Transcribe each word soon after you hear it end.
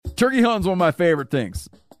Turkey hunting is one of my favorite things.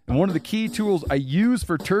 And one of the key tools I use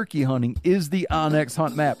for turkey hunting is the OnX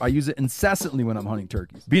Hunt Map. I use it incessantly when I'm hunting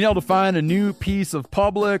turkeys. Being able to find a new piece of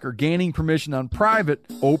public or gaining permission on private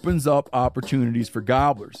opens up opportunities for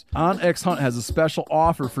gobblers. OnX Hunt has a special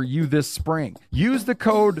offer for you this spring. Use the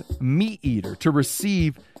code MeatEater to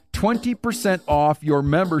receive 20% off your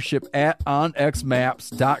membership at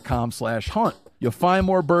onxmaps.com/hunt. You'll find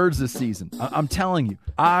more birds this season. I'm telling you,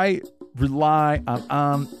 I rely on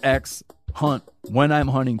OnX Hunt when I'm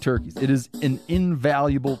hunting turkeys. It is an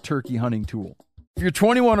invaluable turkey hunting tool. If you're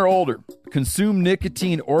 21 or older, consume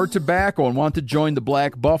nicotine or tobacco, and want to join the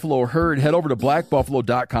Black Buffalo herd, head over to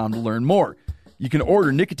blackbuffalo.com to learn more. You can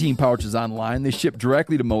order nicotine pouches online. They ship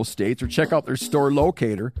directly to most states, or check out their store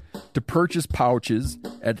locator to purchase pouches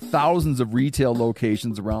at thousands of retail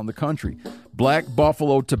locations around the country. Black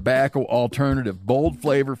Buffalo Tobacco Alternative. Bold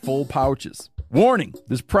flavor, full pouches. Warning,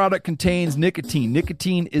 this product contains nicotine.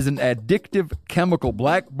 Nicotine is an addictive chemical.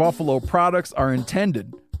 Black Buffalo products are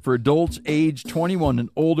intended for adults age 21 and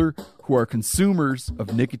older who are consumers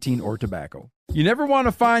of nicotine or tobacco. You never want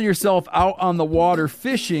to find yourself out on the water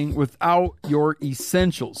fishing without your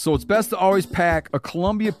essentials. So it's best to always pack a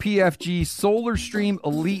Columbia PFG Solar Stream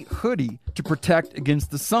Elite hoodie to protect against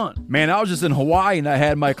the sun. Man, I was just in Hawaii and I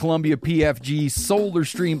had my Columbia PFG Solar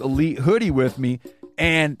Stream Elite hoodie with me.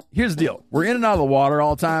 And here's the deal. We're in and out of the water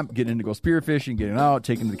all the time, getting in to go spearfishing, getting out,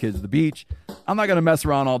 taking the kids to the beach. I'm not going to mess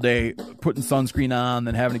around all day putting sunscreen on,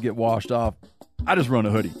 then having to get washed off. I just run a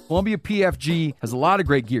hoodie. Columbia PFG has a lot of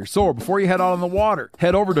great gear. So before you head out on the water,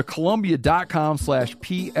 head over to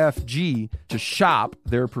Columbia.com/PFG to shop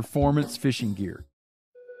their performance fishing gear.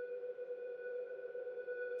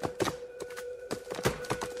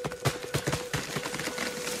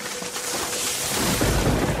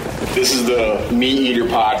 This is the Meat Eater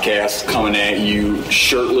podcast coming at you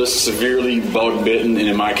shirtless, severely bug bitten, and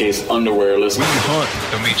in my case, underwearless. We hunt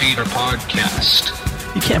the Meat Eater podcast.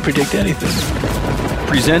 You can't predict anything.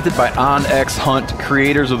 Presented by OnX Hunt,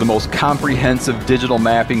 creators of the most comprehensive digital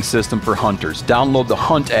mapping system for hunters. Download the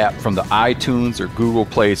Hunt app from the iTunes or Google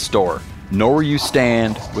Play Store. Know where you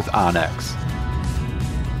stand with OnX.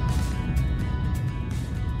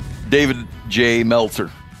 David J. Meltzer.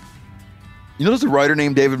 You know there's a writer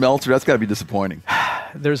named David Meltzer? That's got to be disappointing.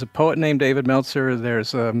 There's a poet named David Meltzer.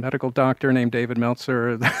 There's a medical doctor named David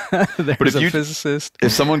Meltzer. There's a physicist.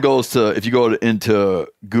 If you go into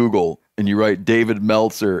Google and you write David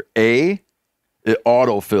Meltzer it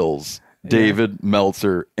autofills David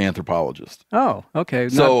Meltzer, anthropologist. Oh, okay.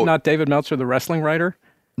 So, not David Meltzer, the wrestling writer?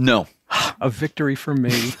 No. A victory for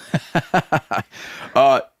me.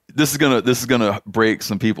 This is gonna break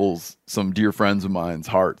some dear friends of mine's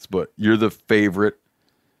hearts, but you're the favorite.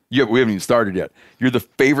 We haven't even started yet. You're the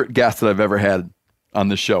favorite guest that I've ever had on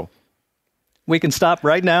this show. We can stop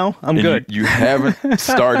right now. I'm good. You haven't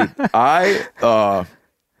started. I'm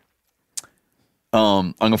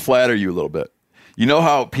gonna flatter you a little bit. You know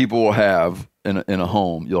how people will have in a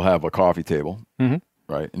home, you'll have a coffee table,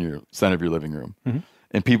 right, in your center of your living room,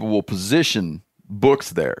 and people will position books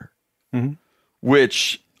there,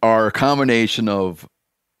 which are a combination of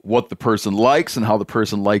what the person likes and how the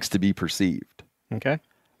person likes to be perceived. Okay.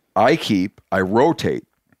 I rotate.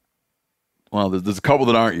 Well, there's a couple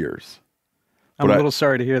that aren't yours. I'm a little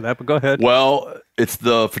sorry to hear that, but go ahead. Well, it's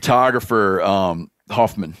the photographer,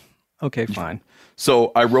 Huffman. Okay, fine.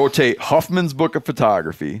 So I rotate Huffman's book of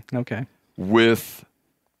photography with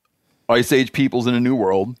Ice Age Peoples in a New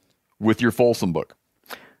World with your Folsom book.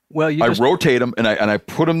 Well, I rotate them and I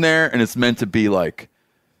put them there, and it's meant to be like,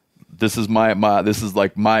 this is my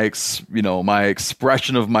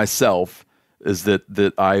expression of myself is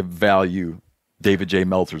that I value David J.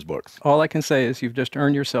 Meltzer's books. All I can say is you've just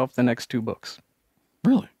earned yourself the next 2 books.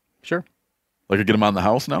 Really? Sure. Like I get them on the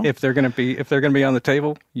house now? If they're gonna be on the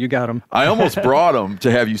table, you got them. I almost brought them to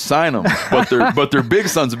have you sign them, but they're big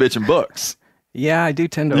sons of bitchin' books. Yeah, I do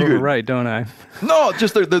tend to overwrite, don't I? No,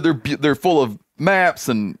 just they're full of maps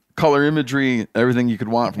and color imagery, everything you could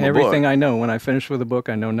want from a book. Everything I know. When I finish with a book,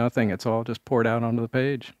 I know nothing. It's all just poured out onto the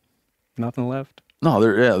page. Nothing left. No,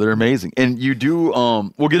 they're amazing. And you do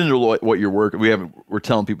we'll get into what your work. We're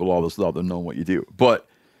telling people all this without them knowing what you do. But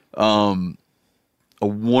a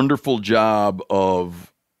wonderful job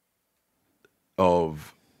of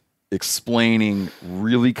explaining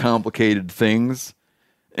really complicated things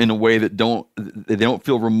in a way that they don't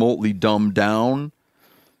feel remotely dumbed down,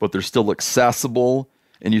 but they're still accessible,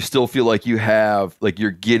 and you still feel like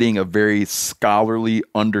you're getting a very scholarly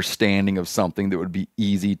understanding of something that would be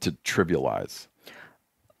easy to trivialize.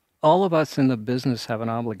 All of us in the business have an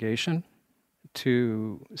obligation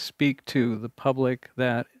to speak to the public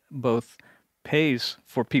that both pays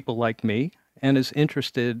for people like me and is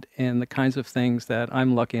interested in the kinds of things that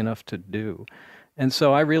I'm lucky enough to do. And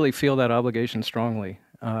so I really feel that obligation strongly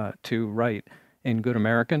to write in good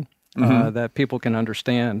American that people can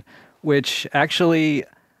understand, which actually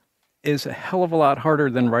is a hell of a lot harder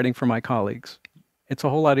than writing for my colleagues. It's a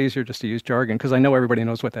whole lot easier just to use jargon because I know everybody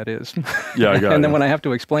knows what that is. Yeah, I got it. And then when I have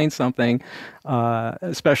to explain something,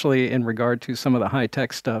 especially in regard to some of the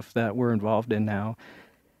high-tech stuff that we're involved in now,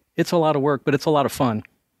 it's a lot of work, but it's a lot of fun.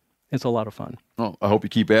 It's a lot of fun. Well, I hope you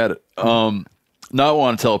keep at it. Now I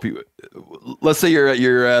want to tell people, let's say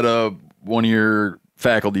you're at one of your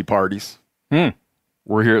faculty parties.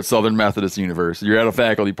 We're here at Southern Methodist University. You're at a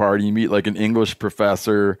faculty party. You meet like an English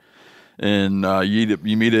professor, and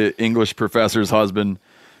you meet an English professor's husband,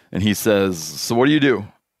 and he says, "So what do you do?"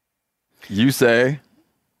 You say,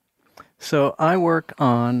 "So I work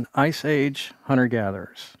on Ice Age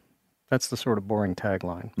hunter-gatherers." That's the sort of boring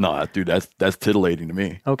tagline. No, dude, that's titillating to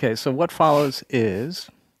me. Okay, so what follows is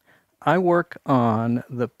I work on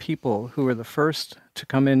the people who were the first to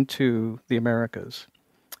come into the Americas.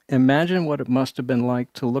 Imagine what it must have been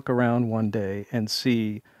like to look around one day and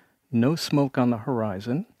see no smoke on the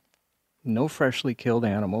horizon, no freshly killed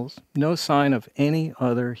animals, no sign of any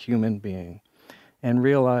other human being, and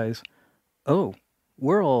realize, oh,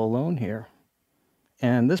 we're all alone here.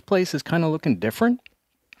 And this place is kind of looking different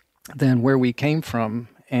than where we came from,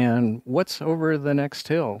 and what's over the next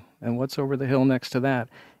hill, and what's over the hill next to that.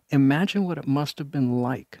 Imagine what it must have been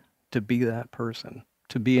like to be that person,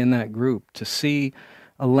 to be in that group, to see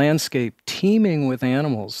a landscape teeming with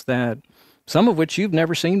animals that some of which you've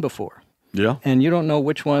never seen before. Yeah. And you don't know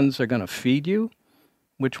which ones are going to feed you,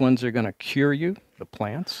 which ones are going to cure you, the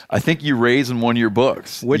plants. I think you raise in one of your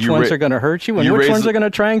books. Which ones are going to hurt you, and which ones are going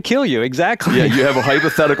to try and kill you. Exactly. Yeah, you have a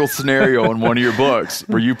hypothetical scenario in one of your books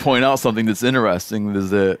where you point out something that's interesting,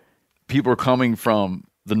 is that people are coming from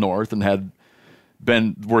the north and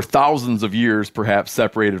were thousands of years perhaps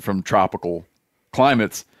separated from tropical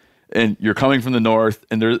climates, and you're coming from the north,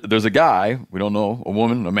 and there's a guy, we don't know, a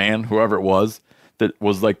woman, a man, whoever it was, that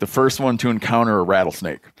was like the first one to encounter a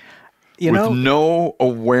rattlesnake. With no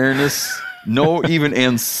awareness, no even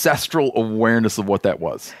ancestral awareness of what that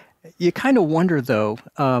was. You kind of wonder, though,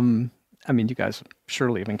 I mean, you guys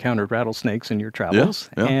surely have encountered rattlesnakes in your travels,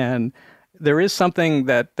 and there is something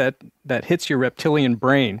that hits your reptilian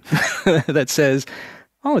brain that says,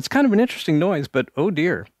 oh, it's kind of an interesting noise, but oh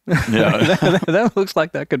dear. Yeah. that looks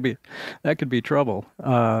like that could be trouble.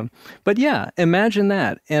 But yeah, imagine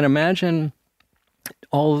that, and imagine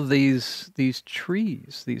all of these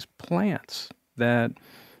trees, these plants that,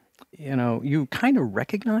 you kind of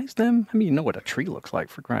recognize them. I mean, you know what a tree looks like,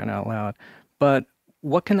 for crying out loud, but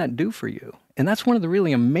what can that do for you? And that's one of the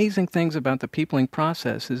really amazing things about the peopling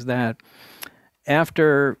process, is that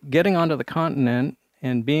after getting onto the continent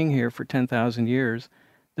and being here for 10,000 years,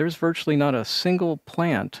 there's virtually not a single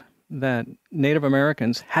plant that Native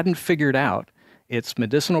Americans hadn't figured out its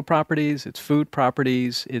medicinal properties, its food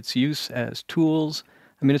properties, its use as tools.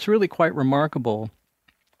 I mean, it's really quite remarkable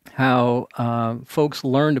how folks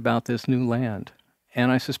learned about this new land.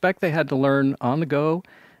 And I suspect they had to learn on the go,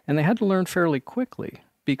 and they had to learn fairly quickly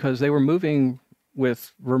because they were moving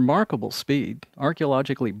with remarkable speed,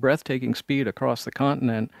 archaeologically breathtaking speed across the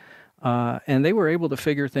continent, and they were able to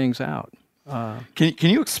figure things out. Can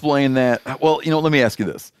you explain that? Well, let me ask you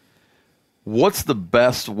this. What's the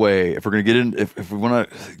best way, if we're going to get in, if we want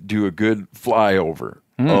to do a good flyover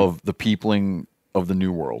of the peopling of the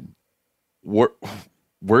New World,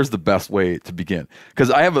 where's the best way to begin? Because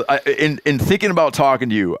in thinking about talking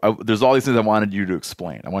to you, there's all these things I wanted you to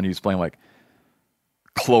explain. I wanted you to explain like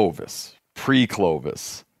Clovis,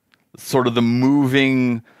 pre-Clovis, sort of the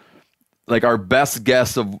moving, like our best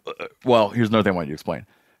guess of, here's another thing I wanted you to explain.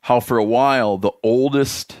 How for a while, the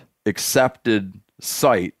oldest accepted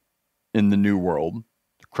site in the New World,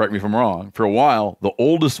 correct me if I'm wrong, for a while, the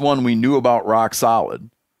oldest one we knew about rock solid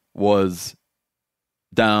was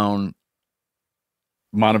down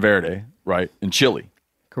Monteverde, right, in Chile.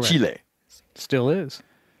 Correct. Chile. Still is.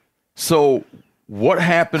 So what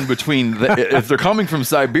happened between, if they're coming from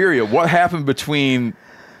Siberia, what happened between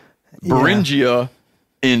Beringia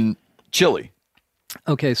and Chile?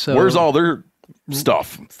 Okay, so where's all their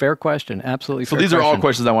stuff? Fair question. Absolutely fair question. So these are all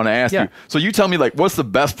questions I want to ask you. So you tell me, like, what's the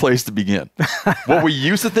best place to begin? What we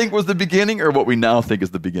used to think was the beginning or what we now think is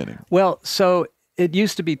the beginning? Well, so it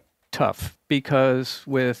used to be tough because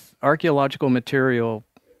with archaeological material,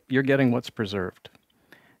 you're getting what's preserved.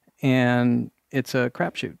 And it's a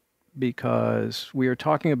crapshoot because we are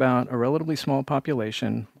talking about a relatively small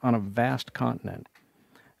population on a vast continent.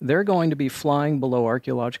 They're going to be flying below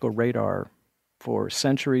archaeological radar for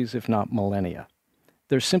centuries, if not millennia.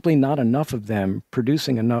 There's simply not enough of them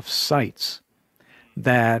producing enough sites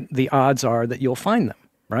that the odds are that you'll find them,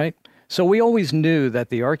 right? So we always knew that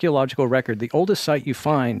the archaeological record, the oldest site you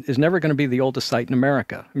find, is never going to be the oldest site in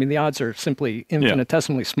America. I mean, the odds are simply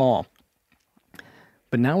infinitesimally small.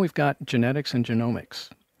 But now we've got genetics and genomics.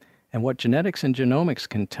 And what genetics and genomics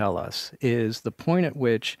can tell us is the point at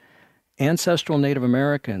which ancestral Native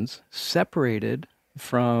Americans separated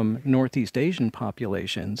from Northeast Asian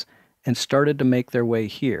populations and started to make their way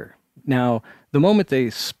here. Now, the moment they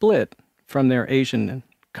split from their Asian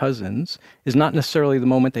cousins is not necessarily the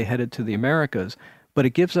moment they headed to the Americas, but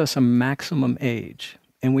it gives us a maximum age.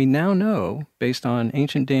 And we now know, based on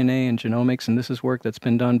ancient DNA and genomics, and this is work that's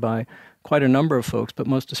been done by quite a number of folks, but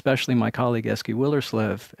most especially my colleague Eski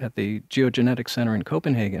Willerslev at the Geogenetics Center in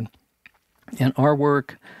Copenhagen. And our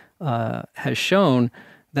work has shown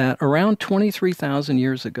that around 23,000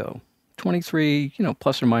 years ago, 23,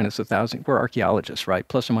 plus or minus 1,000, we're archaeologists, right?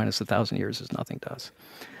 Plus or minus 1,000 years is nothing to us.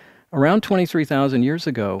 Around 23,000 years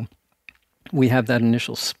ago, we have that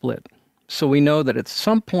initial split. So we know that at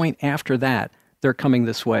some point after that, they're coming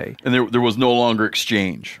this way. And there was no longer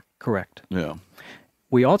exchange. Correct. Yeah.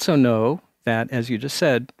 We also know that, as you just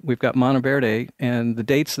said, we've got Monteverde, and the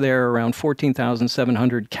dates there are around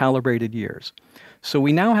 14,700 calibrated years. So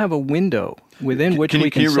we now have a window within which we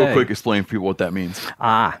can say... Can you real quick explain for people what that means?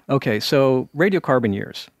 Okay. So radiocarbon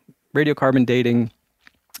years. Radiocarbon dating,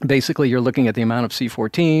 basically you're looking at the amount of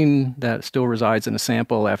C14 that still resides in a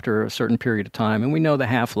sample after a certain period of time. And we know the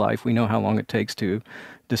half-life. We know how long it takes to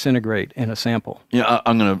disintegrate in a sample. Yeah,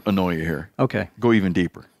 I'm going to annoy you here. Okay. Go even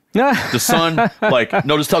deeper. The sun,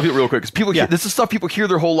 just tell people real quick, because people, this is stuff people hear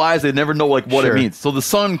their whole lives. They never know what it means. So the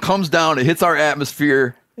sun comes down, it hits our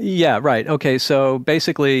atmosphere. Yeah, right. Okay, so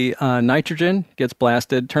basically nitrogen gets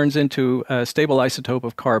blasted, turns into a stable isotope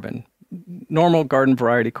of carbon. Normal garden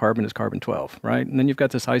variety carbon is carbon-12, right? And then you've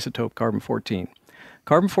got this isotope carbon-14.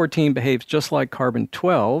 Carbon-14 behaves just like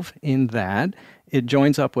carbon-12 in that it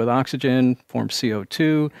joins up with oxygen, forms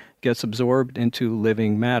CO2, gets absorbed into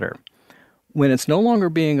living matter. When it's no longer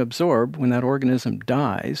being absorbed, when that organism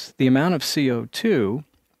dies, the amount of CO2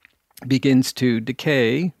 begins to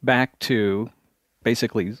decay back to,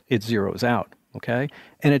 basically, it zeroes out, okay?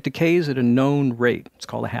 And it decays at a known rate. It's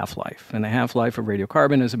called a half-life. And the half-life of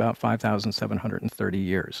radiocarbon is about 5,730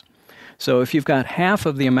 years. So if you've got half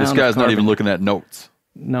of the amount of This guy's carbon, not even looking at notes.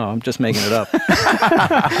 No, I'm just making it up.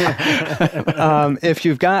 If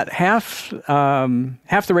you've got half the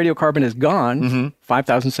radiocarbon is gone,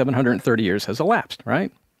 5,730 years has elapsed,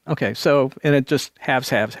 right? Okay, so, and it just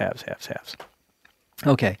halves.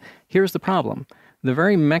 Okay, here's the problem. The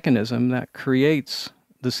very mechanism that creates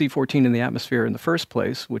the C14 in the atmosphere in the first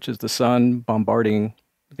place, which is the sun bombarding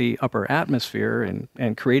the upper atmosphere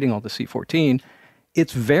and creating all the C14,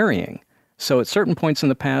 it's varying. So at certain points in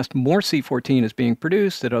the past, more C14 is being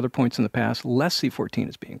produced. At other points in the past, less C14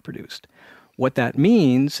 is being produced. What that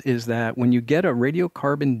means is that when you get a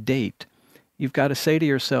radiocarbon date, you've got to say to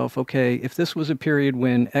yourself, okay, if this was a period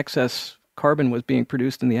when excess carbon was being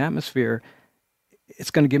produced in the atmosphere, it's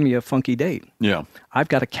going to give me a funky date. Yeah. I've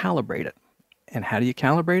got to calibrate it. And how do you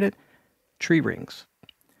calibrate it? Tree rings.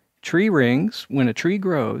 Tree rings, when a tree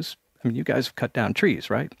grows, I mean, you guys have cut down trees,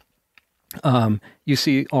 right? You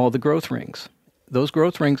see all the growth rings. Those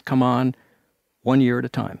growth rings come on 1 year at a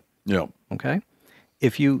time. Yeah. Okay?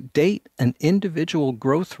 If you date an individual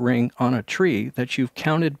growth ring on a tree that you've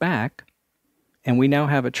counted back, and we now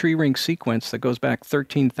have a tree ring sequence that goes back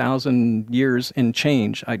 13,000 years and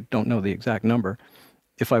change. I don't know the exact number.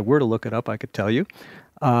 If I were to look it up, I could tell you.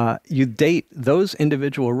 You date those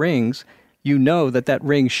individual rings, you know that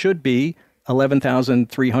ring should be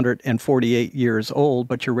 11,348 years old,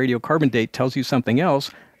 but your radiocarbon date tells you something else.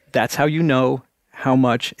 That's how you know how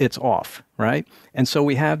much it's off, right? And so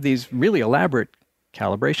we have these really elaborate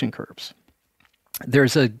calibration curves.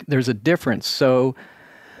 There's a difference. So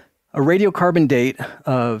a radiocarbon date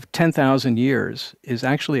of 10,000 years is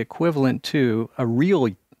actually equivalent to a real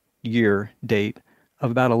year date of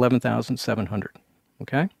about 11,700,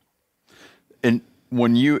 okay? And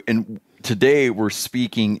today we're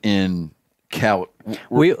speaking in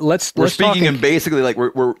we're speaking in basically like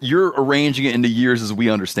you're arranging it into years as we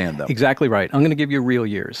understand them. Exactly right. I'm going to give you real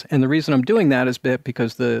years. And the reason I'm doing that is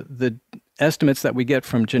because the estimates that we get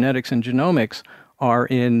from genetics and genomics are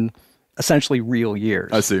in essentially real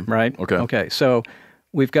years. I see. Right? Okay. So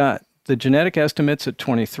we've got the genetic estimates at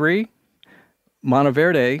 23.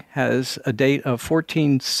 Monteverde has a date of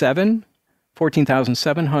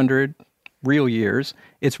 14,700 real years.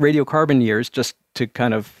 Its radiocarbon years, just to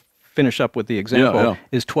kind of finish up with the example,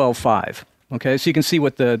 is 12.5. Okay, so you can see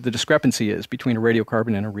what the discrepancy is between a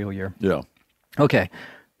radiocarbon and a real year. Yeah. Okay,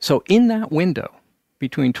 so in that window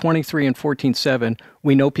between 23 and 14.7,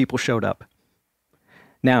 we know people showed up.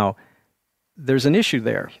 Now, there's an issue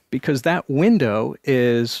there because that window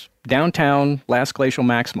is downtown last glacial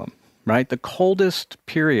maximum, right? The coldest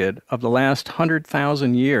period of the last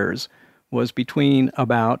 100,000 years was between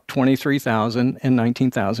about 23,000 and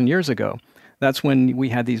 19,000 years ago. That's when we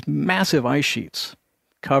had these massive ice sheets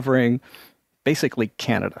covering basically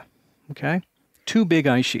Canada, okay? Two big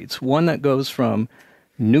ice sheets, one that goes from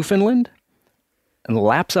Newfoundland and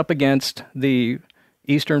laps up against the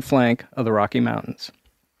eastern flank of the Rocky Mountains.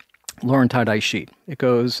 Laurentide ice sheet. It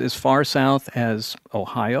goes as far south as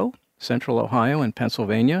Ohio, central Ohio and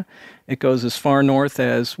Pennsylvania. It goes as far north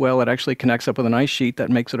as, well, it actually connects up with an ice sheet that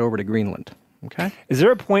makes it over to Greenland. Okay? Is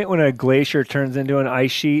there a point when a glacier turns into an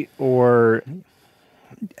ice sheet, or?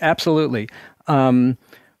 Absolutely.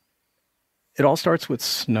 It all starts with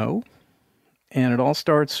snow, and it all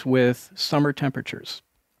starts with summer temperatures.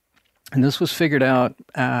 And this was figured out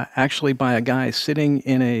actually by a guy sitting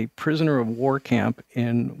in a prisoner of war camp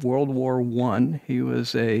in World War I. He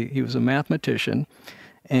was a mathematician,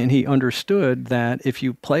 and he understood that if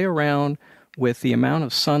you play around with the amount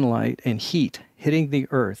of sunlight and heat hitting the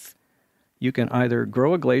Earth, you can either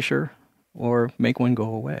grow a glacier or make one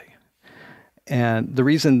go away. And the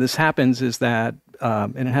reason this happens is that,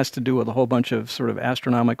 and it has to do with a whole bunch of sort of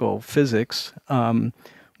astronomical physics,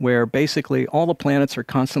 where basically all the planets are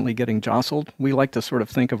constantly getting jostled. We like to sort of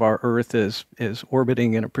think of our Earth as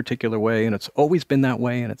orbiting in a particular way, and it's always been that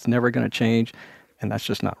way, and it's never going to change. And that's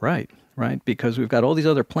just not right? Because we've got all these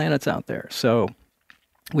other planets out there. So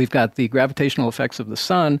we've got the gravitational effects of the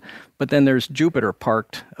sun, but then there's Jupiter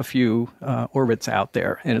parked a few orbits out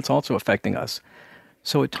there, and it's also affecting us.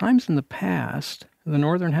 So at times in the past, the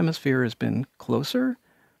northern hemisphere has been closer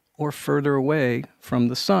or further away from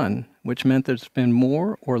the sun, which meant there's been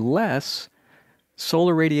more or less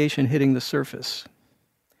solar radiation hitting the surface.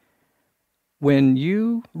 When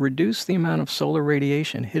you reduce the amount of solar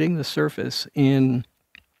radiation hitting the surface in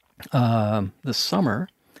the summer,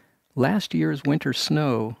 last year's winter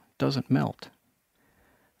snow doesn't melt.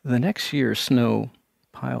 The next year's snow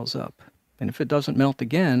piles up. And if it doesn't melt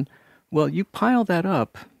again, well, you pile that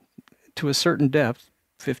up to a certain depth,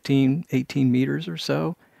 15, 18 meters or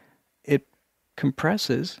so, it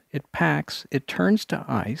compresses, it packs, it turns to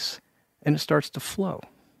ice, and it starts to flow,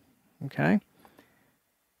 okay?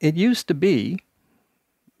 It used to be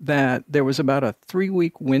that there was about a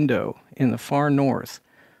 3-week window in the far north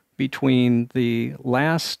between the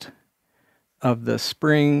last of the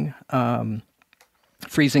spring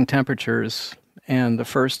freezing temperatures and the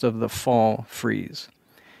first of the fall freeze.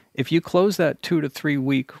 If you close that 2 to 3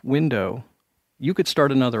 week window, you could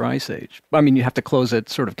start another ice age. I mean, you have to close it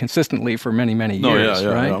sort of consistently for many, many years,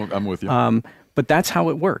 right? Yeah, I'm with you. But that's how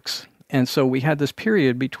it works. And so we had this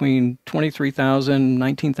period between 23,000,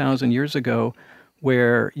 19,000 years ago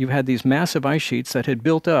where you had these massive ice sheets that had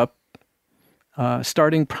built up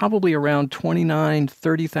starting probably around 29,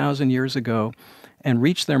 30,000 years ago and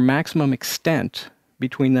reached their maximum extent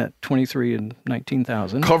between that 23 and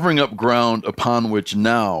 19,000. Covering up ground upon which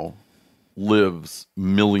now lives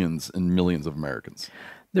millions and millions of Americans.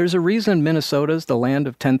 There's a reason Minnesota's the land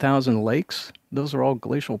of 10,000 lakes. Those are all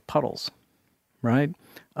glacial puddles, right?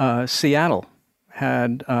 Seattle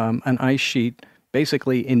had an ice sheet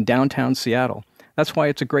basically in downtown Seattle. That's why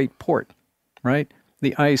it's a great port, right?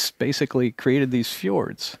 The ice basically created these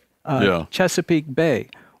fjords. Chesapeake Bay.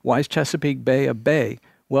 Why is Chesapeake Bay a bay?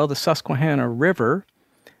 Well, the Susquehanna River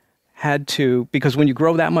had to, because when you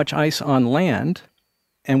grow that much ice on land,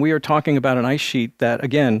 and we are talking about an ice sheet that,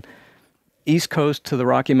 again, east coast to the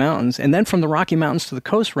Rocky Mountains, and then from the Rocky Mountains to the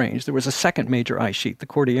Coast Range, there was a second major ice sheet, the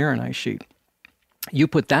Cordilleran ice sheet. You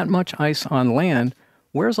put that much ice on land,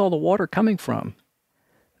 where's all the water coming from?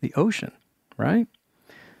 The ocean, right?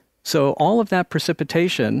 So all of that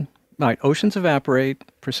precipitation, right, oceans evaporate,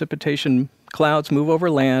 precipitation, clouds move over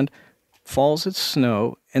land, falls as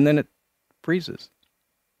snow, and then it freezes.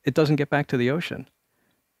 It doesn't get back to the ocean.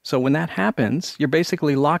 So when that happens, you're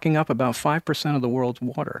basically locking up about 5% of the world's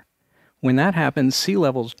water. When that happens, sea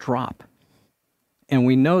levels drop. And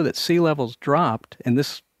we know that sea levels dropped, and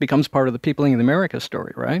this becomes part of the Peopling of America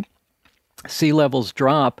story, right? Sea levels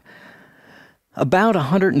drop about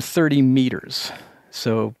 130 meters.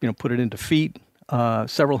 So, put it into feet,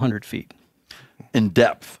 several hundred feet. In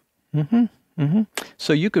depth.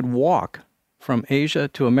 So you could walk from Asia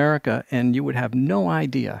to America, and you would have no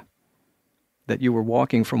idea that you were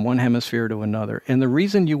walking from one hemisphere to another. And the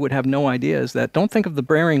reason you would have no idea is that, don't think of the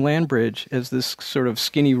Bering Land Bridge as this sort of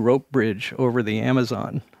skinny rope bridge over the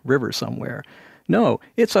Amazon, river somewhere. No,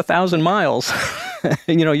 it's 1,000 miles.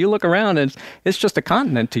 You look around and it's just a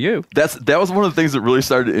continent to you. That was one of the things that really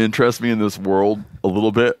started to interest me in this world a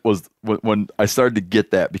little bit, was when I started to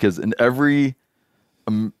get that, because in every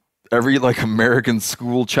like American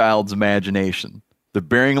school child's imagination, the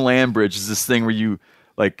Bering Land Bridge is this thing where you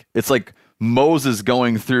it's like Moses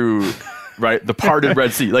going through right the parted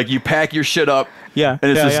Red Sea. Like you pack your shit up, and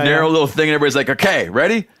it's this narrow little thing, and everybody's like, okay,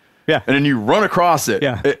 ready? Yeah. And then you run across it.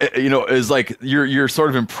 Yeah. Is like your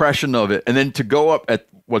sort of impression of it. And then to go up at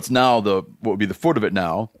what's now what would be the foot of it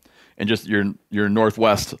now, and just you're in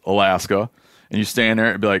Northwest Alaska, and you stand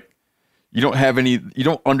there and be like, you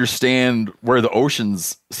don't understand where the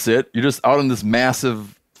oceans sit. You're just out on this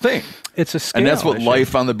massive thing. It's a scale And that's what issue.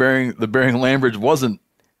 life on the Bering Land Bridge wasn't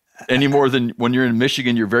any more than when you're in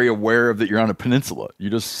Michigan, you're very aware of that you're on a peninsula.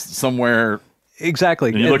 You're just somewhere. Exactly.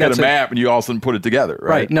 And you look at a map and you all of a sudden put it together,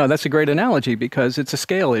 right? No, that's a great analogy because it's a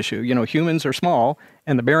scale issue. Humans are small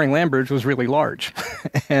and the Bering Land Bridge was really large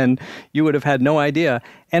and you would have had no idea.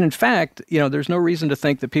 And in fact, there's no reason to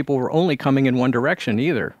think that people were only coming in one direction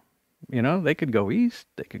either. They could go east,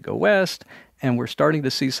 they could go west, and we're starting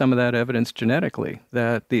to see some of that evidence genetically,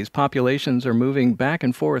 that these populations are moving back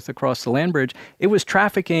and forth across the land bridge. It was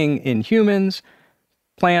trafficking in humans,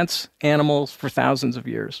 plants, animals for thousands of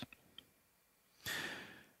years.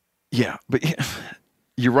 Yeah, but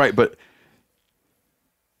you're right. But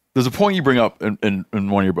there's a point you bring up in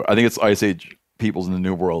one of your books. I think it's Ice Age Peoples in the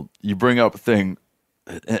New World. You bring up a thing,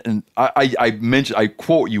 and I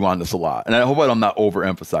quote you on this a lot, and I hope I'm not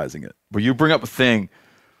overemphasizing it. But you bring up a thing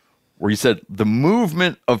where you said the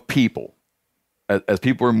movement of people, as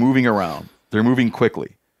people are moving around, they're moving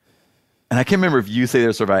quickly. And I can't remember if you say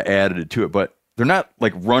this or if I added it to it, but they're not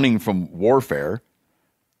like running from warfare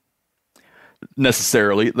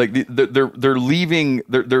necessarily. Like they're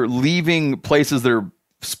leaving places that are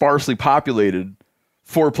sparsely populated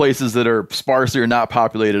for places that are sparsely or not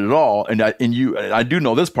populated at all. And I do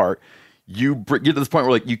know this part. You get to this point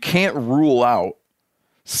where you can't rule out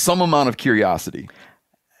some amount of curiosity.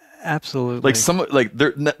 Absolutely.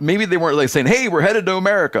 Maybe they weren't saying, "Hey, we're headed to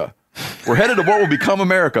America. We're headed to what will become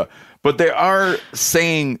America." But they are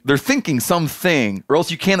saying, they're thinking something, or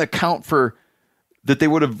else you can't account for that they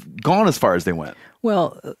would have gone as far as they went.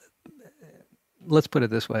 Well, let's put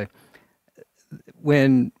it this way.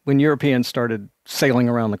 When Europeans started sailing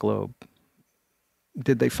around the globe,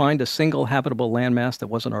 did they find a single habitable landmass that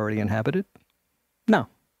wasn't already inhabited? No.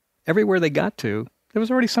 Everywhere they got to, there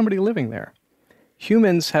was already somebody living there.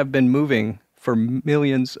 Humans have been moving for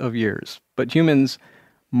millions of years, but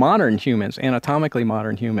modern humans, anatomically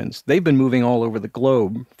modern humans, they've been moving all over the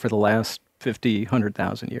globe for the last 50,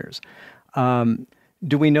 100,000 years.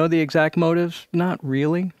 Do we know the exact motives? Not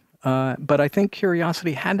really. But I think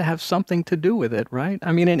curiosity had to have something to do with it, right?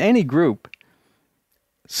 I mean, in any group,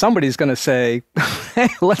 somebody's going to say, hey,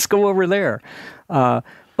 let's go over there.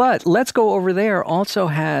 But let's go over there also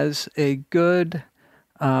has a good,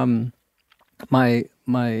 my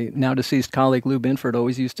now deceased colleague Lou Binford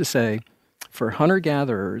always used to say, for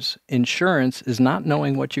hunter-gatherers, insurance is not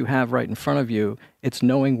knowing what you have right in front of you. It's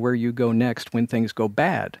knowing where you go next when things go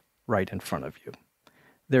bad right in front of you.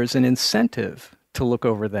 There's an incentive to look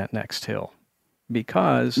over that next hill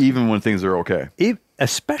because... Even when things are okay.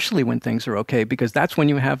 Especially when things are okay, because that's when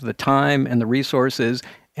you have the time and the resources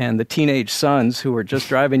and the teenage sons who are just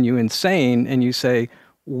driving you insane, and you say,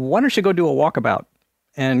 why don't you go do a walkabout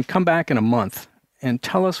and come back in a month and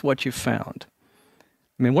tell us what you found?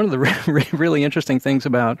 I mean, one of the really interesting things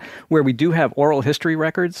about where we do have oral history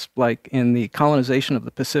records, like in the colonization of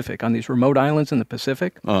the Pacific, on these remote islands in the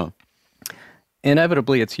Pacific,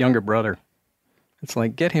 inevitably it's younger brother. It's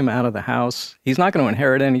like, get him out of the house. He's not going to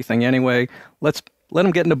inherit anything anyway. Let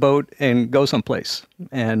him get in a boat and go someplace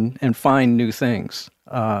and find new things.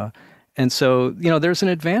 And so, there's an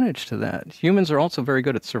advantage to that. Humans are also very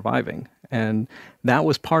good at surviving. And that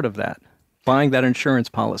was part of that, buying that insurance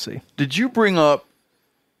policy. Did you bring up,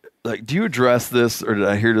 do you address this, or did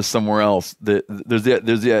I hear this somewhere else? That there's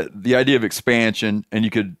the idea of expansion, and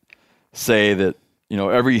you could say that,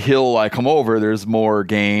 every hill I come over, there's more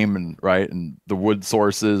game, and the wood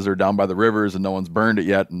sources are down by the rivers, and no one's burned it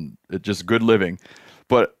yet, and it's just good living.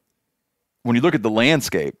 But when you look at the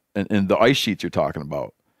landscape and the ice sheets you're talking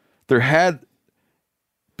about,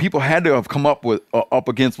 people had to have come up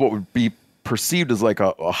against what would be perceived as like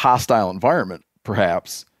a hostile environment,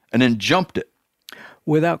 perhaps, and then jumped it.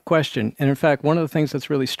 Without question. And in fact, one of the things that's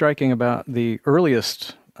really striking about the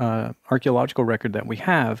earliest archaeological record that we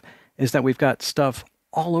have is that we've got stuff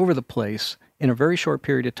all over the place in a very short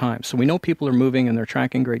period of time. So we know people are moving and they're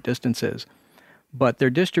tracking great distances, but their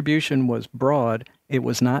distribution was broad It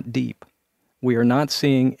was not deep. We are not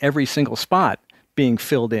seeing every single spot being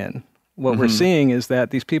filled in. What we're seeing is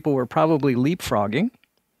that these people were probably leapfrogging,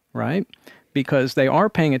 right? Because they are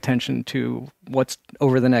paying attention to what's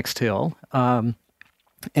over the next hill. And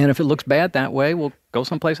if it looks bad that way, we'll go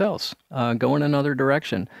someplace else, go in another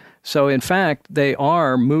direction. So in fact, they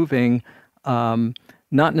are moving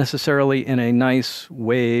not necessarily in a nice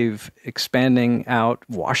wave, expanding out,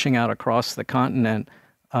 washing out across the continent.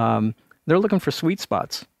 They're looking for sweet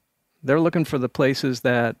spots. They're looking for the places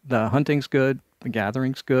that the hunting's good, the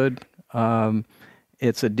gathering's good,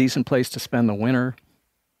 it's a decent place to spend the winter,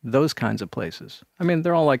 those kinds of places. I mean,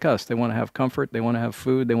 they're all like us. They want to have comfort, they want to have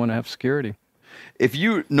food, they want to have security. If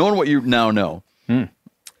you, knowing what you now know, I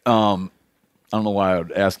don't know why I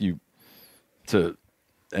would ask you to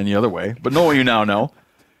any other way, but knowing what you now know,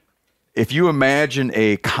 if you imagine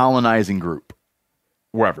a colonizing group,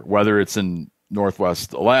 whether it's in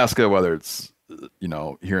Northwest Alaska, whether it's,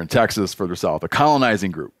 here in Texas, further south, a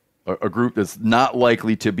colonizing group, a group that's not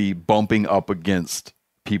likely to be bumping up against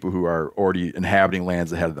people who are already inhabiting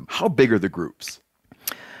lands ahead of them. How big are the groups?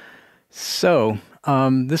 So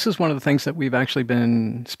this is one of the things that we've actually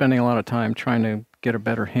been spending a lot of time trying to get a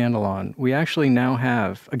better handle on. We actually now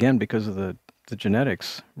have, again, because of the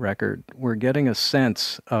genetics record, we're getting a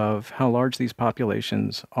sense of how large these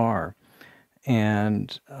populations are.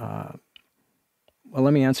 And well,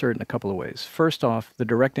 let me answer it in a couple of ways. First off, the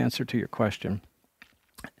direct answer to your question,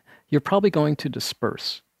 you're probably going to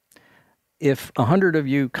disperse. If 100 of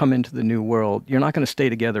you come into the New World, you're not going to stay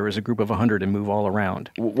together as a group of 100 and move all around.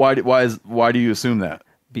 Why do you assume that?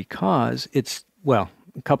 Because it's, well,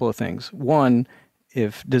 a couple of things. One,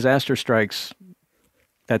 if disaster strikes,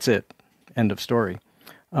 that's it. End of story.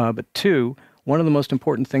 But two, one of the most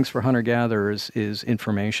important things for hunter-gatherers is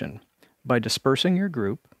information. By dispersing your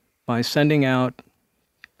group, by sending out,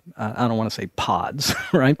 I don't want to say pods,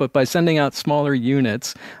 right? But by sending out smaller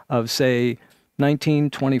units of, say, 19,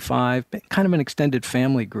 25, kind of an extended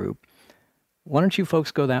family group. Why don't you folks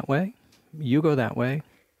go that way? You go that way.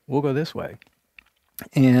 We'll go this way.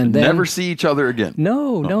 And then, never see each other again.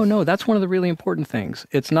 No. That's one of the really important things.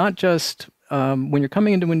 It's not just, when you're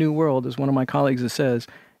coming into a new world, as one of my colleagues says,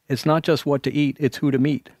 it's not just what to eat, it's who to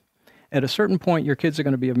meet. At a certain point, your kids are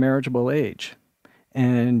going to be of marriageable age,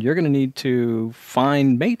 and you're going to need to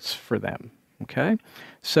find mates for them, okay?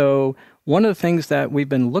 So one of the things that we've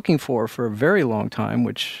been looking for a very long time,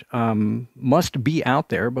 which must be out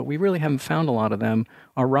there, but we really haven't found a lot of them,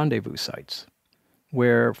 are rendezvous sites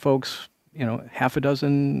where folks, half a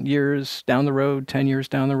dozen years down the road, 10 years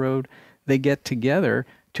down the road, they get together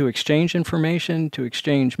to exchange information, to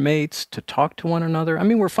exchange mates, to talk to one another. I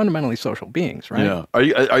mean, we're fundamentally social beings, right? Yeah. Are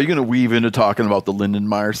you going to weave into talking about the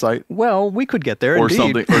Lindenmeyer site? Well, we could get there, or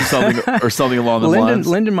indeed. something along those lines.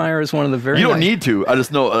 Lindenmeyer is one of the very. You don't need to. I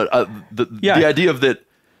just know the idea of that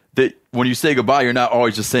when you say goodbye, you're not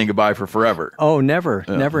always just saying goodbye for forever. Oh, never.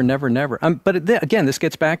 But again, this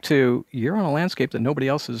gets back to you're on a landscape that nobody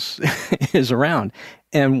else is around.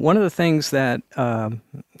 And one of the things that, and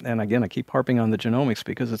again, I keep harping on the genomics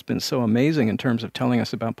because it's been so amazing in terms of telling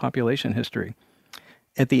us about population history.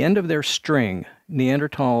 At the end of their string,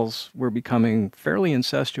 Neanderthals were becoming fairly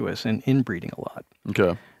incestuous and inbreeding a lot.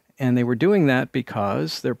 Okay. And they were doing that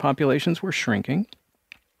because their populations were shrinking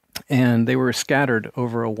and they were scattered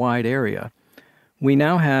over a wide area. We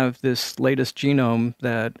now have this latest genome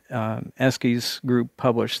that Eske's group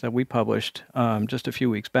published, that we published just a few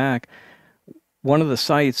weeks back. One of the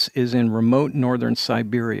sites is in remote northern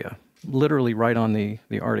Siberia, literally right on the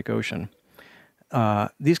Arctic Ocean.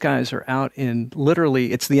 These guys are out in,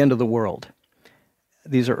 literally, it's the end of the world.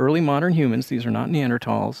 These are early modern humans. These are not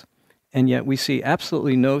Neanderthals. And yet we see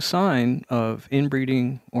absolutely no sign of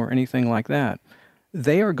inbreeding or anything like that.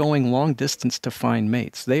 They are going long distance to find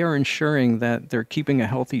mates. They are ensuring that they're keeping a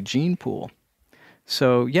healthy gene pool.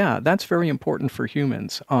 So yeah, that's very important for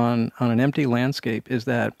humans on an empty landscape, is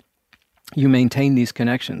that you maintain these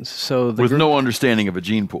connections. So with no understanding of a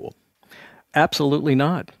gene pool. Absolutely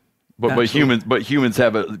not. But humans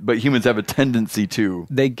have a tendency to.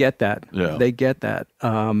 They get that. Yeah. They get that.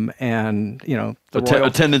 And a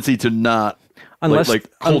tendency to not. Unless like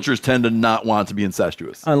cultures tend to not want to be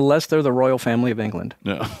incestuous. Unless they're the royal family of England.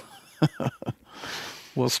 No.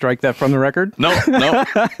 We'll strike that from the record. No.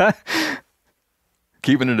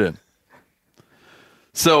 Keeping it in.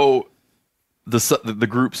 So the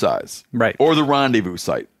group size, right, or the rendezvous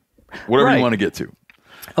site, whatever you want to get to.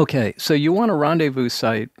 Okay, so you want a rendezvous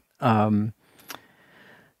site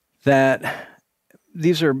that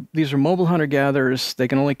these are mobile hunter gatherers. They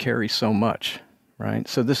can only carry so much, right?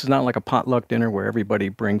 So this is not like a potluck dinner where everybody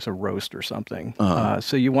brings a roast or something.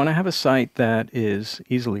 So you want to have a site that is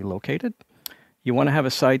easily located. You want to have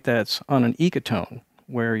a site that's on an ecotone,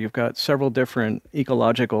 where you've got several different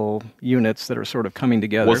ecological units that are sort of coming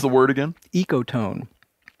together. What's the word again? Ecotone.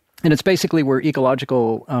 And it's basically where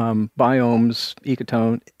ecological biomes,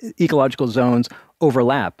 ecological zones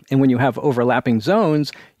overlap. And when you have overlapping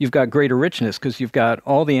zones, you've got greater richness because you've got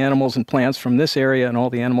all the animals and plants from this area and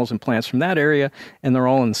all the animals and plants from that area, and they're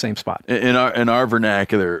all in the same spot. In our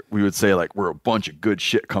vernacular, we would say like where a bunch of good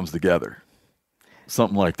shit comes together.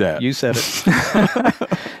 Something like that. You said it.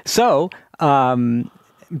 So,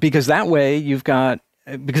 because that way you've got,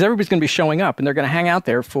 because everybody's going to be showing up and they're going to hang out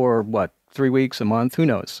there for 3 weeks, a month, who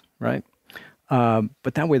knows, right?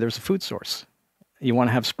 But that way there's a food source. You want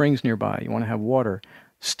to have springs nearby. You want to have water.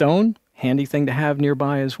 Stone, handy thing to have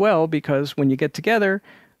nearby as well, because when you get together,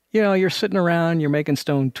 you're sitting around, you're making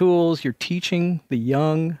stone tools, you're teaching the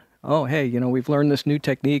young, oh, hey, we've learned this new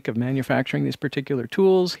technique of manufacturing these particular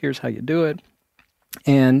tools. Here's how you do it.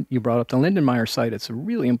 And you brought up the Lindenmeyer site. It's a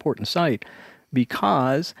really important site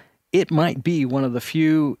because it might be one of the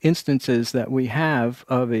few instances that we have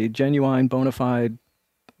of a genuine, bona fide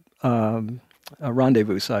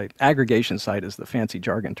rendezvous site. Aggregation site is the fancy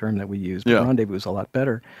jargon term that we use, but rendezvous is a lot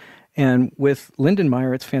better. And with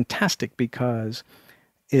Lindenmeyer, it's fantastic because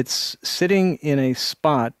it's sitting in a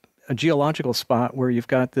spot, a geological spot, where you've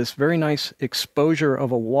got this very nice exposure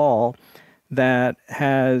of a wall that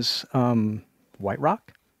has white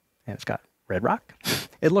rock, and it's got red rock.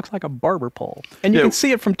 It looks like a barber pole, and you can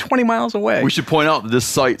see it from 20 miles away. We should point out that this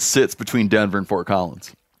site sits between Denver and Fort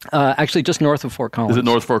Collins. Actually, just north of Fort Collins. Is it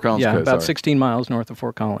north of Fort Collins? Yeah, okay, about 16 miles north of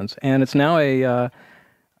Fort Collins. And it's now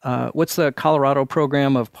what's the Colorado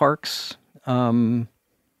program of parks? Anyway.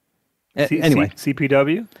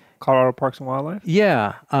 CPW? Colorado Parks and Wildlife?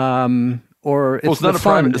 Yeah. Or it's not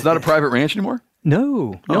it's not a private ranch anymore?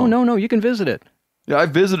 No. You can visit it. Yeah, I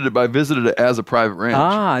visited it, but I visited it as a private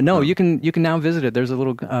ranch. No, you can now visit it. There's a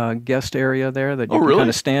little guest area there that you can kind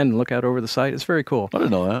of stand and look out over the site. It's very cool. I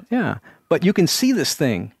didn't know that. Yeah, but you can see this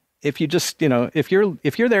thing if you just, if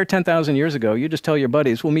you're there 10,000 years ago, you just tell your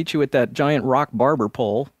buddies, we'll meet you at that giant rock barber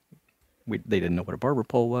pole. They didn't know what a barber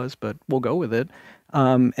pole was, but we'll go with it.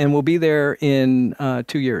 And we'll be there in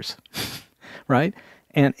 2 years, right?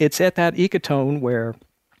 And it's at that ecotone where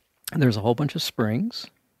there's a whole bunch of springs.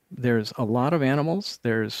 There's a lot of animals.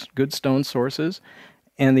 There's good stone sources.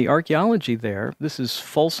 And the archaeology there, this is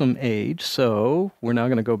Folsom age, so we're now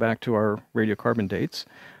going to go back to our radiocarbon dates.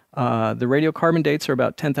 The radiocarbon dates are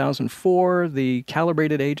about 10,004. The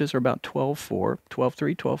calibrated ages are about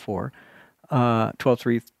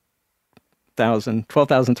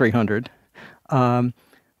 12,300.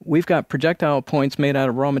 We've got projectile points made out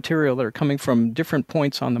of raw material that are coming from different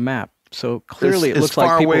points on the map. So clearly it looks like as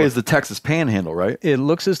far away as the Texas Panhandle, right? It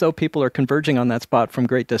looks as though people are converging on that spot from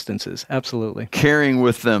great distances. Absolutely. Carrying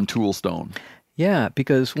with them tool stone. Yeah,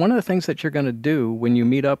 because one of the things that you're going to do when you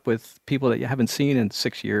meet up with people that you haven't seen in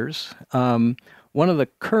 6 years, one of the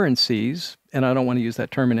currencies, and I don't want to use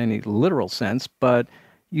that term in any literal sense, but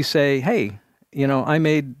you say, hey, I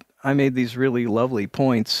made these really lovely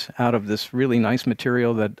points out of this really nice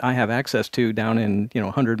material that I have access to down in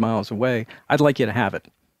 100 miles away. I'd like you to have it.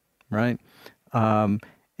 Right?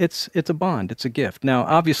 It's a bond. It's a gift. Now,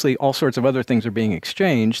 obviously, all sorts of other things are being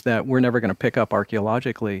exchanged that we're never going to pick up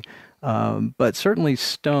archaeologically, but certainly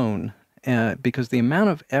stone, because the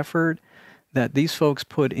amount of effort that these folks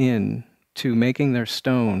put in to making their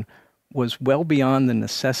stone was well beyond the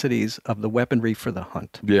necessities of the weaponry for the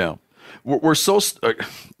hunt. Yeah. We're so...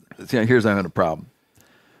 here's I'm having a problem.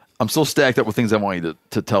 I'm so stacked up with things I want you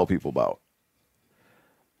to tell people about.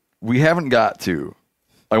 We haven't got to...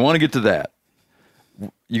 I want to get to that.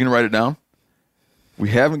 You can write it down.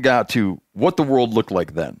 We haven't got to what the world looked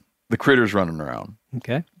like then. The critters running around.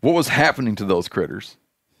 Okay. What was happening to those critters?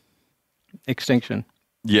 Extinction.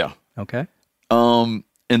 Yeah. Okay. And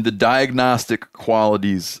the diagnostic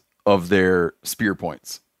qualities of their spear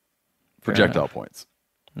points, projectile points.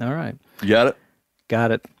 All right. You got it?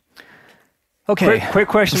 Got it. Okay. Quick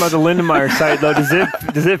question about the Lindenmeyer site though.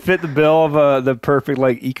 Does it fit the bill of the perfect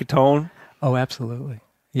ecotone? Oh, absolutely.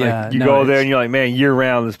 Yeah, you go there and you're like, man, year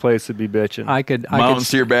round this place would be bitching. Mountains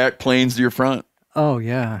to your back, plains to your front. Oh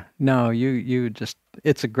yeah, no, you just,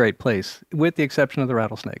 it's a great place with the exception of the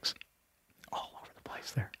rattlesnakes, all over the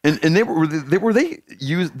place there. And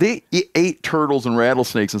they ate turtles and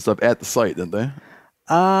rattlesnakes and stuff at the site, didn't they?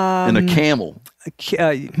 And a camel.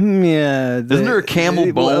 Yeah. Isn't there a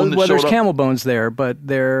camel bone? Well, there's camel bones there, but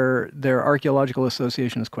their archaeological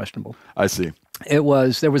association is questionable. I see. There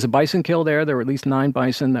was a bison kill there. There were at least 9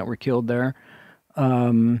 bison that were killed there.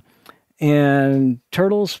 And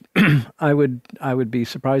turtles, I would be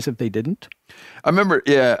surprised if they didn't. I remember,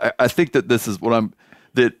 I think that this is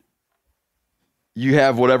that you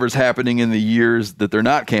have whatever's happening in the years that they're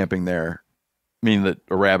not camping there, meaning that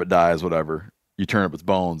a rabbit dies, whatever, you turn up its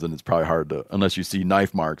bones, and it's probably hard to, unless you see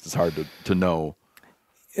knife marks, it's hard to know.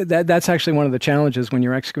 That's actually one of the challenges when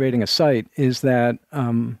you're excavating a site, is that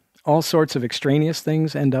all sorts of extraneous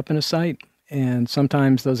things end up in a site, and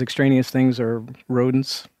sometimes those extraneous things are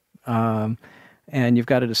rodents, and you've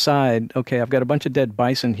got to decide, okay, I've got a bunch of dead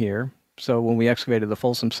bison here. So when we excavated the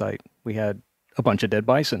Folsom site, we had a bunch of dead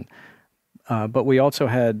bison, but we also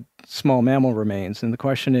had small mammal remains, and the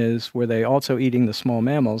question is, were they also eating the small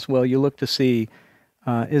mammals? Well, you look to see,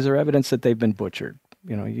 is there evidence that they've been butchered?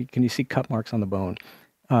 Can you see cut marks on the bone?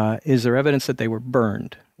 Is there evidence that they were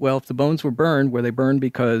burned? Well, if the bones were burned, were they burned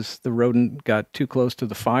because the rodent got too close to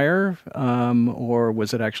the fire, or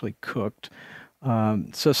was it actually cooked?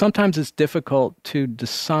 So sometimes it's difficult to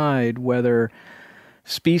decide whether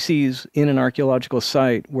species in an archaeological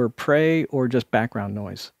site were prey or just background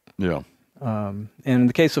noise. Yeah. And in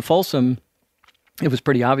the case of Folsom, it was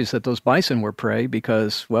pretty obvious that those bison were prey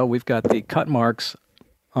because, well, we've got the cut marks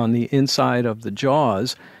on the inside of the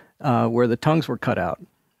jaws where the tongues were cut out,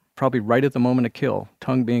 probably right at the moment of kill.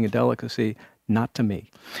 Tongue being a delicacy, not to me.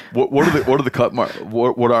 What are the cut marks?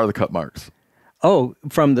 What are the cut marks? Oh,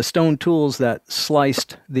 from the stone tools that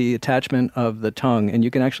sliced the attachment of the tongue, and you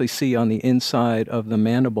can actually see on the inside of the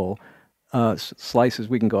mandible slices.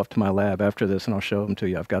 We can go off to my lab after this, and I'll show them to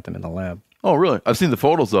you. I've got them in the lab. Oh, really? I've seen the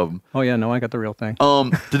photos of them. Oh, yeah, no, I got the real thing.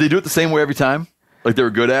 Did they do it the same way every time? Like they were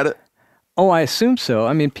good at it? Oh, I assume so.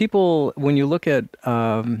 I mean, people, when you look at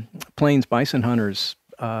plains bison hunters,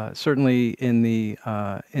 certainly in the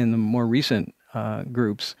more recent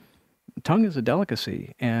groups, tongue is a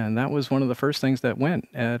delicacy, and that was one of the first things that went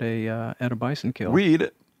at a bison kill. We eat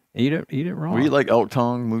it. Eat it raw. We eat like elk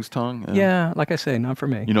tongue, moose tongue. Yeah, like I say, not for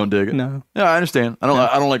me. You don't dig it? No. Yeah, I understand. I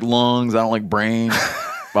don't like lungs. I don't like brain.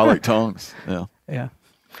 I like tongues. Yeah. Yeah.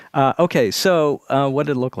 Okay, so what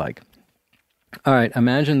did it look like? All right,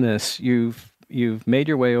 imagine this. You've made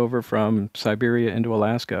your way over from Siberia into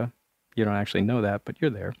Alaska. You don't actually know that, but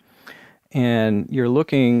you're there. And you're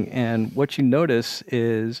looking, and what you notice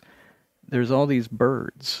is there's all these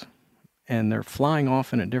birds, and they're flying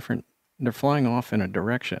off in a direction.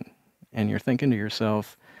 And you're thinking to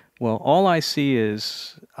yourself, well, all I see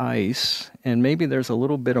is ice, and maybe there's a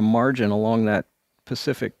little bit of margin along that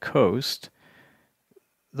Pacific coast.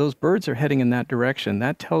 Those birds are heading in that direction.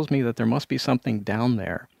 That tells me that there must be something down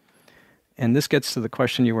there. And this gets to the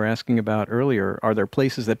question you were asking about earlier. Are there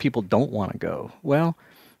places that people don't want to go? Well,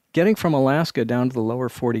 getting from Alaska down to the lower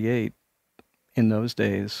 48 in those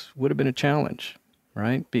days would have been a challenge,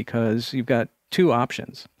 right? Because you've got two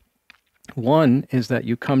options. One is that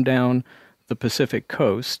you come down the Pacific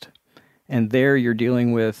coast, and there you're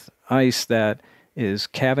dealing with ice that is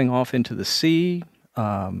calving off into the sea.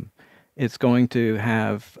 It's going to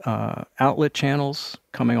have outlet channels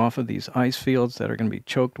coming off of these ice fields that are going to be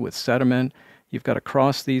choked with sediment. You've got to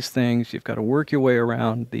cross these things. You've got to work your way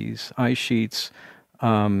around these ice sheets.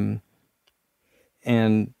 And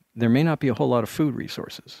there may not be a whole lot of food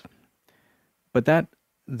resources. But that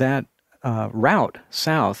route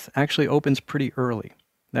south actually opens pretty early.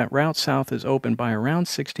 That route south is opened by around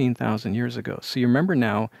 16,000 years ago. So you remember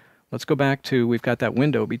now, let's go back to, we've got that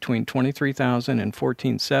window between 23,000 and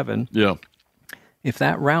 14,700. Yeah. If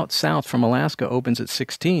that route south from Alaska opens at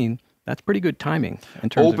 16, that's pretty good timing in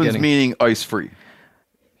terms of Opens meaning ice-free.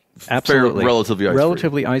 Absolutely. Relatively ice-free.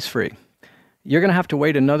 Relatively ice-free. You're going to have to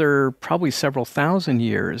wait another probably several thousand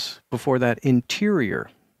years before that interior.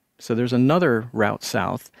 So there's another route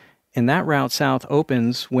south, and that route south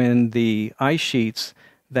opens when the ice sheets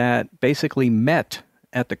that basically met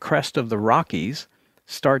at the crest of the Rockies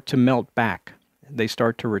start to melt back. They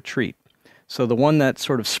start to retreat. So the one that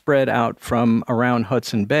sort of spread out from around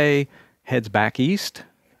Hudson Bay heads back east.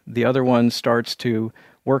 The other one starts to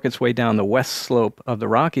work its way down the west slope of the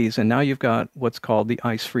Rockies, and now you've got what's called the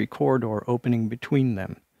ice-free corridor opening between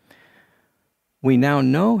them. We now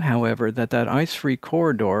know, however, that ice-free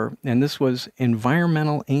corridor, and this was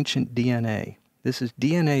environmental ancient DNA. This is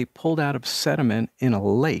DNA pulled out of sediment in a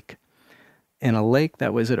lake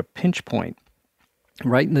that was at a pinch point,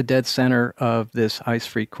 right in the dead center of this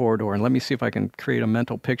ice-free corridor. And let me see if I can create a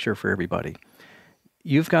mental picture for everybody.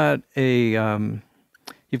 You've got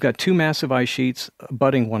two massive ice sheets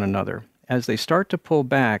abutting one another. As they start to pull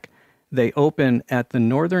back, they open at the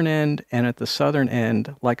northern end and at the southern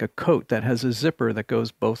end like a coat that has a zipper that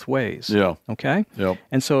goes both ways. Yeah. Okay? Yep.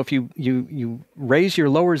 And so if you raise your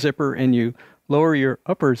lower zipper and you lower your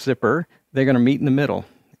upper zipper, They're going to meet in the middle,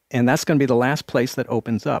 and that's going to be the last place that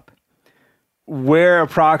opens up. Where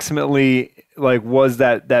approximately was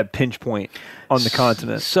that pinch point on the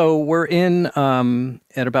continent? So we're in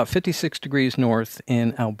at about 56 degrees north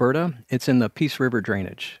in Alberta. It's in the Peace River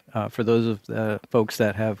drainage. For those of the folks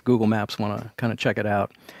that have Google Maps want to kind of check it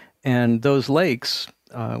out. And those lakes,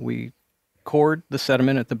 we cored the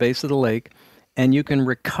sediment at the base of the lake, and you can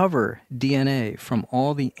recover DNA from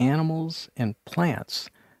all the animals and plants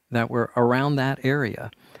that were around that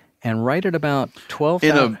area. And right at about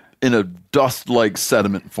 12,000... In a dust-like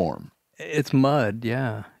sediment form. It's mud,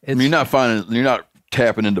 yeah. You're not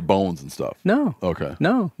tapping into bones and stuff. No. Okay.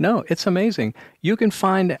 No. It's amazing. You can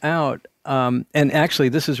find out, and actually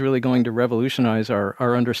this is really going to revolutionize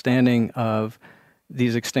our understanding of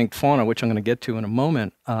these extinct fauna, which I'm going to get to in a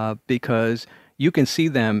moment, because you can see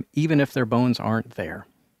them even if their bones aren't there.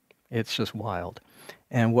 It's just wild.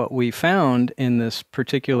 And what we found in this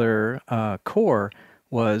particular core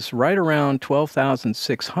was right around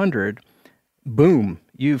 12,600, boom,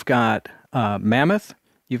 you've got mammoth,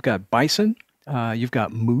 you've got bison, you've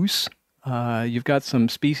got moose, you've got some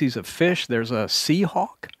species of fish. There's a sea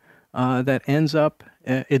hawk that ends up,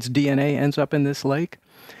 its DNA ends up in this lake.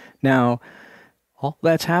 Now, all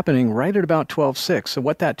that's happening right at about 12.6. So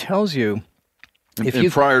what that tells you...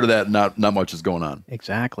 And prior to that, not much is going on.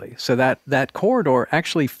 Exactly. So that corridor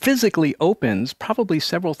actually physically opens probably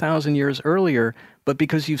several thousand years earlier, but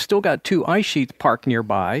because you've still got two ice sheets parked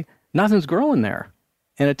nearby, nothing's growing there.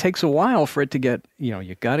 And it takes a while for it to get,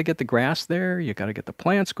 you got to get the grass there, you got to get the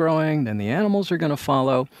plants growing, then the animals are going to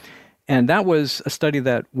follow. And that was a study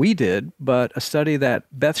that we did, but a study that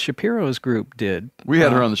Beth Shapiro's group did. We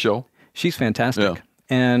had her on the show. She's fantastic.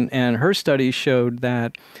 Yeah. And her study showed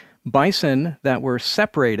that bison that were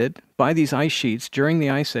separated by these ice sheets during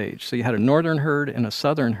the Ice Age, so you had a northern herd and a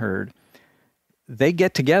southern herd, they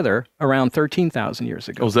get together around 13,000 years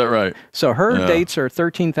ago. Oh, is that right? So her dates are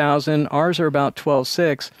 13,000, ours are about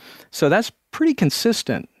 12.6. So that's pretty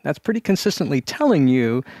consistent. That's pretty consistently telling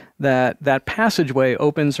you that passageway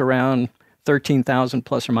opens around 13,000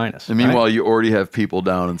 plus or minus. And meanwhile, you already have people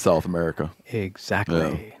down in South America.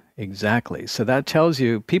 Exactly. Yeah. Exactly. So that tells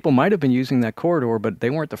you people might have been using that corridor, but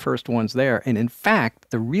they weren't the first ones there. And in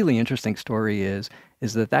fact, the really interesting story is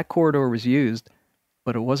that corridor was used,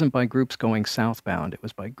 but it wasn't by groups going southbound. It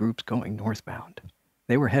was by groups going northbound.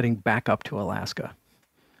 They were heading back up to Alaska.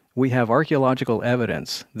 We have archaeological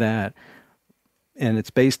evidence that, and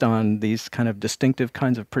it's based on these kind of distinctive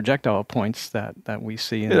kinds of projectile points that we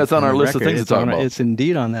see. That's on our list of things to talk about. It's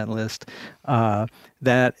indeed on that list.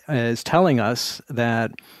 That is telling us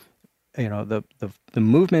that the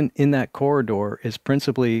movement in that corridor is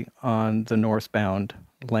principally on the northbound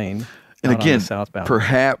lane, and again, on the southbound.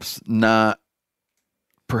 Perhaps not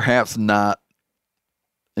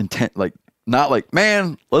intent, not like,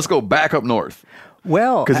 man, let's go back up north.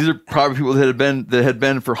 Well, because these are probably people that had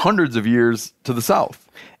been for hundreds of years to the south.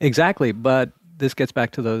 Exactly, but this gets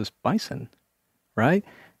back to those bison, right?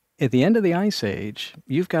 At the end of the Ice Age,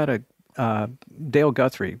 you've got Dale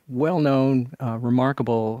Guthrie, well-known,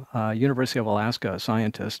 remarkable University of Alaska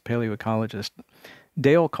scientist, paleoecologist.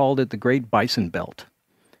 Dale called it the Great Bison Belt.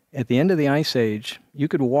 At the end of the Ice Age, you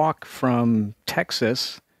could walk from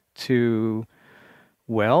Texas to,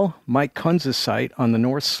 Mike Kunz's site on the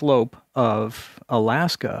north slope of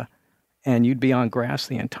Alaska, and you'd be on grass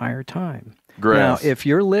the entire time. Grass. Now, if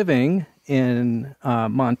you're living in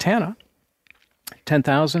Montana,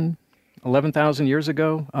 10,000, 11,000 years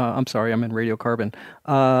ago, I'm sorry, I'm in radiocarbon.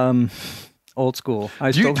 Old school.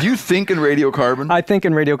 Do you think in radiocarbon? I think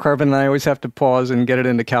in radiocarbon, and I always have to pause and get it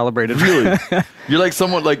into calibrated. Really? You're like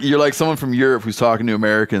someone from Europe who's talking to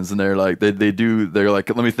Americans, and they're like, they're like,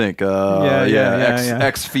 let me think.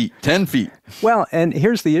 X feet, 10 feet. Well, and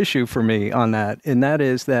here's the issue for me on that, and that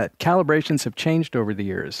is that calibrations have changed over the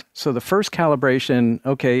years. So the first calibration,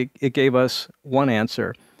 okay, it gave us one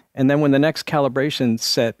answer. And then when the next calibration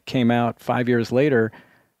set came out 5 years later,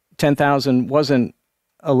 10,000 wasn't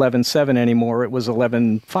 11.7 anymore, it was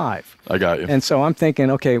 11.5. I got you. And so I'm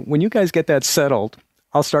thinking, okay, when you guys get that settled,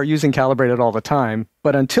 I'll start using calibrated all the time.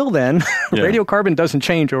 But until then, radiocarbon doesn't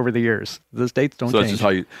change over the years. Those dates don't change. So that's just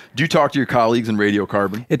how do you talk to your colleagues in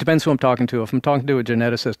radiocarbon? It depends who I'm talking to. If I'm talking to a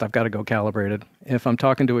geneticist, I've got to go calibrated. If I'm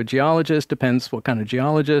talking to a geologist, depends what kind of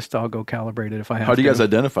geologist, I'll go calibrated if I have to. How do you guys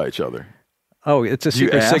identify each other? Oh, it's a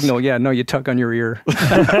secret signal. Yeah, no, you tug on your ear.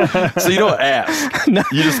 So you don't ask. No.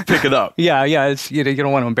 You just pick it up. Yeah. It's, you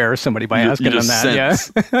don't want to embarrass somebody by asking them that.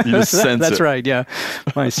 Sense. Yeah. You just sense That's right, yeah.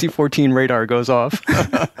 My C-14 radar goes off.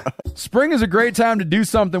 Spring is a great time to do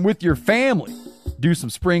something with your family. do some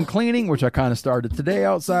spring cleaning, which I kind of started today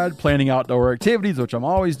outside, planning outdoor activities, which I'm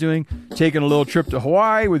always doing, taking a little trip to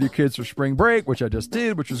Hawaii with your kids for spring break, which I just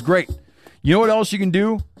did, which was great. You know what else you can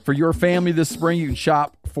do for your family this spring? You can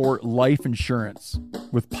shop for life insurance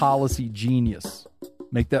with Policy Genius.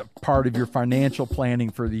 Make that part of your financial planning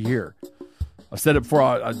for the year. I've said it before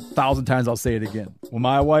 1,000 times, I'll say it again. When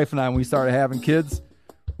my wife and I, when we started having kids,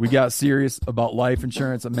 we got serious about life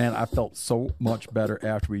insurance, and man, I felt so much better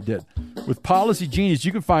after we did. With Policy Genius,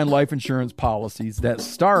 you can find life insurance policies that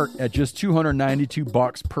start at just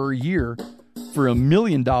 $292 per year for $1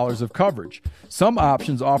 million of coverage. Some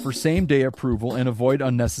options offer same-day approval and avoid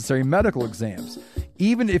unnecessary medical exams.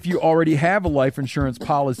 Even if you already have a life insurance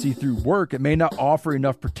policy through work, it may not offer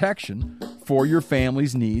enough protection for your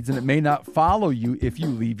family's needs, and it may not follow you if you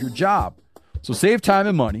leave your job. So save time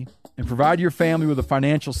and money and provide your family with a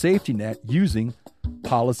financial safety net using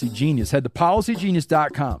Policy Genius. Head to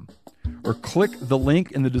policygenius.com or click the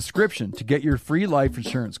link in the description to get your free life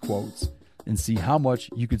insurance quotes and see how much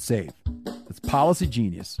you could save. That's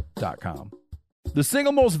policygenius.com. The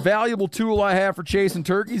single most valuable tool I have for chasing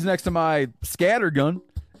turkeys next to my scatter gun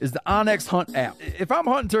is the OnX Hunt app. If I'm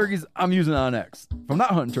hunting turkeys, I'm using OnX. If I'm not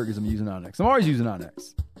hunting turkeys, I'm using OnX. I'm always using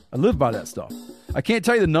OnX. I live by that stuff. I can't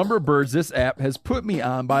tell you the number of birds this app has put me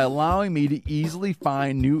on by allowing me to easily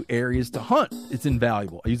find new areas to hunt. It's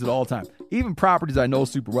invaluable. I use it all the time. Even properties I know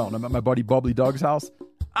super well. And I'm at my buddy Bubbly Doug's house.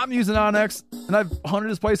 I'm using OnX, and I've hunted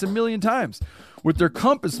this place 1,000,000 times. With their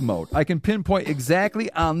compass mode, I can pinpoint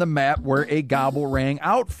exactly on the map where a gobble rang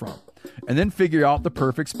out from, and then figure out the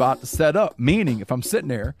perfect spot to set up. Meaning, if I'm sitting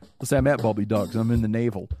there, let's say I'm at Bubbly Doug's, I'm in the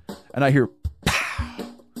navel, and I hear pow,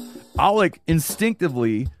 I'll like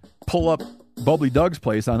instinctively pull up Bubbly Doug's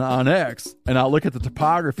place on OnX, and I'll look at the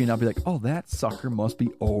topography, and I'll be like, oh, that sucker must be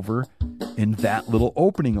over in that little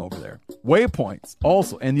opening over there. Waypoints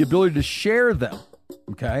also, and the ability to share them,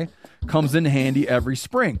 okay, comes in handy every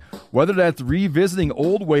spring. Whether that's revisiting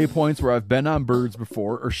old waypoints where I've been on birds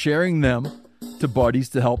before or sharing them to buddies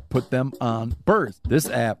to help put them on birds. This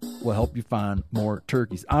app will help you find more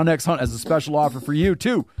turkeys. OnX Hunt has a special offer for you,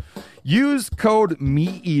 too. Use code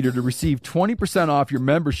MeatEater to receive 20% off your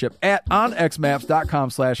membership at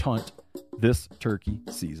onxmaps.com/hunt this turkey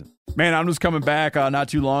season. Man, I'm just coming back not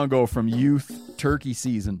too long ago from youth turkey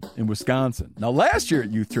season in Wisconsin. Now, last year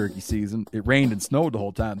at youth turkey season, it rained and snowed the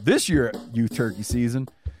whole time. This year at youth turkey season,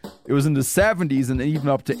 it was in the 70s and even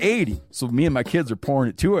up to 80. So me and my kids are pouring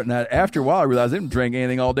it to it. And after a while, I realized they didn't drink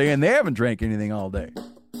anything all day, and they haven't drank anything all day.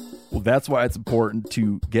 Well, that's why it's important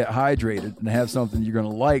to get hydrated and have something you're going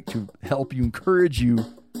to like to help you, encourage you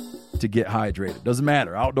to get hydrated. Doesn't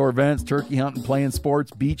matter. Outdoor events, turkey hunting, playing sports,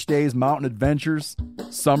 beach days, mountain adventures.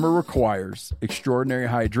 Summer requires extraordinary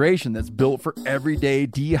hydration that's built for everyday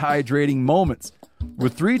dehydrating moments.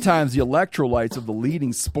 With 3 times the electrolytes of the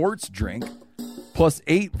leading sports drink, plus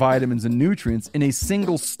 8 vitamins and nutrients in a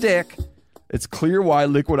single stick, it's clear why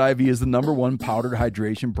Liquid IV is the #1 powdered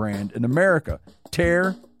hydration brand in America.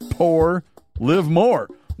 Tear, pour, live more.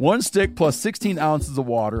 1 stick plus 16 ounces of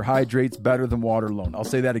water hydrates better than water alone. I'll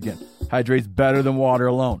say that again. Hydrates better than water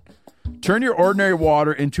alone. Turn your ordinary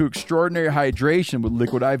water into extraordinary hydration with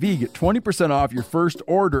Liquid IV. Get 20% off your first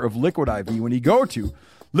order of Liquid IV when you go to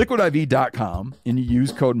liquidiv.com and you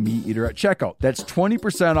use code MeatEater at checkout. That's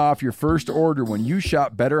 20% off your first order when you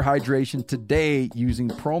shop Better Hydration today using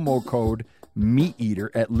promo code MeatEater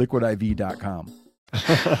at liquidiv.com.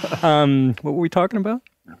 What were we talking about?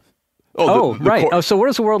 Right. So what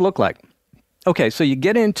does the world look like? Okay, so you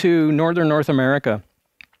get into northern North America,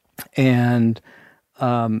 and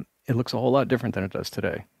it looks a whole lot different than it does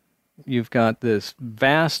today. You've got this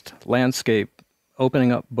vast landscape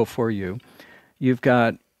opening up before you. You've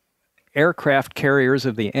got aircraft carriers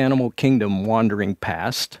of the animal kingdom wandering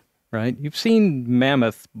past, right? You've seen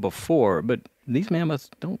mammoth before, but these mammoths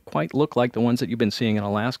don't quite look like the ones that you've been seeing in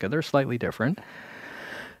Alaska. They're slightly different.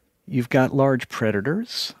 You've got large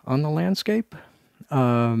predators on the landscape.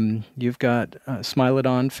 You've got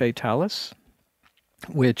Smilodon fatalis,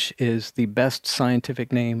 which is the best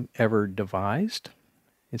scientific name ever devised.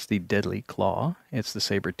 It's the deadly claw. It's the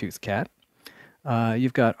saber-toothed cat.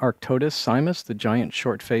 You've got Arctodus simus, the giant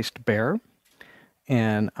short-faced bear.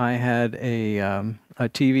 And I had a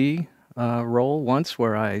TV role once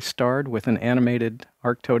where I starred with an animated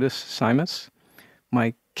Arctodus simus.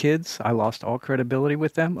 My kids, I lost all credibility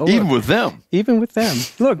with them. Even with them? Even with them.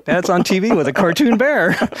 Look, that's on TV with a cartoon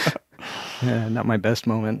bear. Not my best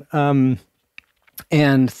moment.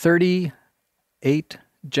 And 38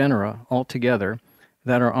 genera altogether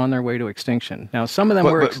that are on their way to extinction. Now, some of them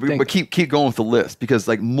were extinct. But keep going with the list, because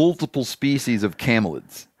like multiple species of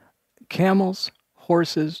camelids. Camels,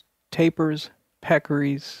 horses, tapirs,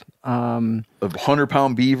 peccaries. A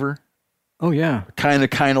 100-pound beaver. Oh, yeah. Kind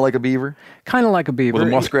of like a beaver. Kind of like a beaver. With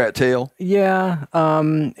a muskrat tail. Yeah.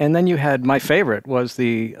 And then you had, my favorite was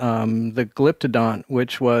the glyptodont,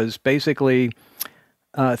 which was basically,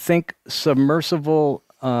 think submersible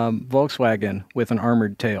Volkswagen with an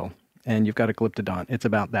armored tail. And you've got a glyptodont. It's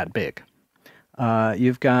about that big.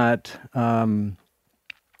 You've got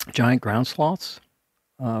giant ground sloths,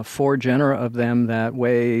 4 genera of them that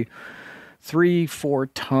weigh 3-4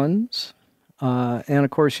 tons. And, of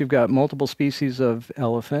course, you've got multiple species of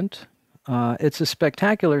elephant. It's a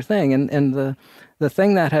spectacular thing. And the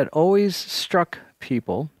thing that had always struck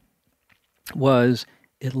people was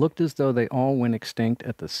it looked as though they all went extinct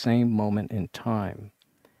at the same moment in time.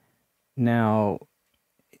 Now,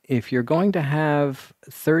 if you're going to have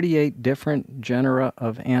 38 different genera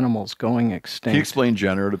of animals going extinct... Can you explain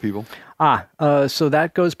genera to people? So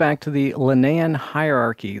that goes back to the Linnaean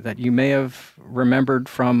hierarchy that you may have remembered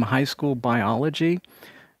from high school biology.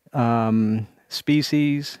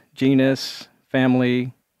 Species, genus,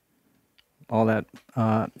 family, all that.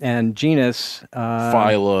 And genus...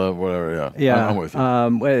 Phyla, whatever, yeah. Yeah. I'm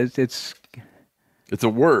with you. It's a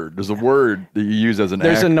word. There's a word that you use as an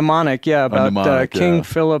There's a mnemonic, about King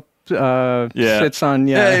Philip sits on...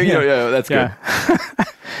 that's good.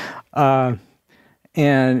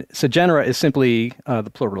 And so genera is simply the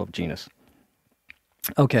plural of genus.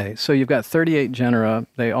 Okay, so you've got 38 genera.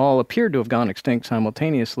 They all appeared to have gone extinct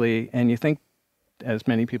simultaneously, and you think, as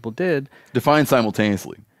many people did... Define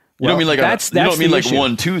simultaneously. You Well, don't mean like that's like issue.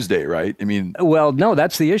 one Tuesday, right? I mean... Well, no,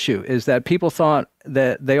 that's the issue, is that people thought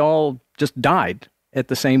that they all just died at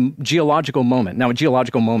the same geological moment. Now, a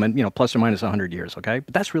geological moment, plus or minus 100 years, okay?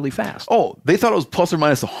 But that's really fast. Oh, they thought it was plus or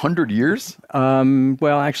minus 100 years?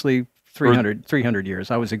 Well, actually, 300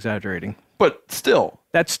 years. I was exaggerating. But still.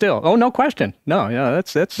 That's still. Oh, no question. No, yeah,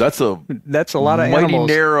 that's a lot of animals.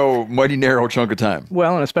 Mighty narrow chunk of time.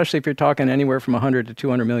 Well, and especially if you're talking anywhere from 100 to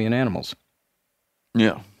 200 million animals.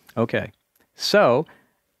 Yeah. Okay. So,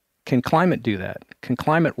 can climate do that? Can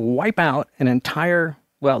climate wipe out an entire...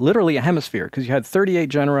 Well, literally a hemisphere, because you had 38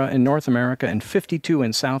 genera in North America and 52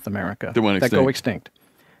 in South America that go extinct.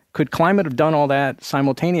 Could climate have done all that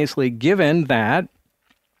simultaneously, given that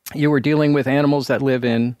you were dealing with animals that live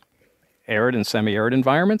in arid and semi-arid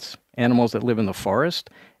environments, animals that live in the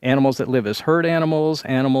forest, animals that live as herd animals,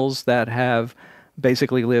 animals that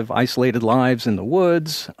basically live isolated lives in the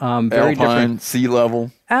woods. Very different, sea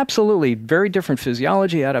level. Absolutely. Very different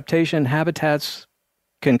physiology, adaptation, habitats.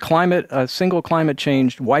 Can a single climate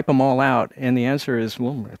change wipe them all out? And the answer is,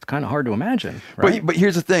 well, it's kind of hard to imagine. Right? But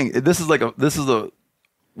here's the thing. This is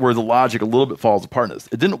where the logic a little bit falls apart in this.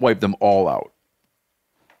 It didn't wipe them all out.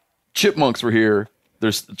 Chipmunks were here.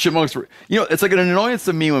 It's like an annoyance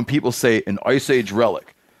to me when people say an Ice Age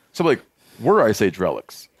relic. So I'm like, we're Ice Age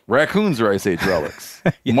relics. Raccoons are Ice Age relics.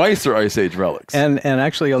 Yeah. Mice are Ice Age relics. And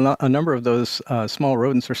actually, a number of those small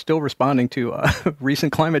rodents are still responding to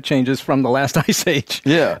recent climate changes from the last Ice Age.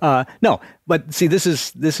 Yeah. No, but see, this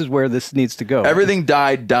is where this needs to go. Everything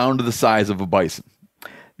died down to the size of a bison.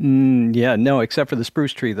 No, except for the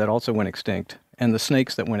spruce tree that also went extinct, and the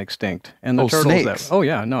snakes that went extinct, and the turtles. Snakes.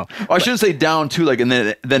 I shouldn't say down to and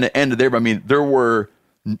then it ended there. But I mean, there were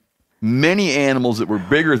many animals that were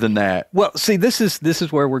bigger than that. Well, see, this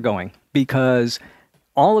is where we're going, because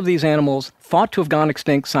all of these animals thought to have gone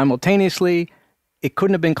extinct simultaneously. It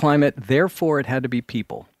couldn't have been climate, therefore it had to be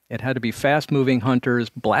people. It had to be fast-moving hunters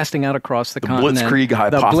blasting out across the continent. Blitzkrieg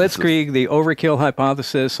hypothesis. The Blitzkrieg, the overkill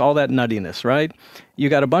hypothesis, all that nuttiness, right? You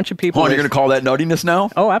got a bunch of people... You're going to call that nuttiness now?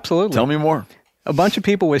 Oh, absolutely. Tell me more. A bunch of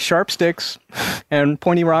people with sharp sticks and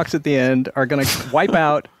pointy rocks at the end are going to wipe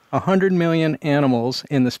out 100 million animals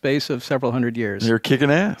in the space of several hundred years. They're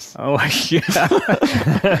kicking ass. Oh, yeah.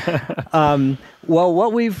 Well,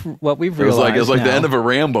 what we've realized it was like the end of a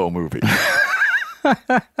Rambo movie.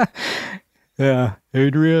 Yeah,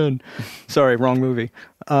 Adrian. Sorry, wrong movie.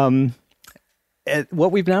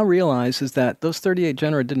 What we've now realized is that those 38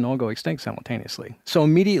 genera didn't all go extinct simultaneously. So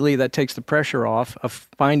immediately that takes the pressure off of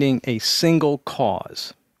finding a single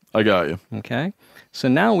cause. I got you. Okay? So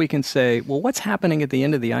now we can say, well, what's happening at the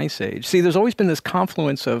end of the Ice Age? See, there's always been this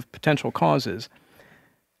confluence of potential causes.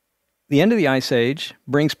 The end of the Ice Age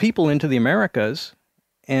brings people into the Americas,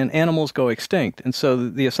 and animals go extinct. And so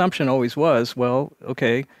the assumption always was, well,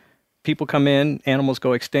 okay, people come in, animals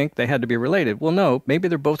go extinct, they had to be related. Well, no, maybe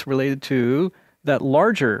they're both related to that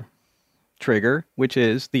larger trigger, which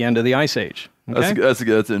is the end of the Ice Age. Okay? That's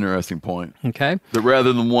an interesting point. Okay. That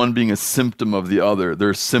rather than one being a symptom of the other,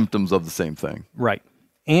 they're symptoms of the same thing. Right.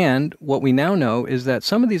 And what we now know is that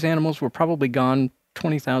some of these animals were probably gone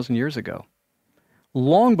 20,000 years ago,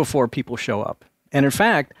 long before people show up. And in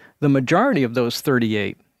fact, the majority of those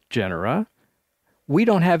 38 genera, we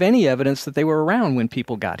don't have any evidence that they were around when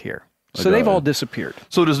people got here. So they've all disappeared.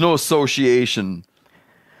 So there's no association.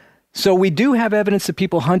 So we do have evidence that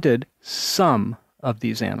people hunted some of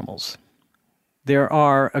these animals. There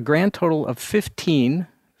are a grand total of 15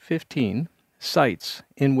 sites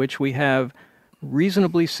in which we have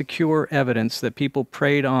reasonably secure evidence that people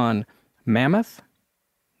preyed on mammoth.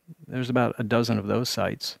 There's about a dozen of those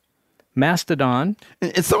sites. Mastodon.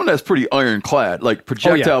 And someone that's pretty ironclad, like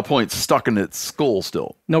projectile points stuck in its skull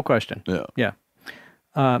still. No question. Yeah.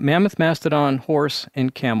 Mammoth, mastodon, horse,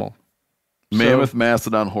 and camel. Mammoth,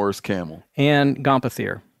 mastodon, horse, camel. And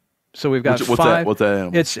Gomphotherium. So we've got what's five. What's that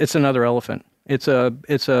animal? It's another elephant. It's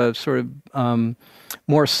a sort of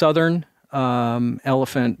more southern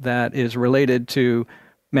elephant that is related to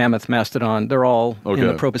mammoth, mastodon. They're all in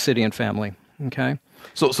the Proboscidean family. Okay.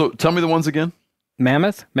 So tell me the ones again.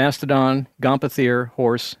 Mammoth, mastodon, Gomphotherium,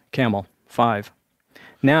 horse, camel. 5.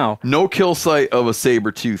 Now, no kill site of a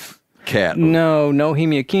saber-tooth cat. No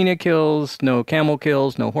Hemiaquina kills, no camel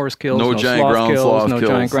kills, no horse kills, no giant sloth ground kills, sloth no kills.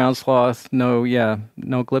 giant ground sloth, no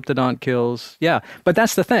glyptodont kills. Yeah, but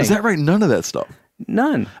that's the thing. Is that right? None of that stuff.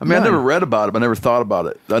 None. I mean, I never read about it, but I never thought about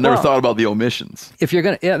it. I never thought about the omissions. If you're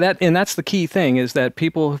gonna, and that's the key thing is that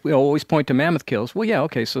people always point to mammoth kills. Well, yeah,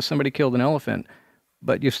 okay, so somebody killed an elephant,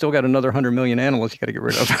 but you've still got another 100 million animals you got to get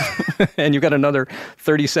rid of, and you've got another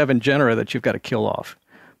 37 genera that you've got to kill off.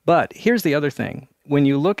 But here's the other thing. When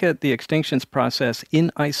you look at the extinctions process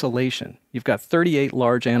in isolation, you've got 38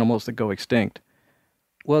 large animals that go extinct.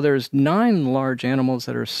 Well, there's 9 large animals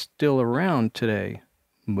that are still around today.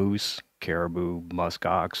 Moose, caribou,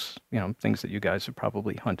 muskox, things that you guys have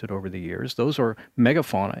probably hunted over the years. Those are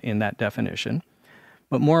megafauna in that definition.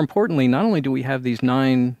 But more importantly, not only do we have these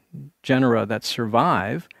 9 genera that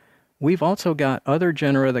survive, we've also got other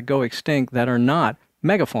genera that go extinct that are not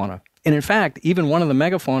megafauna. And in fact, even one of the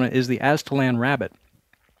megafauna is the Aztlan rabbit.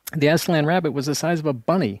 The Aztlan rabbit was the size of a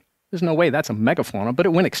bunny. There's no way that's a megafauna, but it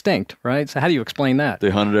went extinct, right? So how do you explain that? They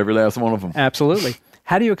hunted every last one of them. Absolutely.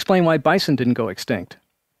 How do you explain why bison didn't go extinct?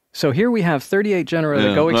 So here we have 38 genera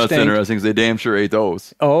that go extinct. That's interesting because they damn sure ate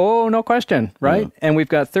those. Oh, no question, right? Yeah. And we've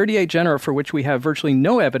got 38 genera for which we have virtually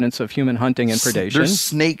no evidence of human hunting and predation. There's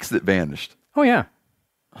snakes that vanished. Oh, yeah.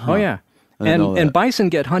 Huh. Oh, yeah. And bison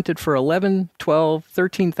get hunted for 11, 12,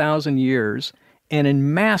 13,000 years and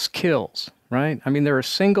in mass kills, right? I mean, there are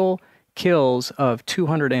single kills of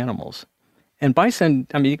 200 animals. And bison,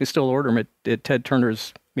 I mean, you can still order them at Ted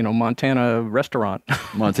Turner's, Montana restaurant.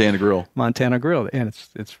 Montana Grill. Montana Grill. And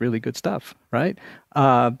it's really good stuff, right?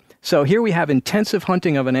 So here we have intensive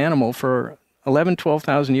hunting of an animal for 11,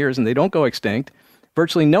 12,000 years, and they don't go extinct.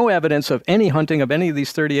 Virtually no evidence of any hunting of any of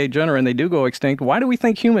these 38 genera, and they do go extinct. Why do we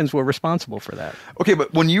think humans were responsible for that? Okay,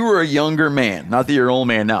 but when you were a younger man, not that you're an old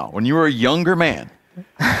man now, when you were a younger man,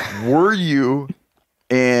 were you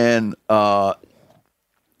what's the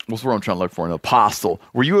word I'm trying to look for? An apostle.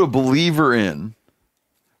 Were you a believer in?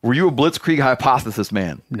 Were you a Blitzkrieg hypothesis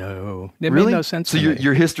man? No. It really? made no sense so to me.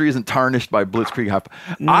 Your history isn't tarnished by Blitzkrieg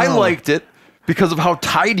hypothesis. No. I liked it because of how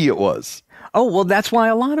tidy it was. Oh, well, that's why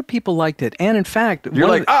a lot of people liked it. And in fact... You're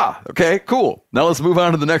like, okay, cool. Now let's move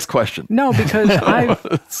on to the next question. No, because I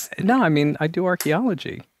do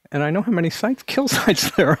archaeology. And I know how many kill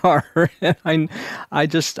sites there are. And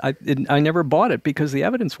I never bought it because the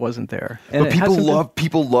evidence wasn't there. And but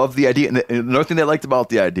people love the idea. And another thing they liked about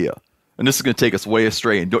the idea, and this is going to take us way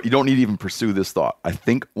astray, and you don't need to even pursue this thought. I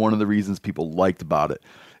think one of the reasons people liked about it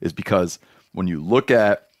is because when you look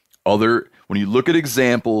at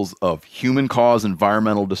examples of human caused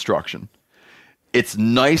environmental destruction, you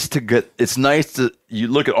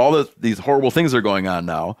look at all these horrible things that are going on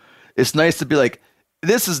now. It's nice to be like,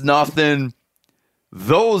 this is nothing.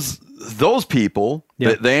 Those people,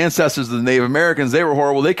 the ancestors of the Native Americans, they were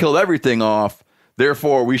horrible. They killed everything off.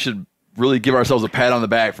 Therefore, we should really give ourselves a pat on the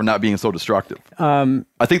back for not being so destructive. I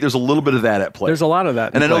think there's a little bit of that at play. There's a lot of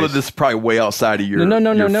that. And I know that this is probably way outside of your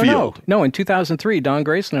field. No, in 2003, Don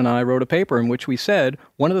Grayson and I wrote a paper in which we said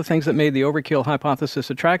one of the things that made the overkill hypothesis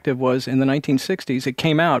attractive was in the 1960s. It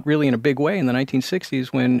came out really in a big way in the 1960s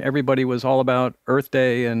when everybody was all about Earth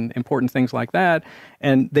Day and important things like that.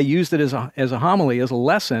 And they used it as a homily, as a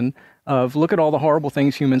lesson of look at all the horrible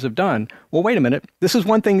things humans have done. Well, wait a minute. This is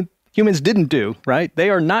one thing humans didn't do, right? They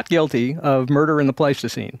are not guilty of murder in the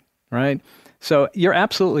Pleistocene, right? So you're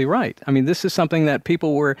absolutely right. I mean, this is something that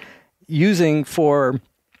people were using for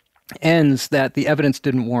ends that the evidence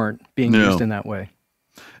didn't warrant being used in that way.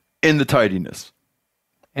 And the tidiness.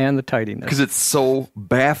 Because it's so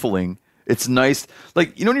baffling. It's nice.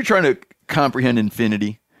 Like, when you're trying to comprehend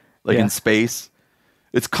infinity, in space,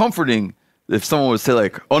 it's comforting if someone would say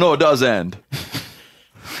like, "Oh no, it does end."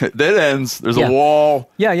 That ends. There's a wall.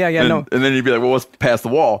 Yeah. And then you'd be like, "Well, what's past the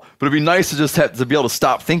wall?" But it'd be nice to just have to be able to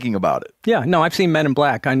stop thinking about it. Yeah. No, I've seen Men in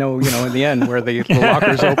Black. I know, in the end where the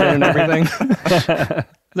lockers open and everything.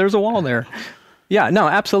 There's a wall there. Yeah. No,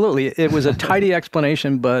 absolutely. It was a tidy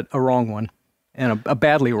explanation, but a wrong one, and a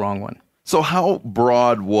badly wrong one. So how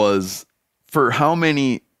broad was for how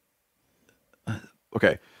many?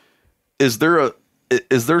 Okay, is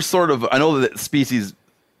there sort of? I know that species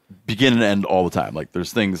begin and end all the time. Like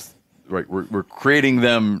there's things, right? We're creating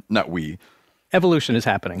them, not we. Evolution is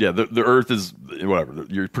happening. Yeah, the Earth is whatever.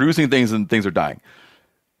 You're producing things and things are dying.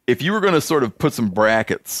 If you were going to sort of put some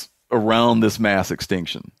brackets around this mass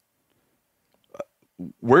extinction,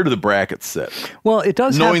 where do the brackets sit? Well, it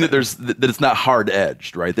does. Knowing that it's not hard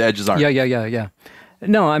edged, right? The edges aren't. Yeah.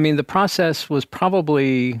 No, I mean the process was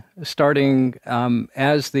probably starting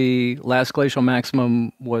as the last glacial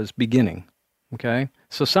maximum was beginning. Okay,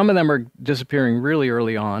 so some of them are disappearing really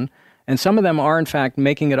early on, and some of them are in fact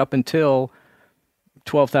making it up until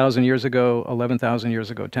 12,000 years ago, 11,000 years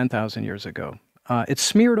ago, 10,000 years ago. It's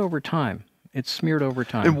smeared over time.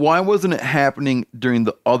 And why wasn't it happening during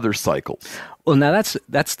the other cycles? Well, now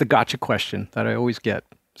that's the gotcha question that I always get.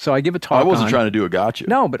 So I give a talk. I wasn't trying to do a gotcha.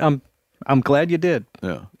 No, but I'm glad you did.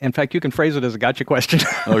 Yeah. In fact, you can phrase it as a gotcha question.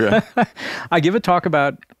 Okay. I give a talk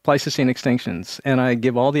about Pleistocene extinctions, and I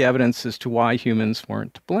give all the evidence as to why humans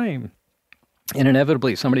weren't to blame. And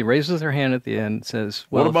inevitably, somebody raises their hand at the end and says,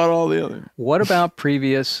 well, what about all the other? What about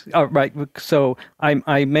previous? Oh, right. So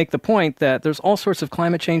I make the point that there's all sorts of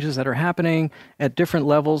climate changes that are happening at different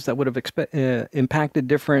levels that would have impacted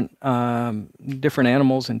different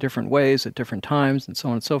animals in different ways at different times and so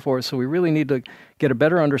on and so forth. So we really need to get a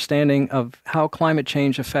better understanding of how climate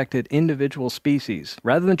change affected individual species.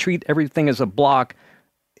 Rather than treat everything as a block,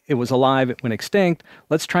 it was alive, it went extinct.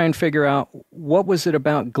 Let's try and figure out what was it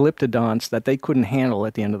about glyptodonts that they couldn't handle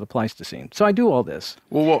at the end of the Pleistocene. So I do all this.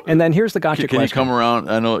 Well, and then here's the gotcha question. Can you come around?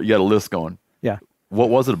 I know you got a list going. Yeah. What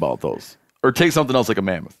was it about those? Or take something else like a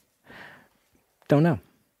mammoth. Don't know.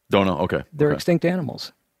 Okay. They're extinct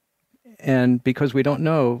animals. And because we don't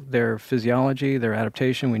know their physiology, their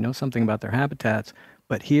adaptation, we know something about their habitats.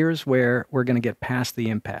 But here's where we're going to get past the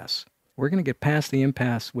impasse. We're going to get past the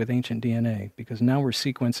impasse with ancient DNA because now we're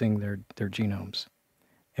sequencing their genomes.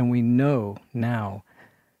 And we know now,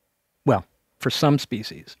 well, for some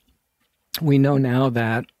species, we know now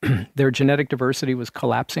that their genetic diversity was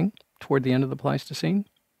collapsing toward the end of the Pleistocene.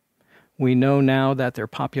 We know now that their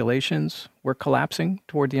populations were collapsing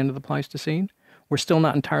toward the end of the Pleistocene. We're still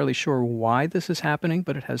not entirely sure why this is happening,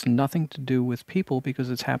 but it has nothing to do with people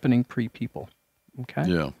because it's happening pre-people. Okay?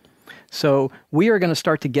 Yeah. So we are going to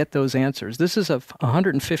start to get those answers. This is a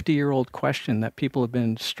 150-year-old question that people have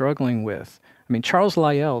been struggling with. I mean, Charles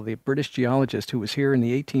Lyell, the British geologist who was here in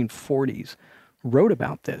the 1840s, wrote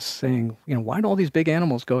about this, saying, why do all these big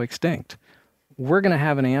animals go extinct? We're going to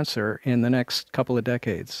have an answer in the next couple of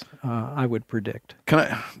decades, I would predict.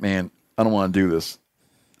 I don't want to do this.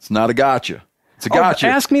 It's not a gotcha. It's a gotcha.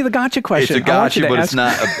 Ask me the gotcha question. It's a gotcha, but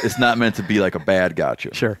it's not meant to be like a bad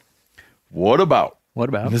gotcha. Sure. What about? What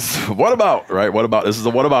about? This is a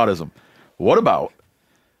whataboutism. What about?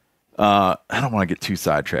 I don't want to get too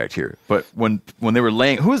sidetracked here, but when they were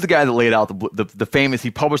laying, who was the guy that laid out the famous? He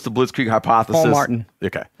published the Blitzkrieg hypothesis. Paul Martin.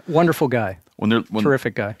 Okay. Wonderful guy.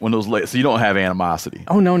 Terrific guy. When those so you don't have animosity.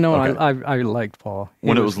 Oh no, okay. I liked Paul.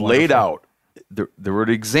 When it was laid out, there were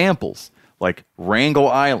examples like Wrangel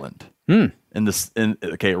Island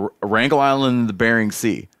Wrangel Island in the Bering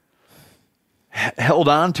Sea held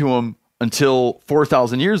on to him until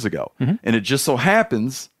 4,000 years ago. Mm-hmm. And it just so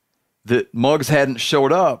happens that mugs hadn't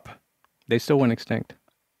showed up. They still went extinct.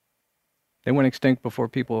 They went extinct before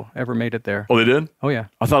people ever made it there. Oh, they did? Oh, yeah.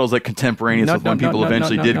 I thought it was like contemporaneous with when people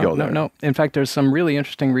eventually did go there. No. In fact, there's some really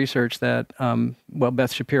interesting research that,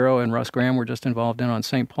 Beth Shapiro and Russ Graham were just involved in on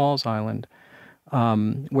St. Paul's Island,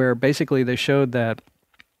 where basically they showed that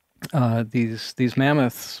these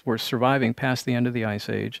mammoths were surviving past the end of the Ice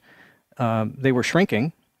Age. They were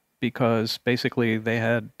shrinking, because basically they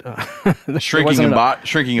had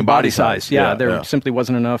shrinking in body size. Yeah, there simply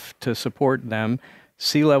wasn't enough to support them.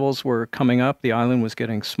 Sea levels were coming up. The island was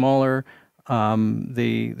getting smaller.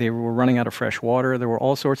 They were running out of fresh water. There were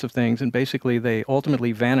all sorts of things, and basically they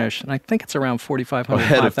ultimately vanished. And I think it's around 4,500,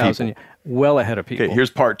 5,000, well ahead of people. Okay,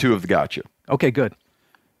 here's part 2 of the gotcha. Okay, good.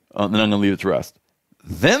 Then I'm going to leave it to rest.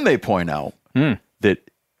 Then they point out that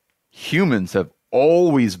humans have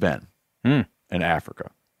always been in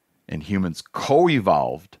Africa. And humans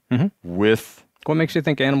co-evolved with. What makes you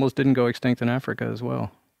think animals didn't go extinct in Africa as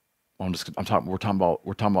well? We're talking about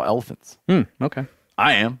elephants. Okay.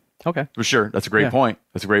 I am. Okay. For sure. That's a great point.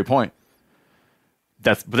 That's a great point.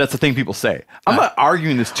 But that's the thing people say. I'm not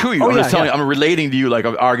arguing this to you. I'm just telling you, I'm relating to you like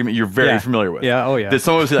an argument you're very familiar with. Yeah, That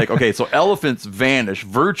someone would say like, okay, so elephants vanish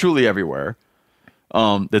virtually everywhere,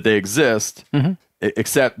 that they exist,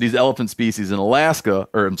 except these elephant species in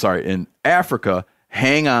in Africa,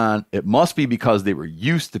 hang on. It must be because they were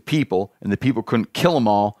used to people and the people couldn't kill them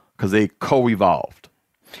all because they co-evolved.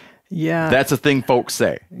 Yeah. That's a thing folks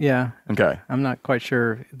say. Yeah. Okay. I'm not quite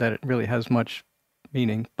sure that it really has much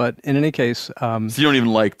meaning, but in any case, so you don't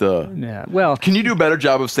even like the. Yeah. Well, can you do a better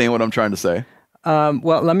job of saying what I'm trying to say?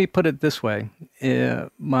 Well, let me put it this way: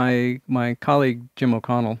 my colleague Jim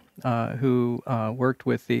O'Connell, who worked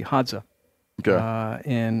with the Hadza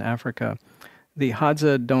in Africa, the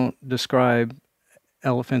Hadza don't describe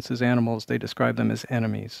elephants as animals; they describe them as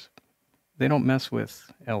enemies. They don't mess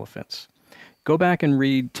with elephants. Go back and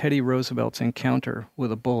read Teddy Roosevelt's encounter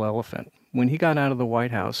with a bull elephant. When he got out of the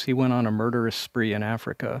White House, he went on a murderous spree in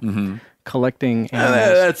Africa, collecting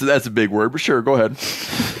animals. That's a big word, but sure, go ahead.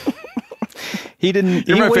 He didn't.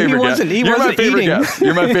 You're my favorite guest. You're my favorite guest.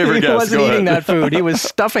 You're my favorite guest. He wasn't eating that food. He was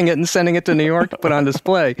stuffing it and sending it to New York to put on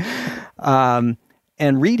display. And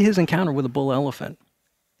read his encounter with a bull elephant,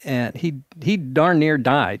 and he darn near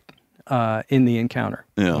died in the encounter.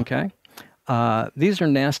 Yeah. Okay. These are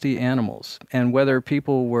nasty animals, and whether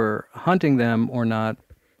people were hunting them or not,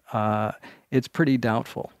 it's pretty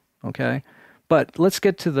doubtful, okay? But let's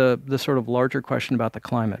get to the sort of larger question about the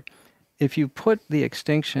climate. If you put the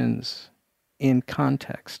extinctions in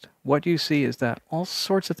context, what you see is that all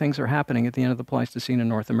sorts of things are happening at the end of the Pleistocene in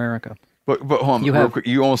North America. But hold on, real quick,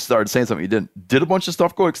 you almost started saying something you didn't. Did a bunch of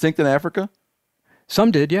stuff go extinct in Africa?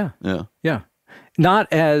 Some did, yeah. Yeah. Yeah.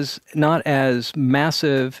 Not as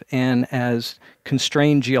massive and as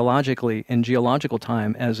constrained geologically in geological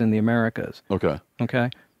time as in the Americas. Okay. Okay.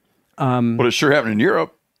 But it sure happened in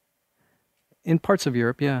Europe. In parts of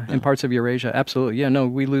Europe, yeah. In parts of Eurasia, absolutely. Yeah, no,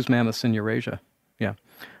 we lose mammoths in Eurasia. Yeah.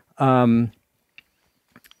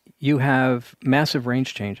 You have massive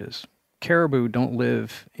range changes. Caribou don't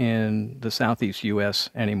live in the southeast U.S.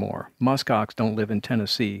 anymore. Muskox don't live in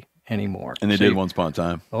Tennessee anymore. And they did once upon a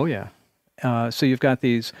time. Oh, yeah. So you've got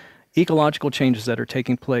these ecological changes that are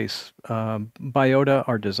taking place. Biota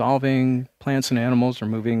are dissolving. Plants and animals are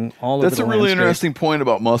moving all over the landscape. That's a really interesting point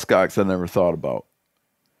about muskox I never thought about.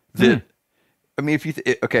 I mean,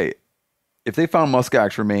 if they found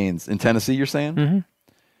muskox remains in Tennessee, you're saying,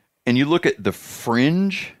 and you look at the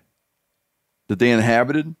fringe that they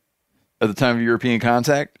inhabited at the time of European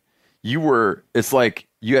contact, it's like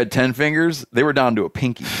you had 10 fingers, they were down to a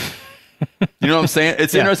pinky. You know what I'm saying?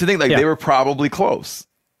 It's an interesting thing. Like they were probably close.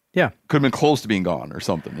 Yeah. Could have been close to being gone or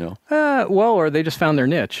something, you know? Or they just found their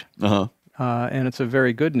niche. And it's a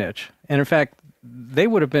very good niche. And in fact, they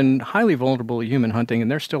would have been highly vulnerable to human hunting,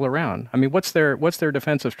 and they're still around. I mean, what's their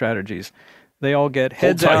defensive strategies? They all get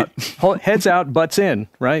heads out, butts in,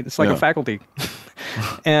 right? It's like a faculty.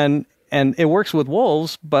 And it works with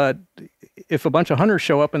wolves, but if a bunch of hunters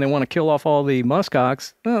show up and they want to kill off all the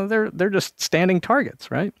muskox, well, they're just standing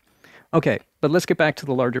targets, right? Okay, but let's get back to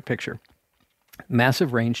the larger picture.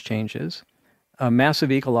 Massive range changes,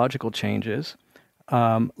 massive ecological changes,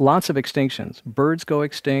 lots of extinctions. Birds go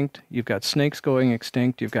extinct. You've got snakes going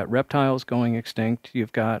extinct. You've got reptiles going extinct.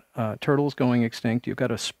 You've got turtles going extinct. You've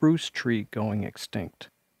got a spruce tree going extinct.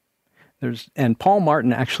 And Paul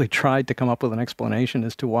Martin actually tried to come up with an explanation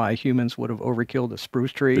as to why humans would have overkilled a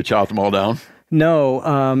spruce tree. They chopped them all down? No,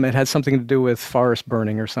 it had something to do with forest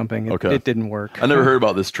burning or something. It didn't work. I never heard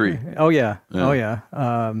about this tree. Oh, yeah.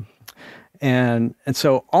 And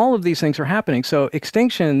so all of these things are happening. So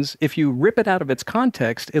extinctions, if you rip it out of its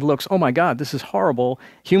context, it looks, oh my God, this is horrible.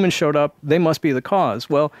 Humans showed up. They must be the cause.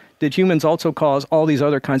 Well, did humans also cause all these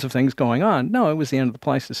other kinds of things going on? No, it was the end of the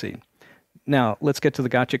Pleistocene. Now, let's get to the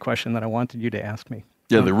gotcha question that I wanted you to ask me.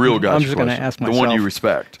 Yeah, the real gotcha question. I'm just going to ask myself. The one you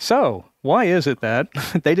respect. So, why is it that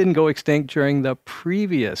they didn't go extinct during the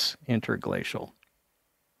previous interglacial?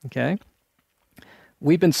 Okay?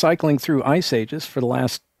 We've been cycling through ice ages for the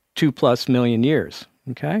last 2+ million years.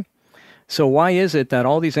 Okay? So why is it that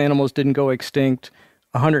all these animals didn't go extinct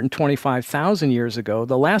 125,000 years ago,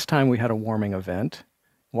 the last time we had a warming event?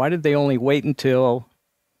 Why did they only wait until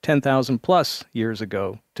 10,000 plus years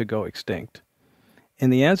ago to go extinct?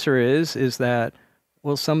 And the answer is that,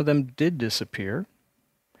 well, some of them did disappear.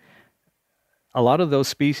 A lot of those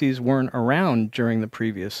species weren't around during the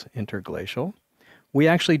previous interglacial. We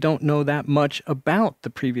actually don't know that much about the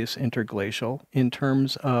previous interglacial in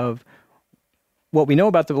terms of what we know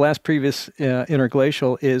about the last previous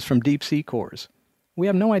interglacial is from deep sea cores. We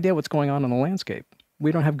have no idea what's going on in the landscape.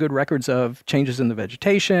 We don't have good records of changes in the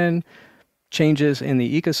vegetation. changes in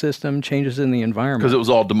the ecosystem, changes in the environment. Because it was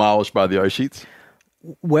all demolished by the ice sheets?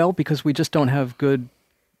 Well, because we just don't have good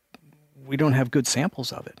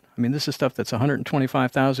samples of it. I mean, this is stuff that's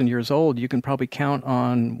 125,000 years old. You can probably count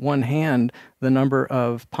on one hand the number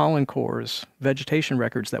of pollen cores, vegetation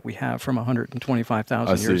records that we have from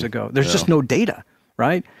 125,000 years ago. There's just no data,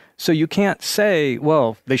 right? So you can't say,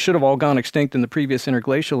 well, they should have all gone extinct in the previous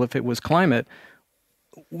interglacial if it was climate.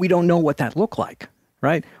 We don't know what that looked like,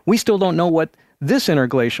 right? We still don't know what this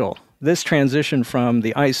interglacial, this transition from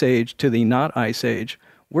the ice age to the not ice age,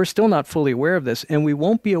 we're still not fully aware of this, and we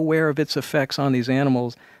won't be aware of its effects on these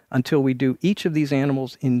animals until we do each of these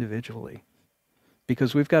animals individually.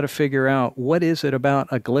 Because we've got to figure out, what is it about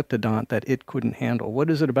a glyptodont that it couldn't handle? What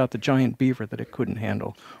is it about the giant beaver that it couldn't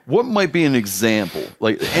handle? What might be an example,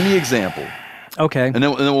 like any example? Okay. And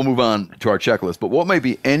then we'll move on to our checklist. But what might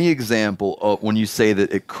be any example of when you say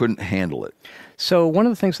that it couldn't handle it? So one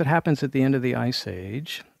of the things that happens at the end of the ice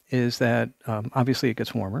age is that obviously it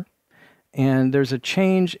gets warmer. And there's a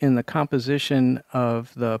change in the composition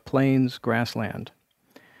of the plains grassland.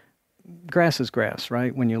 Grass is grass,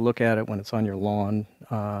 right? When you look at it, when it's on your lawn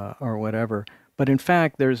or whatever. But in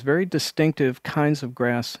fact, there's very distinctive kinds of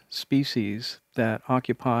grass species that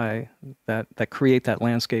occupy, that create that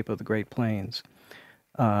landscape of the Great Plains.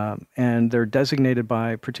 And they're designated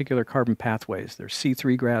by particular carbon pathways. There's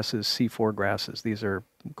C3 grasses, C4 grasses. These are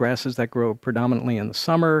grasses that grow predominantly in the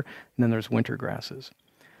summer, and then there's winter grasses.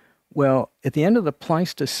 Well, at the end of the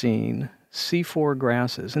Pleistocene, C4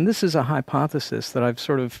 grasses, and this is a hypothesis that I've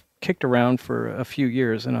sort of kicked around for a few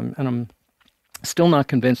years, and I'm still not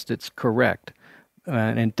convinced it's correct,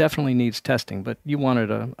 and it definitely needs testing, but you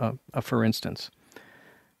wanted a for instance.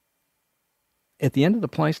 At the end of the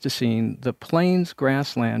Pleistocene, the plains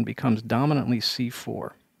grassland becomes dominantly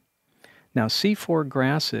C4. Now, C4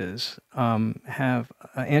 grasses have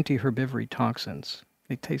anti-herbivory toxins.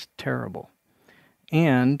 They taste terrible.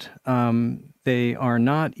 And they are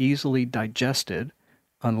not easily digested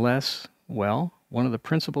unless, well, one of the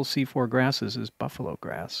principal C4 grasses is buffalo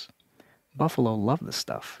grass. Buffalo love this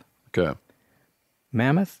stuff. Okay.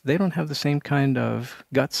 Mammoth, they don't have the same kind of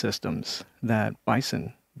gut systems that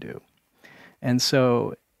bison do. And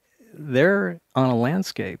so they're on a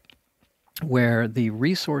landscape where the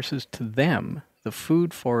resources to them, the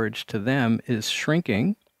food forage to them is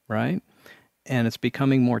shrinking, right? And it's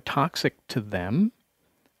becoming more toxic to them.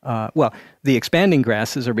 Well, the expanding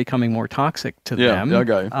grasses are becoming more toxic to them. Yeah, I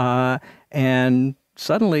got you. And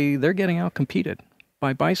suddenly they're getting outcompeted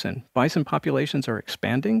by bison. Bison populations are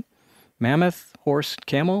expanding. Mammoth, horse,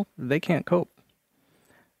 camel, they can't cope.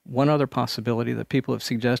 One other possibility that people have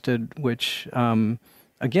suggested, which,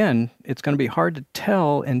 again, it's going to be hard to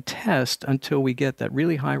tell and test until we get that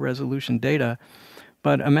really high resolution data.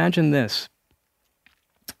 But imagine this.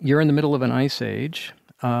 You're in the middle of an ice age,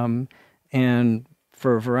 and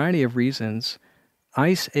for a variety of reasons,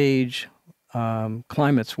 ice age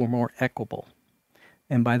climates were more equable.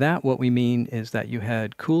 And by that, what we mean is that you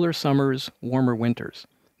had cooler summers, warmer winters.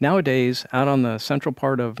 Nowadays, out on the central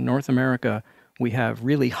part of North America, we have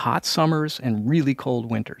really hot summers and really cold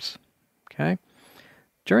winters. Okay?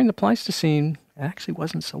 During the Pleistocene, it actually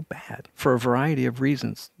wasn't so bad for a variety of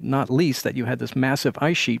reasons, not least that you had this massive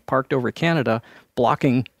ice sheet parked over Canada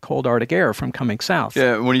blocking cold Arctic air from coming south.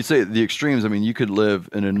 Yeah, when you say the extremes, I mean, you could live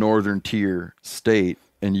in a northern tier state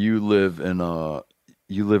and you live in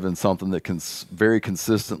something that can very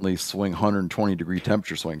consistently swing 120-degree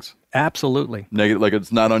temperature swings. Absolutely. Like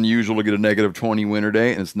it's not unusual to get a negative 20 winter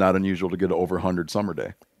day, and it's not unusual to get an over 100 summer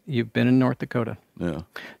day. You've been in North Dakota. Yeah.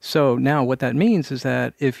 So now what that means is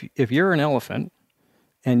that if you're an elephant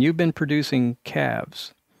and you've been producing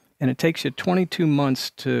calves, and it takes you 22 months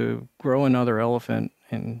to grow another elephant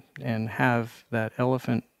and have that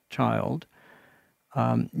elephant child,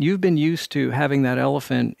 you've been used to having that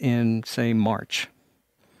elephant in, say, March.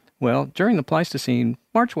 Well, during the Pleistocene,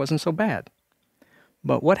 March wasn't so bad.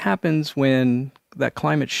 But what happens when that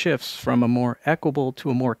climate shifts from a more equable to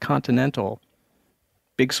a more continental,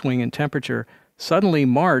 big swing in temperature? Suddenly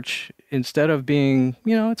March, instead of being,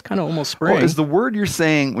 it's kind of almost spring. Oh, is the word you're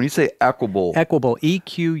saying, when you say equable? Equable,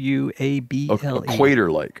 E-Q-U-A-B-L-E.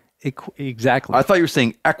 Equator-like. Exactly. I thought you were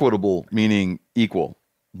saying equitable, meaning equal.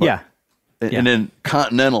 Yeah. And then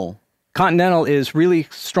continental. Continental is really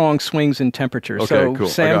strong swings in temperature. Okay, so cool.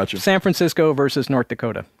 I got you. San Francisco versus North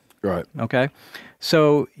Dakota. Right. Okay.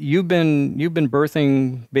 So you've been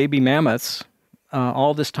birthing baby mammoths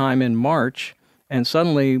all this time in March, and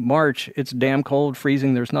suddenly March, it's damn cold,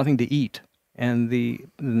 freezing, there's nothing to eat, and the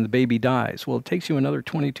baby dies. Well, it takes you another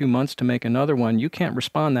 22 months to make another one. You can't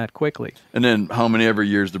respond that quickly. And then how many ever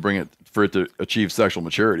years to bring it for it to achieve sexual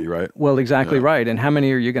maturity, right? Well, exactly right. And how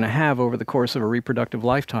many are you going to have over the course of a reproductive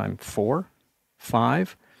lifetime? 4?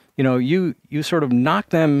 5? You sort of knock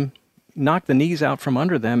the knees out from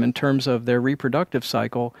under them in terms of their reproductive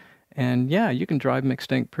cycle, and you can drive them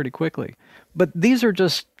extinct pretty quickly. But these are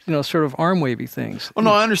just sort of arm wavy things. Well,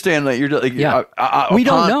 no, I understand that you're like, we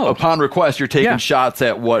don't know. Upon request, you're taking shots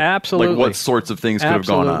at what Absolutely. like what sorts of things could have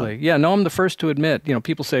gone on. Yeah, no, I'm the first to admit.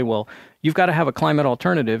 People say, well, you've got to have a climate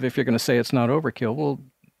alternative if you're going to say it's not overkill. Well,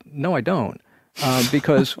 no, I don't,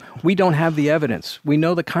 because we don't have the evidence. We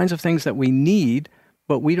know the kinds of things that we need,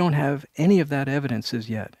 but we don't have any of that evidence as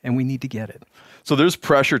yet, and we need to get it. So there's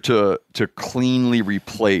pressure to cleanly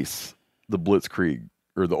replace the blitzkrieg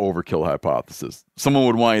or the overkill hypothesis. Someone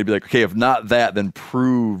would want you to be like, okay, if not that, then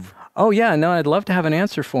prove. Oh yeah, no, I'd love to have an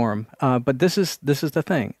answer for him. But this is the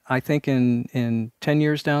thing. I think in 10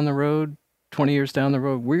 years down the road, 20 years down the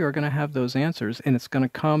road, we are going to have those answers, and it's going to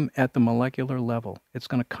come at the molecular level. It's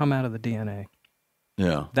going to come out of the DNA.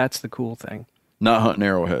 Yeah. That's the cool thing. Not hunting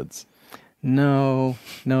arrowheads. No,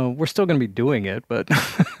 we're still going to be doing it, but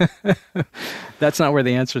that's not where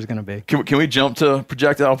the answer is going to be. Can we jump to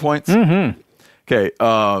projectile points? Mm-hmm. Okay,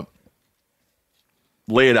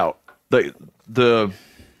 lay it out. The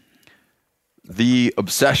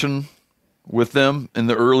obsession with them in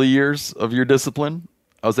the early years of your discipline,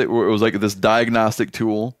 I would say it was like this diagnostic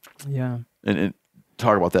tool. Yeah. And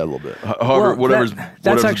talk about that a little bit. However, whatever's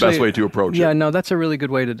the best way to approach it. Yeah, no, that's a really good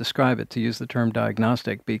way to describe it, to use the term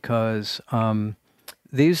diagnostic, because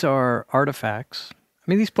these are artifacts. I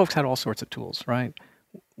mean, these folks had all sorts of tools, right?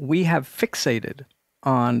 We have fixated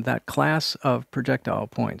on that class of projectile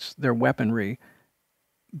points, their weaponry,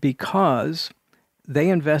 because they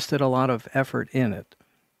invested a lot of effort in it.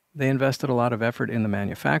 They invested a lot of effort in the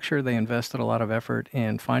manufacture. They invested a lot of effort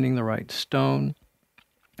in finding the right stone,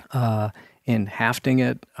 in hafting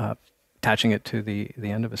it, attaching it to the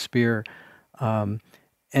end of a spear. And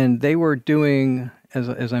they were doing,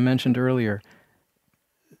 as I mentioned earlier,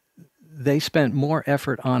 they spent more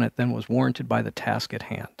effort on it than was warranted by the task at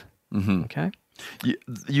hand. Mm-hmm. Okay?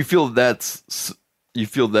 You feel that's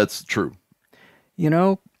true?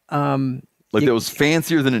 Like it was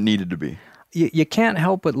fancier than it needed to be. You can't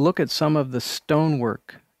help but look at some of the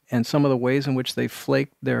stonework and some of the ways in which they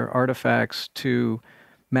flaked their artifacts to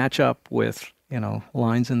match up with,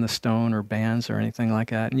 lines in the stone or bands or anything like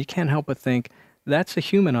that. And you can't help but think, that's a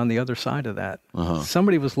human on the other side of that. Uh-huh.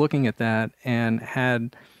 Somebody was looking at that and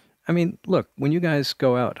look, when you guys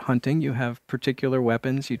go out hunting, you have particular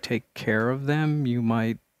weapons, you take care of them, you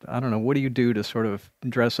might, what do you do to sort of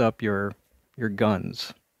dress up your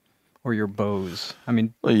guns or your bows?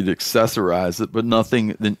 Well, you'd accessorize it, but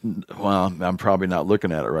nothing, I'm probably not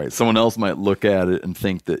looking at it right. Someone else might look at it and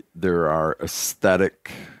think that there are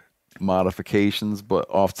aesthetic modifications, but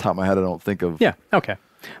off the top of my head, I don't think of. Yeah, okay.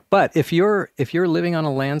 But if you're living on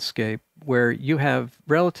a landscape where you have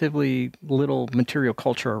relatively little material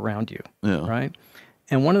culture around you, right?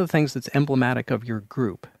 And one of the things that's emblematic of your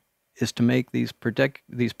group is to make these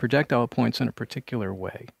projectile points in a particular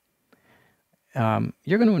way.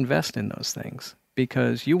 You're going to invest in those things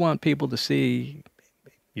because you want people to see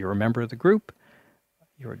you're a member of the group,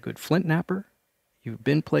 you're a good flint napper, you've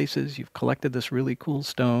been places, you've collected this really cool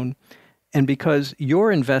stone, and because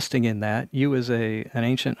you're investing in that, you as an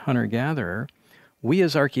ancient hunter-gatherer, we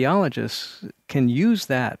as archaeologists can use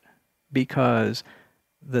that because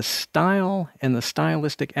the style and the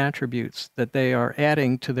stylistic attributes that they are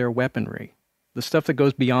adding to their weaponry, the stuff that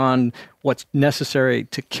goes beyond what's necessary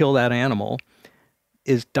to kill that animal,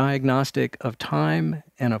 is diagnostic of time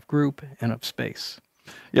and of group and of space.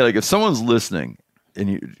 Yeah, like if someone's listening and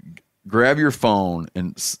you grab your phone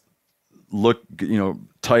and look,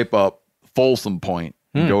 type up Folsom Point,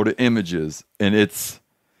 and go to images, and it's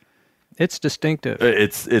distinctive.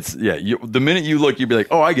 The minute you look, you'd be like,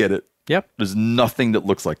 oh, I get it. Yep. There's nothing that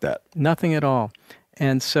looks like that. Nothing at all.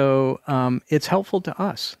 And so it's helpful to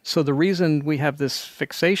us. So the reason we have this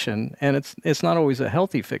fixation, and it's not always a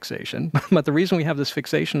healthy fixation, but the reason we have this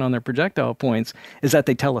fixation on their projectile points is that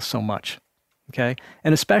they tell us so much. Okay?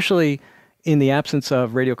 And especially in the absence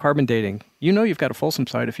of radiocarbon dating, you've got a Folsom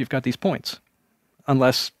site if you've got these points.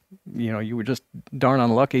 Unless, you were just darn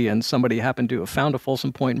unlucky and somebody happened to have found a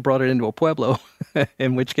Folsom point and brought it into a pueblo,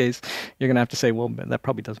 in which case you're going to have to say, well, that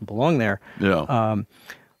probably doesn't belong there. Yeah.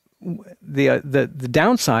 The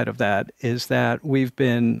downside of that is that we've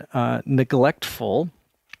been neglectful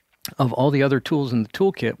of all the other tools in the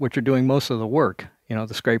toolkit, which are doing most of the work.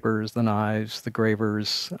 The scrapers, the knives, the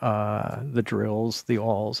gravers, the drills, the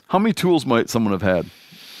awls. How many tools might someone have had?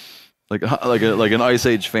 Like an Ice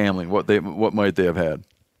Age family, what might they have had?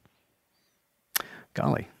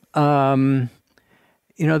 Golly, The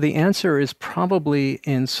answer is probably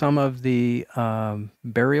in some of the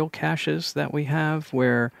burial caches that we have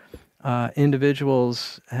where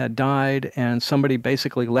individuals had died and somebody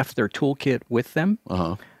basically left their toolkit with them.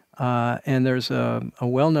 And there's a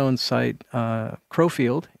well-known site,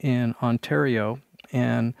 Crowfield in Ontario,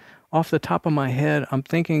 and off the top of my head, I'm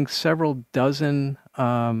thinking several dozen,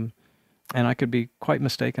 and I could be quite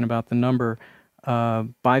mistaken about the number,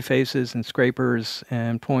 bifaces and scrapers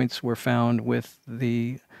and points were found with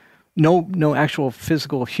the no actual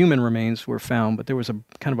physical human remains were found, but there was a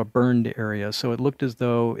kind of a burned area, so it looked as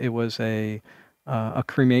though it was a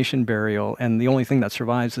cremation burial, and the only thing that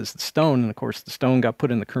survives is the stone, and of course the stone got put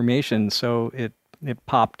in the cremation, so it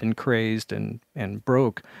popped and crazed and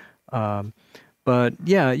broke. But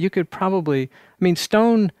yeah, you could probably,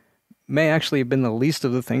 stone may actually have been the least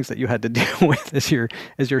of the things that you had to deal with as you're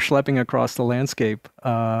schlepping across the landscape.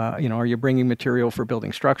 Are you bringing material for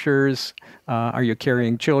building structures? Are you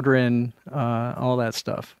carrying children? All that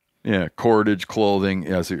stuff. Yeah, cordage, clothing,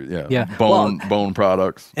 bone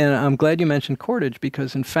products. And I'm glad you mentioned cordage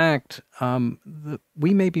because, in fact,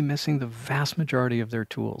 we may be missing the vast majority of their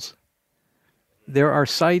tools. There are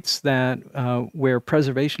sites that where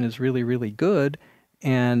preservation is really, really good,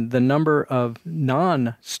 and the number of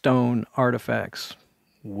non-stone artifacts,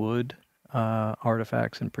 wood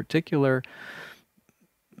artifacts in particular,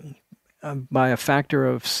 by a factor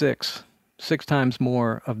of six times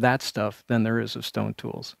more of that stuff than there is of stone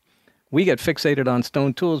tools. We get fixated on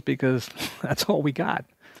stone tools because that's all we got.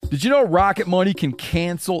 Did you know Rocket Money can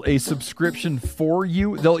cancel a subscription for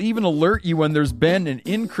you? They'll even alert you when there's been an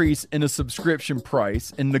increase in a subscription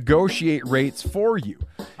price and negotiate rates for you.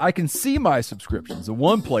 I can see my subscriptions in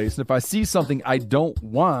one place, and if I see something I don't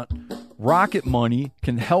want, Rocket Money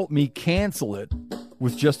can help me cancel it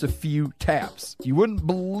with just a few taps. You wouldn't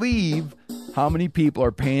believe how many people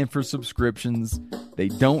are paying for subscriptions they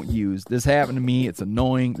don't use. This happened to me. It's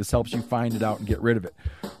annoying. This helps you find it out and get rid of it.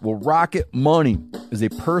 Well, Rocket Money is a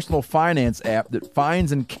personal finance app that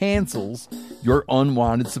finds and cancels your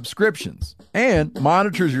unwanted subscriptions and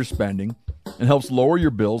monitors your spending and helps lower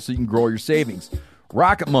your bills so you can grow your savings.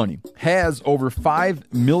 Rocket Money has over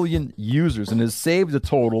 5 million users and has saved a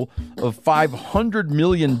total of $500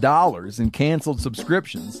 million in canceled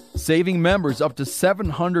subscriptions, saving members up to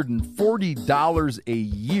 $740 a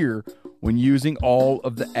year when using all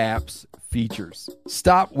of the app's features.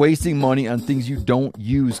 Stop wasting money on things you don't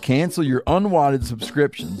use. Cancel your unwanted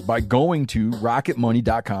subscriptions by going to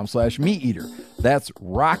rocketmoney.com/meateater. That's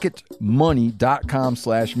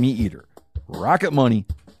rocketmoney.com/meateater.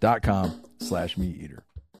 rocketmoney.com/meateater.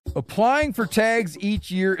 Applying for tags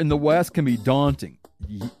each year in the West can be daunting.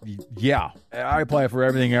 Yeah, I apply for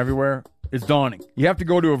everything everywhere. It's daunting. You have to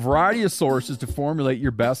go to a variety of sources to formulate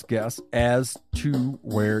your best guess as to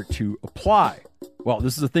where to apply. Well,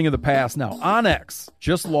 this is a thing of the past now. OnX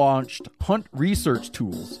just launched hunt research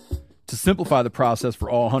tools to simplify the process for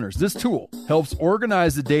all hunters. This tool helps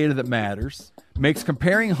organize the data that matters, makes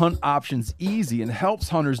comparing hunt options easy, and helps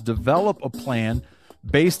hunters develop a plan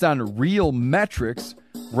based on real metrics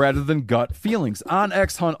rather than gut feelings.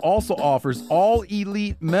 OnX Hunt also offers all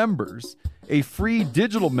elite members a free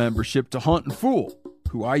digital membership to Hunt and Fool,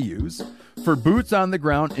 who I use, for boots on the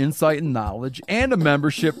ground insight and knowledge, and a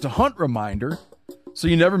membership to Hunt Reminder so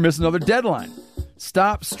you never miss another deadline.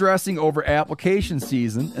 Stop stressing over application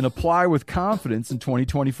season and apply with confidence in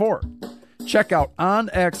 2024. Check out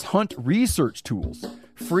OnX Hunt Research Tools,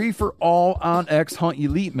 free for all OnX Hunt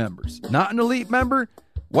Elite members. Not an Elite member?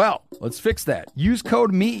 Well, let's fix that. Use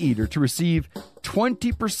code MeatEater to receive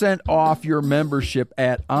 20% off your membership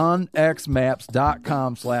at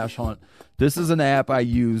onxmaps.com/hunt. This is an app I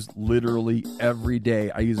use literally every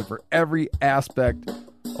day. I use it for every aspect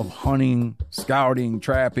of hunting, scouting,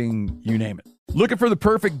 trapping, you name it. Looking for the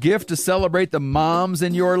perfect gift to celebrate the moms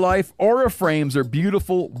in your life? Aura Frames are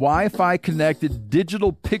beautiful Wi-Fi connected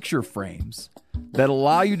digital picture frames that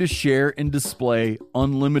allow you to share and display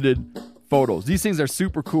unlimited photos. These things are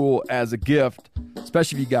super cool as a gift,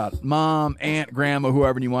 especially if you got mom, aunt, grandma,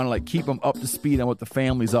 whoever, and you want to keep them up to speed on what the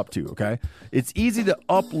family's up to, okay? It's easy to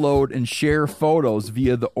upload and share photos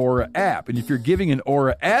via the Aura app. And if you're giving an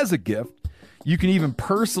Aura as a gift, you can even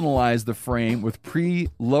personalize the frame with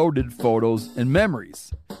pre-loaded photos and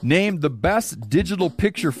memories. Named the best digital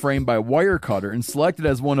picture frame by Wirecutter and selected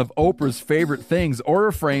as one of Oprah's favorite things,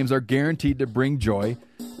 Aura frames are guaranteed to bring joy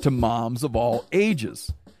to moms of all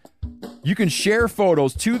ages. You can share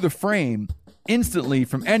photos to the frame instantly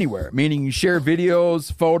from anywhere, meaning you share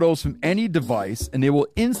videos, photos from any device, and they will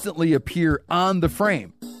instantly appear on the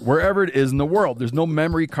frame, wherever it is in the world. There's no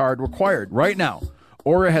memory card required. Right now,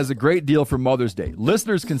 Aura has a great deal for Mother's Day.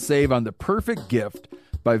 Listeners can save on the perfect gift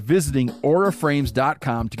by visiting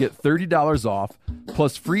auraframes.com to get $30 off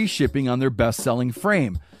plus free shipping on their best-selling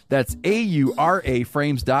frame. That's AURA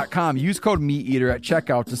frames.com. Use code MeatEater at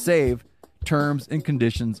checkout to save. Terms and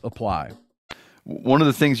conditions apply. One of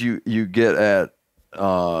the things you get at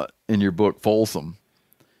in your book, Folsom,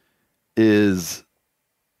 is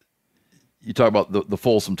you talk about the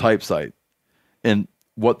Folsom type site and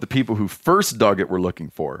what the people who first dug it were looking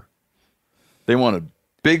for. They wanted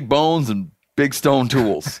big bones and big stone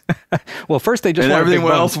tools. Well, first they just and wanted everything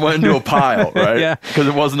big else bones. went into a pile, right? Yeah, because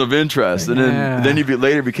it wasn't of interest. And then you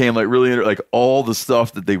later became like really like all the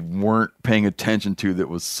stuff that they weren't paying attention to that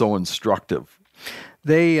was so instructive.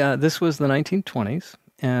 This was the 1920s,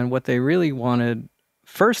 and what they really wanted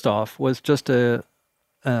first off was just a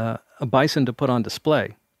bison to put on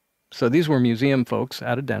display. So these were museum folks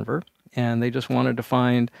out of Denver, and they just wanted to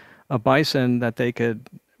find a bison that they could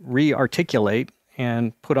re-articulate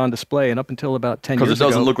and put on display. And up until about 10 years ago... Because it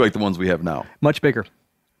doesn't look like the ones we have now. Much bigger.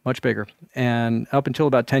 And up until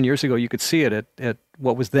about 10 years ago, you could see it at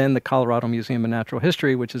what was then the Colorado Museum of Natural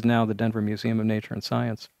History, which is now the Denver Museum of Nature and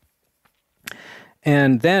Science.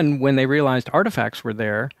 And then when they realized artifacts were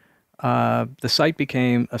there, the site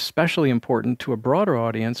became especially important to a broader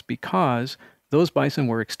audience because those bison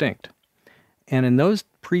were extinct. And in those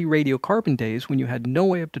pre-radiocarbon days, when you had no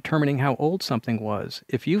way of determining how old something was,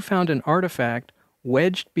 if you found an artifact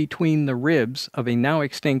wedged between the ribs of a now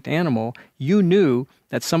extinct animal, you knew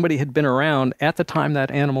that somebody had been around at the time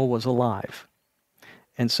that animal was alive.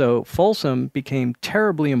 And so Folsom became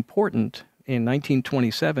terribly important in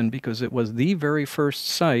 1927 because it was the very first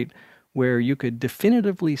site where you could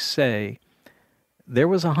definitively say there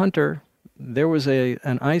was a hunter, there was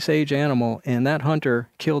an Ice Age animal, and that hunter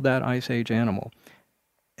killed that Ice Age animal.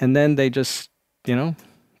 And then they just,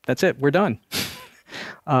 that's it, we're done.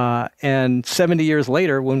 And 70 years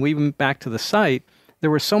later, when we went back to the site, there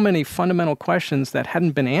were so many fundamental questions that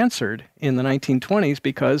hadn't been answered in the 1920s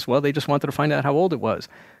because, well, they just wanted to find out how old it was.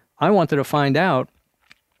 I wanted to find out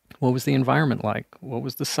what was the environment like? What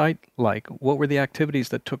was the site like? What were the activities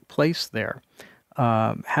that took place there?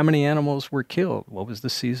 How many animals were killed? What was the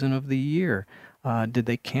season of the year? Did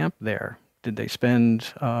they camp there? Did they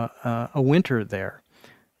spend a winter there?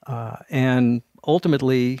 And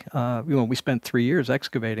ultimately, we spent 3 years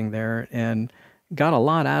excavating there and got a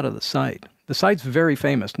lot out of the site. The site's very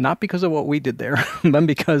famous, not because of what we did there, but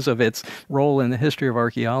because of its role in the history of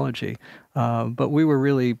archaeology. But we were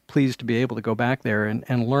really pleased to be able to go back there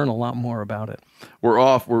and learn a lot more about it. We're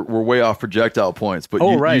way off projectil points, but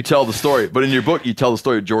you tell the story. But in your book, you tell the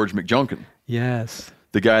story of George McJunkin. Yes.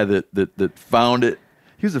 The guy that found it.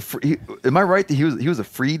 Am I right that he was a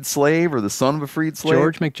freed slave or the son of a freed slave?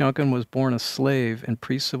 George McJunkin was born a slave in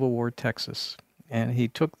pre-Civil War Texas, and he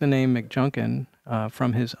took the name McJunkin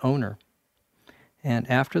from his owner. And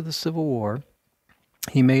after the Civil War,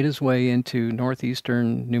 he made his way into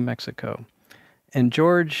northeastern New Mexico. And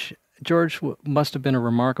George must have been a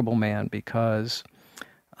remarkable man because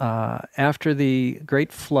after the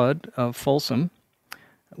great flood of Folsom,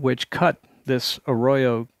 which cut this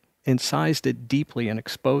arroyo, incised it deeply and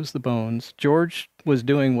exposed the bones, George was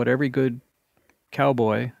doing what every good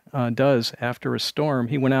cowboy does after a storm.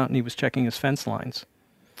 He went out and he was checking his fence lines.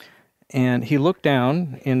 And he looked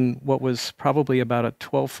down in what was probably about a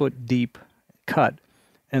 12-foot deep cut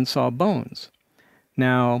and saw bones.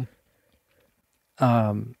 Now,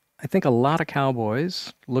 I think a lot of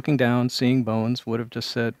cowboys looking down, seeing bones, would have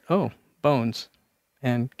just said, "Oh, bones,"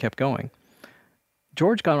 and kept going.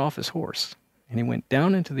 George got off his horse, and he went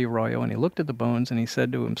down into the arroyo, and he looked at the bones, and he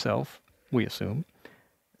said to himself, we assume,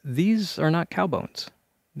 "These are not cow bones.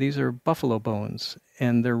 These are buffalo bones,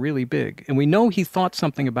 and they're really big." And we know he thought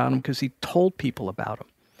something about them because he told people about them.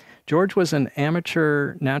 George was an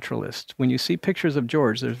amateur naturalist. When you see pictures of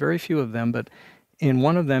George, there's very few of them, but in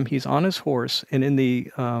one of them, he's on his horse, and in the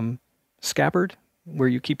scabbard where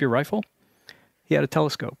you keep your rifle, he had a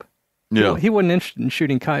telescope. Yeah. He wasn't interested in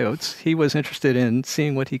shooting coyotes. He was interested in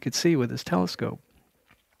seeing what he could see with his telescope.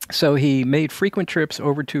 So he made frequent trips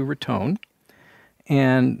over to Raton,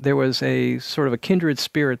 and there was a sort of a kindred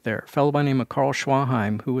spirit there, a fellow by the name of Carl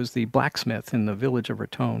Schwaheim, who was the blacksmith in the village of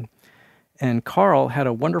Raton. And Carl had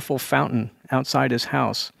a wonderful fountain outside his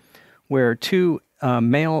house where two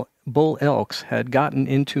male bull elks had gotten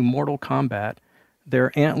into mortal combat.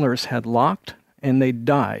 Their antlers had locked, and they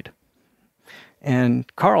died. And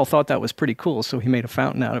Carl thought that was pretty cool, so he made a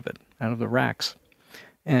fountain out of it, out of the racks.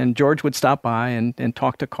 And George would stop by and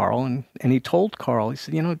talk to Carl, and he told Carl, he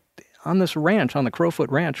said, on this ranch, on the Crowfoot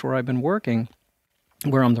Ranch where I've been working,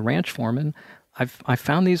 where I'm the ranch foreman, I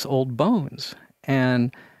found these old bones.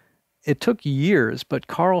 And it took years, but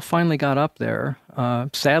Carl finally got up there,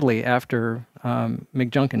 sadly, after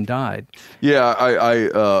McJunkin died. Yeah,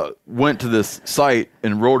 I went to this site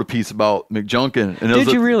and wrote a piece about McJunkin. And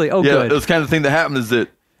Did you really? Oh, yeah, good. it was kind of the thing that happened is that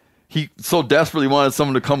he so desperately wanted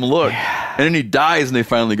someone to come look, and then he dies and they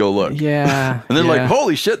finally go look. Yeah. And they're yeah. like,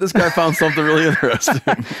 holy shit, this guy found something really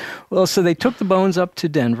interesting. Well, so they took the bones up to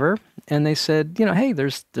Denver, and they said, hey,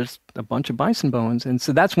 there's a bunch of bison bones. And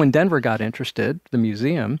so that's when Denver got interested, the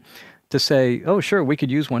museum, to say, oh, sure, we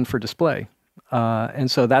could use one for display. And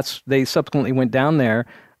so they subsequently went down there,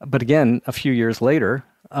 but again, a few years later,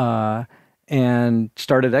 and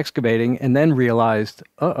started excavating and then realized,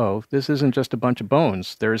 this isn't just a bunch of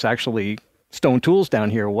bones. There's actually stone tools down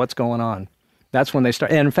here. What's going on? That's when they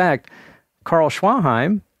started. And in fact, Carl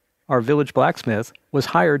Schwaheim, our village blacksmith, was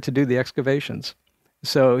hired to do the excavations.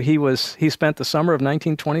 So he spent the summer of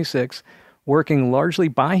 1926 working largely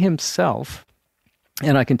by himself.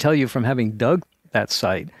 And I can tell you from having dug that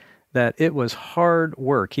site that it was hard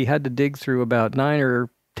work. He had to dig through about 9 or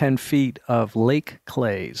 10 feet of lake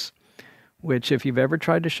clays, which if you've ever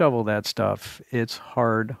tried to shovel that stuff, it's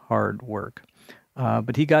hard work.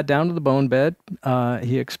 But he got down to the bone bed.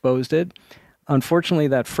 He exposed it. Unfortunately,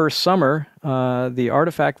 that first summer, the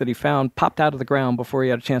artifact that he found popped out of the ground before he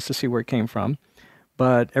had a chance to see where it came from.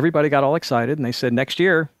 But everybody got all excited, and they said, next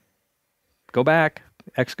year, go back,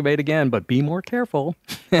 excavate again, but be more careful.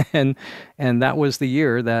 and that was the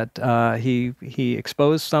year that he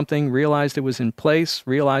exposed something, realized it was in place,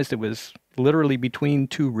 realized it was literally between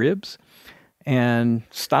two ribs, and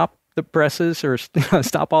stopped the presses or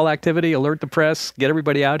stop all activity, alert the press, get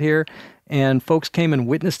everybody out here. And folks came and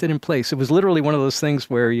witnessed it in place. It was literally one of those things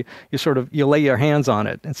where you lay your hands on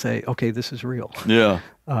it and say, okay, this is real. Yeah.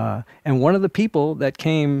 And one of the people that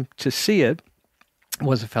came to see it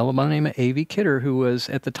was a fellow by the name of A.V. Kidder, who was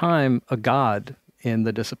at the time a god in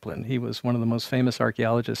the discipline. He was one of the most famous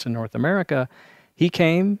archaeologists in North America. He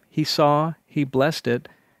came, he saw, he blessed it,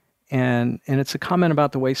 and it's a comment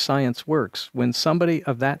about the way science works. When somebody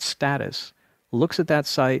of that status looks at that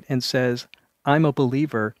site and says, I'm a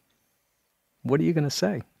believer, what are you going to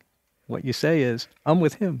say? What you say is, I'm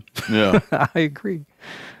with him. Yeah. I agree.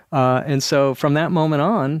 And so from that moment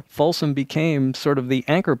on, Folsom became sort of the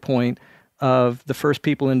anchor point of the first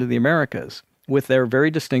people into the Americas with their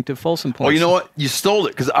very distinctive Folsom points. Oh, you know what? You stole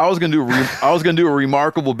it because I was going to do a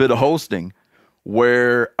remarkable bit of hosting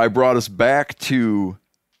where I brought us back to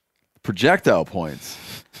projectile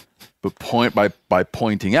points, but by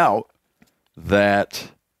pointing out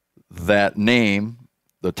that name,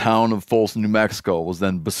 the town of Folsom, New Mexico, was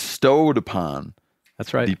then bestowed upon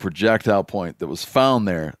That's right. the projectile point that was found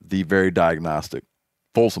there, the very diagnostic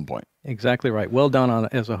Folsom point. Exactly right. Well done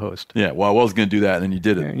as a host. Yeah, well, I was going to do that, and then you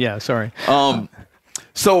did it. Yeah, sorry.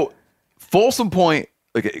 So Folsom Point,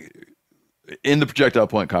 like in the projectile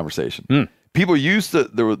point conversation, people used to,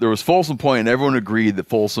 there was Folsom Point, and everyone agreed that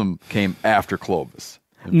Folsom came after Clovis.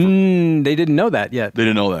 They didn't know that yet. They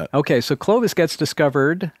didn't know that. Okay, so Clovis gets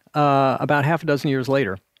discovered about half a dozen years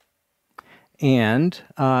later. And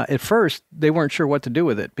at first, they weren't sure what to do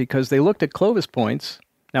with it because they looked at Clovis points.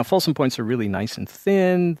 Now, Folsom points are really nice and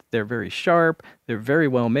thin. They're very sharp. They're very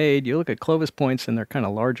well made. You look at Clovis points, and they're kind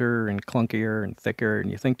of larger and clunkier and thicker, and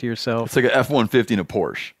you think to yourself... It's like an F-150 and a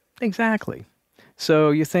Porsche. Exactly.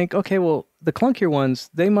 So you think, okay, well, the clunkier ones,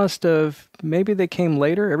 they must have... Maybe they came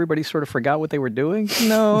later. Everybody sort of forgot what they were doing.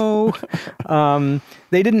 No.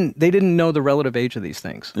 They didn't know the relative age of these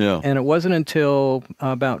things. Yeah. And it wasn't until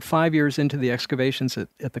about 5 years into the excavations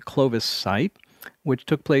at the Clovis site, which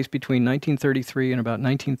took place between 1933 and about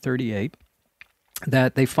 1938,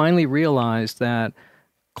 that they finally realized that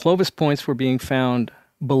Clovis points were being found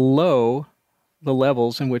below the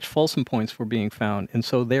levels in which Folsom points were being found. And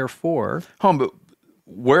so therefore... But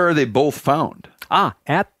where are they both found?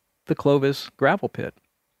 At the Clovis gravel pit.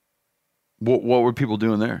 What were people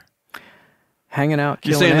doing there? Hanging out,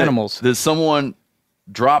 You're killing saying animals. that someone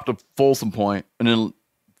dropped a Folsom point, and then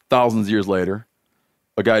thousands of years later,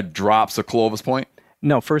 a guy drops a Clovis point?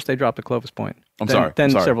 No, first they dropped a Clovis point. Sorry.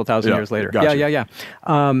 Then several thousand years later. Gotcha.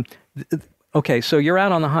 Yeah. Okay, so you're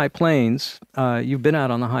out on the high plains. You've been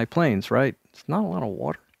out on the high plains, right? It's not a lot of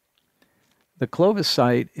water. The Clovis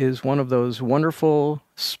site is one of those wonderful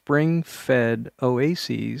spring-fed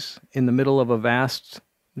oases in the middle of a vast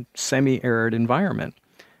semi-arid environment.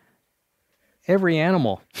 Every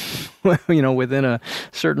animal, within a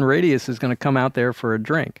certain radius is going to come out there for a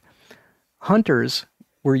drink. Hunters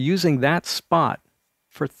were using that spot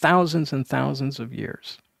for thousands and thousands of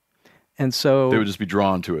years. And so... They would just be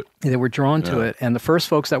drawn to it. They were drawn to it. And the first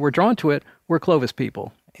folks that were drawn to it were Clovis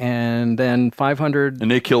people. And then 500... And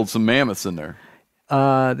they killed some mammoths in there.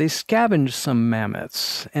 They scavenged some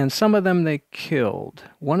mammoths, and some of them they killed.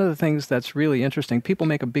 One of the things that's really interesting, people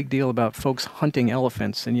make a big deal about folks hunting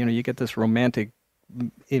elephants, and you get this romantic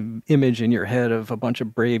image in your head of a bunch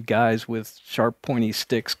of brave guys with sharp, pointy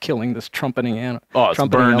sticks killing this trumpeting animal. Oh, it's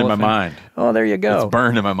burned in my mind. Oh, there you go. It's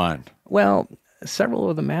burned in my mind. Well, several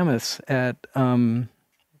of the mammoths at the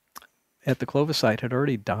Clovis site had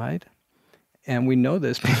already died. And we know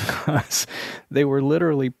this because they were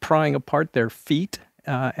literally prying apart their feet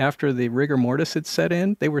after the rigor mortis had set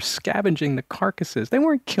in. They were scavenging the carcasses. They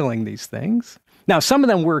weren't killing these things. Now, some of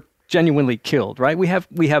them were genuinely killed, right? We have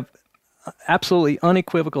absolutely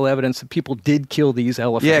unequivocal evidence that people did kill these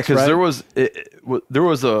elephants. Yeah, because right? there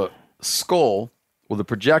was a skull with a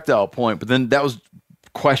projectile point, but then that was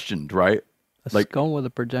questioned, right? A skull with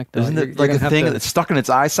a projectile. Isn't it like a thing that's stuck in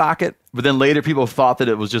its eye socket? But then later people thought that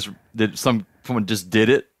it was just that someone just did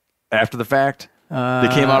it after the fact. They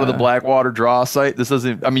came out of the Blackwater draw site. This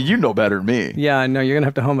doesn't. I mean, you know better than me. Yeah, I know. You're gonna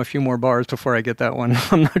have to hum a few more bars before I get that one.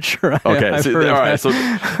 I'm not sure. Okay, all right. So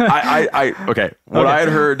What I had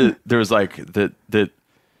heard, there was like that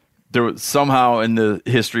there was somehow in the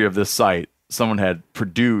history of this site, someone had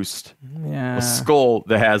produced a skull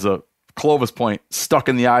that has a Clovis point stuck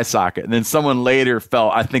in the eye socket, and then someone later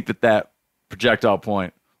felt, I think that projectile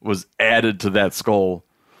point was added to that skull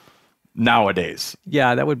nowadays.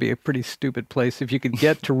 Yeah, that would be a pretty stupid place. If you could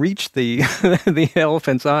get to reach the the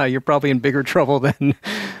elephant's eye, you're probably in bigger trouble than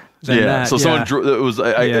that. So someone drew, it was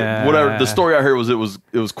whatever the story I heard was it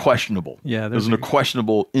was questionable. Yeah, it was a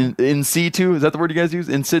questionable in situ. Is that the word you guys use?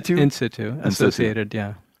 In situ. In situ associated.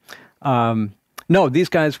 Yeah. No, these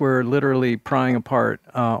guys were literally prying apart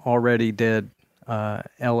already dead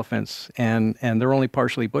elephants, and they're only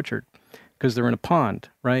partially butchered because they're in a pond,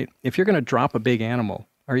 right? If you're going to drop a big animal,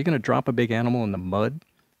 are you going to drop a big animal in the mud?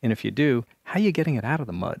 And if you do, how are you getting it out of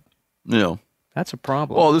the mud? Yeah. That's a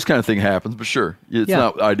problem. Well, this kind of thing happens, but sure, it's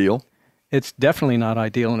not ideal. It's definitely not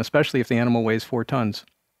ideal, and especially if the animal weighs 4 tons.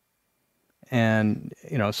 And,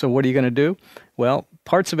 so what are you going to do? Well,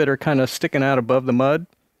 parts of it are kind of sticking out above the mud.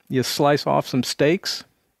 You slice off some steaks,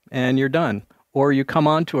 and you're done. Or you come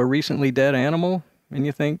on to a recently dead animal, and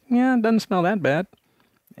you think, it doesn't smell that bad.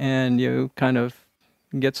 And you kind of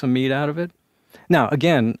get some meat out of it. Now,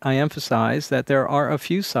 again, I emphasize that there are a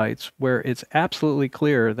few sites where it's absolutely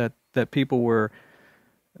clear that people were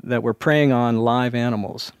preying on live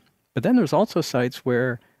animals. But then there's also sites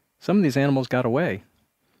where some of these animals got away.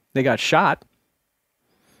 They got shot.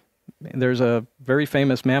 There's a very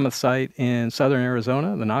famous mammoth site in southern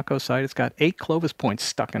Arizona, the Naco site. It's got 8 Clovis points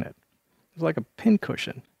stuck in it. It's like a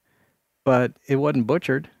pincushion. But it wasn't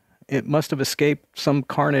butchered. It must have escaped some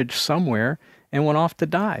carnage somewhere and went off to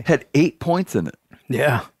die. Had 8 points in it.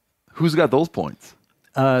 Yeah. Who's got those points?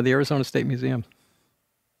 The Arizona State Museum.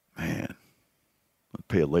 Man, I'd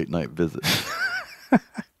pay a late night visit.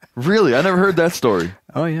 Really? I never heard that story.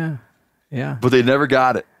 Oh, yeah. Yeah. But they never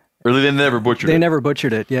got it. Or they never butchered it. They never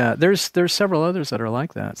butchered it, yeah. There's several others that are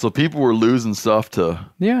like that. So people were losing stuff to...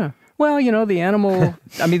 Yeah. Well, the animal...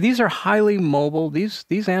 I mean, these are highly mobile.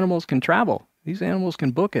 These animals can travel. These animals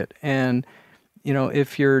can book it. And,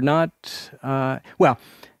 if you're not...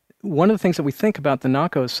 one of the things that we think about the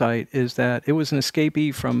Naco site is that it was an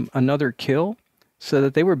escapee from another kill, so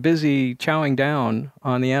that they were busy chowing down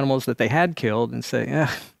on the animals that they had killed and say,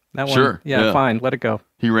 that one, sure, fine, let it go.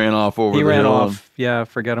 He ran off over He the ran hill off. Yeah,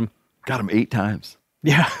 forget him. Got him 8 times.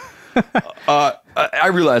 Yeah. I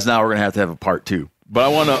realize now we're going to have a part 2. But I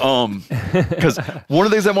want to, because one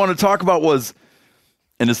of the things I want to talk about was,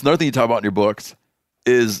 and it's another thing you talk about in your books,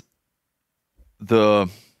 is and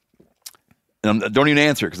don't even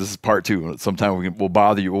answer it because this is part 2. Sometime we'll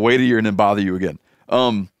bother you. We'll wait a year and then bother you again.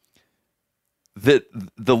 That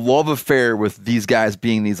the love affair with these guys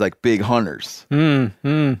being these like big hunters and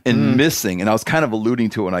missing, and I was kind of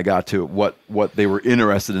alluding to it when I got to what they were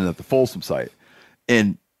interested in at the Folsom site,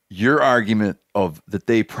 and your argument of that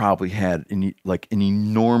they probably had an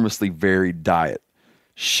enormously varied diet,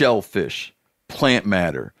 shellfish, plant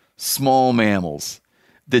matter, small mammals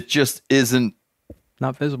that just isn't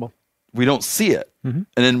not visible. We don't see it. Mm-hmm.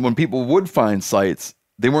 And then when people would find sites,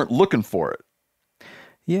 they weren't looking for it.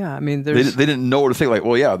 Yeah, I mean, they didn't know what to think. Like,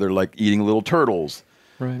 well, yeah, they're like eating little turtles.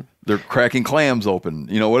 Right. They're cracking clams open,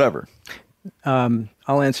 whatever.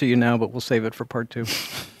 I'll answer you now, but we'll save it for part 2.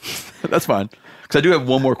 That's fine. Because I do have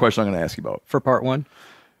one more question I'm going to ask you about. For part 1?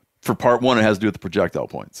 For part 1, it has to do with the projectile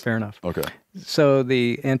points. Fair enough. Okay. So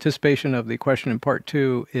the anticipation of the question in part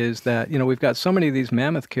 2 is that, we've got so many of these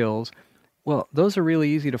mammoth kills. Well, those are really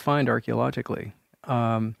easy to find archaeologically.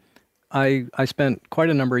 I spent quite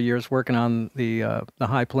a number of years working on the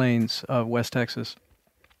high plains of West Texas,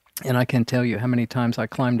 And I can't tell you how many times I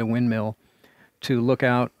climbed a windmill to look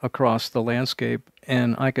out across the landscape,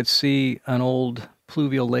 and I could see an old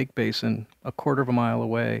pluvial lake basin a quarter of a mile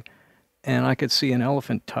away, and I could see an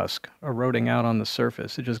elephant tusk eroding out on the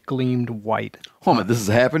surface. It just gleamed white. Hold on, this has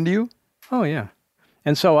happened to you? Oh, yeah.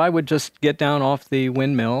 And so I would just get down off the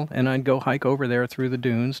windmill, and I'd go hike over there through the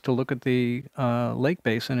dunes to look at the lake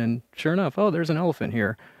basin, and sure enough, oh, there's an elephant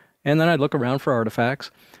here. And then I'd look around for artifacts.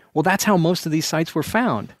 Well, that's how most of these sites were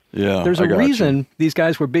found. Yeah, there's a reason these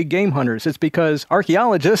guys were big game hunters. It's because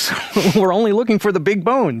archaeologists were only looking for the big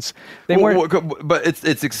bones. They weren't. But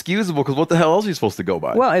it's excusable because what the hell else are you supposed to go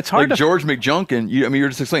by? Well, it's hard like George McJunkin. You're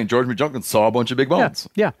just explaining. George McJunkin saw a bunch of big bones.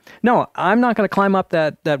 Yeah. No, I'm not going to climb up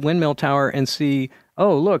that windmill tower and see.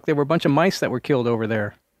 Oh, look, there were a bunch of mice that were killed over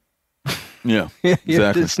there. Yeah,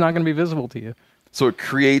 exactly. It's not going to be visible to you. So it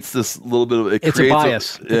creates this little bit of it's a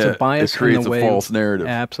bias. It's a bias. It creates in the a false narrative.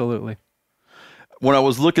 Absolutely. When I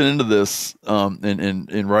was looking into this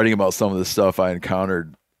and writing about some of this stuff, I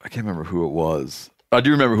encountered, I can't remember who it was. I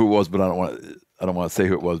do remember who it was, but I don't want to say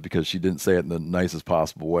who it was because she didn't say it in the nicest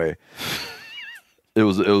possible way. It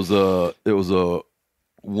was a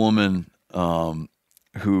woman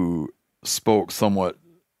who spoke somewhat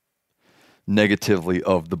negatively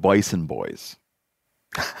of the Bison Boys.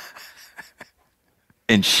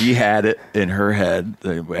 And she had it in her head,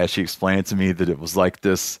 as she explained it to me, that it was like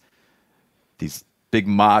these big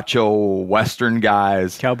macho Western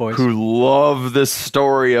guys, cowboys, who love this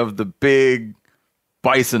story of the big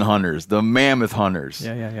bison hunters, the mammoth hunters.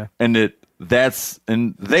 Yeah. And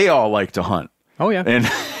they all like to hunt. Oh yeah. And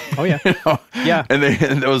oh yeah. Yeah. And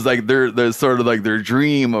it was like their sort of like their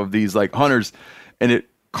dream of these like hunters, and it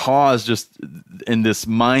caused just in this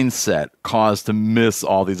mindset caused to miss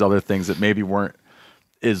all these other things that maybe weren't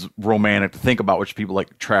as romantic to think about, which people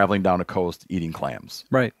like traveling down a coast eating clams.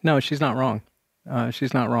 Right. No, she's not wrong.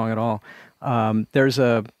 She's not wrong at all.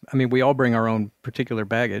 We all bring our own particular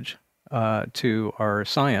baggage to our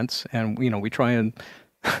science, and we try and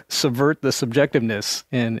subvert the subjectiveness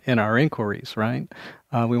in our inquiries. Right?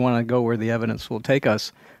 We want to go where the evidence will take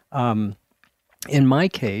us. In my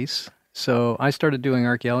case, so I started doing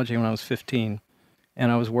archaeology when I was 15,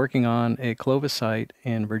 and I was working on a Clovis site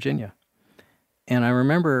in Virginia, and I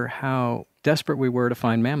remember how desperate we were to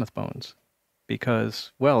find mammoth bones.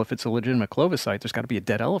 Because, well, if it's a legitimate Clovis site, there's got to be a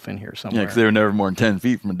dead elephant here somewhere. Yeah, because they were never more than 10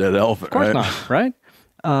 feet from a dead elephant, right? Of right? course not, right?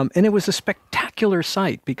 And it was a spectacular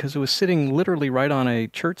site because it was sitting literally right on a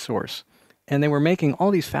church source. And they were making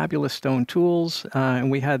all these fabulous stone tools, and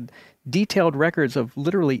we had detailed records of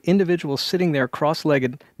literally individuals sitting there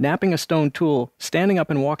cross-legged, napping a stone tool, standing up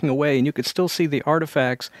and walking away, and you could still see the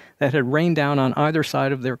artifacts that had rained down on either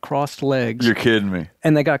side of their crossed legs. You're kidding me.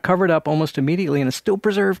 And they got covered up almost immediately, and it's still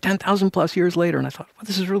preserved 10,000 plus years later. And I thought, well,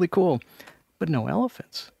 this is really cool. But no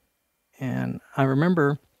elephants. And I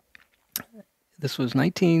remember this was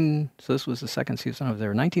the second season I was there.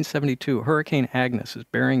 1972, Hurricane Agnes is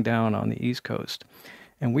bearing down on the East Coast.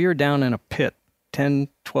 And we are down in a pit 10,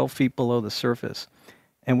 12 feet below the surface.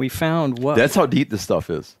 And we found what... That's how deep this stuff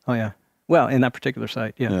is. Oh, yeah. Well, in that particular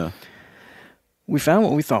site, yeah. We found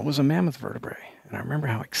what we thought was a mammoth vertebrae. And I remember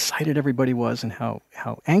how excited everybody was and how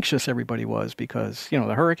anxious everybody was because, the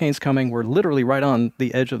hurricane's coming. We're literally right on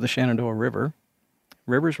the edge of the Shenandoah River.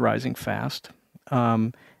 River's rising fast.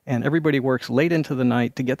 And everybody works late into the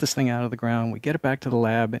night to get this thing out of the ground. We get it back to the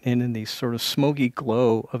lab, and in the sort of smoky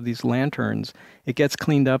glow of these lanterns, it gets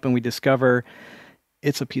cleaned up, and we discover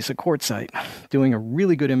it's a piece of quartzite doing a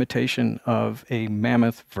really good imitation of a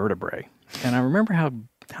mammoth vertebrae. And I remember how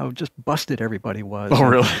just busted everybody was. Oh,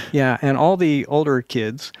 really? Yeah, and all the older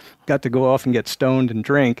kids got to go off and get stoned and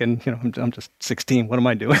drink, and I'm just 16. What am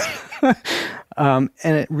I doing? And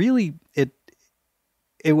it really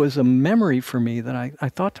it was a memory for me that I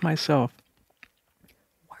thought to myself,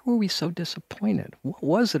 why were we so disappointed? What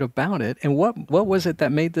was it about it? And what was it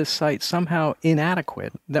that made this site somehow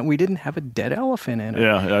inadequate, that we didn't have a dead elephant in it?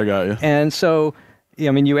 Yeah, I got you. And so,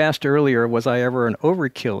 you asked earlier, was I ever an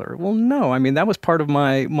overkiller? Well, no. That was part of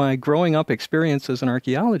my growing up experience as an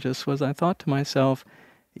archaeologist, was I thought to myself,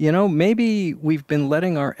 maybe we've been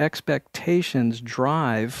letting our expectations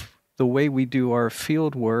drive the way we do our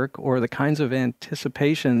field work or the kinds of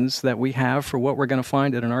anticipations that we have for what we're going to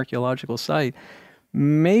find at an archaeological site.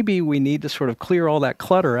 Maybe we need to sort of clear all that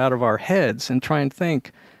clutter out of our heads and try and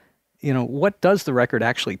think, what does the record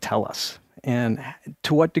actually tell us? And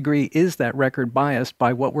to what degree is that record biased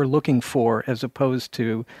by what we're looking for as opposed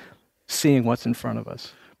to seeing what's in front of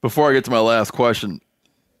us? Before I get to my last question,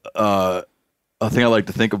 a thing I like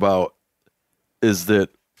to think about is that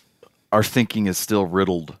our thinking is still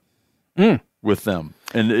riddled with them.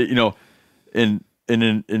 And, and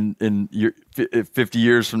in 50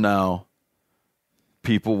 years from now,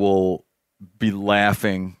 people will be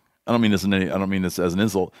laughing. I don't mean this as an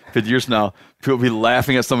insult. 50 years from now, people will be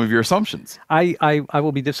laughing at some of your assumptions. I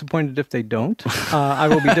will be disappointed if they don't. I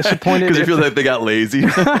will be disappointed because you feel like they got lazy.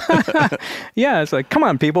 Yeah, it's like, come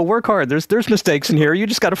on, people, work hard. There's mistakes in here. You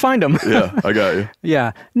just got to find them. Yeah, I got you.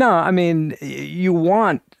 Yeah. No, I mean, you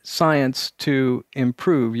want science to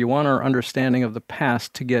improve. You want our understanding of the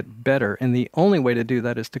past to get better. And the only way to do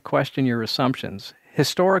that is to question your assumptions.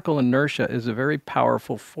 Historical inertia is a very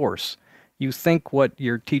powerful force. You think what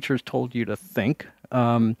your teachers told you to think.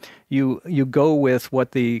 You go with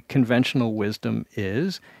what the conventional wisdom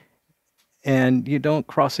is, and you don't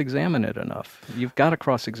cross-examine it enough. You've got to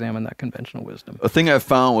cross-examine that conventional wisdom. A thing I've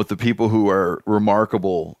found with the people who are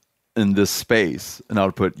remarkable in this space, and I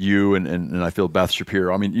would put you and I feel Beth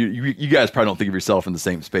Shapiro. I mean, you guys probably don't think of yourself in the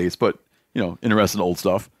same space, but interested in old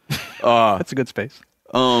stuff. That's a good space.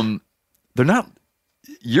 They're not.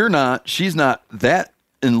 You're not. She's not that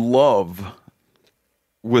in love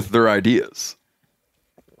with their ideas.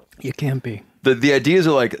 You can't be. The ideas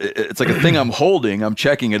are like, it's like a thing I'm holding, I'm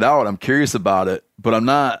checking it out, I'm curious about it, but I'm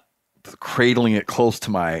not cradling it close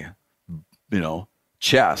to my,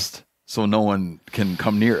 chest so no one can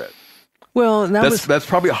come near it. Well, that's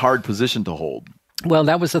probably a hard position to hold. Well,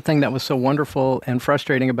 that was the thing that was so wonderful and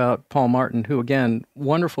frustrating about Paul Martin, who, again,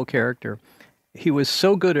 wonderful character. He was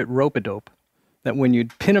so good at rope-a-dope that when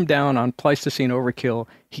you'd pin him down on Pleistocene overkill,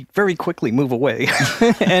 he'd very quickly move away.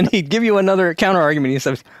 And he'd give you another counter-argument. He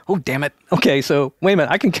says, oh, damn it. Okay, so wait a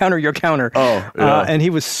minute. I can counter your counter. Oh, yeah. And he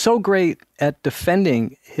was so great at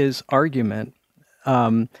defending his argument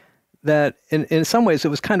that in some ways it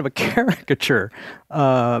was kind of a caricature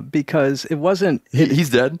because it wasn't... He's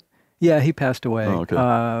dead? Yeah, he passed away. Oh, okay.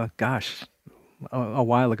 A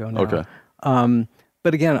while ago now. Okay.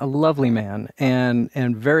 But again, a lovely man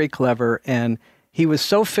and very clever. And he was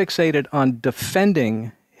so fixated on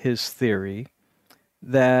defending his theory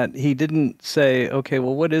that he didn't say, okay,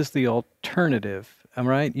 well, what is the alternative? All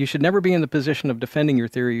right? You should never be in the position of defending your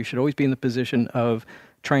theory. You should always be in the position of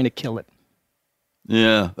trying to kill it.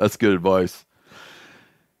 Yeah, that's good advice.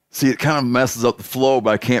 See, it kind of messes up the flow, but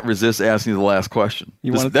I can't resist asking you the last question.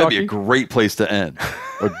 That'd be a great place to end.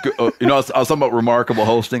 I was talking about remarkable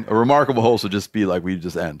hosting. A remarkable host would just be like, we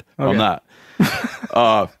just end. Okay. I'm not.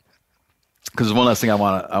 Because there's one last thing I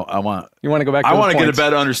want. You want to go back to I want to get a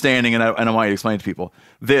better understanding, and I want you to explain to people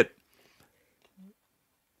that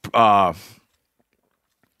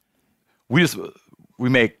we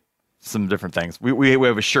make some different things. We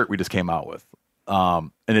have a shirt we just came out with,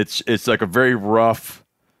 and it's like a very rough.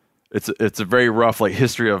 It's a very rough like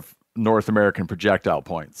history of North American projectile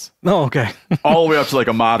points. Oh, okay. All the way up to like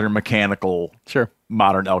a modern mechanical,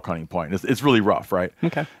 modern elk hunting point. It's really rough, right?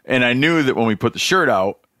 Okay. And I knew that when we put the shirt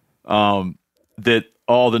out, that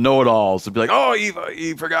all the know-it-alls would be like, "Oh,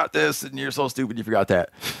 you forgot this, and you're so stupid, you forgot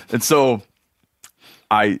that." And so,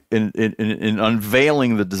 in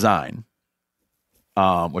unveiling the design,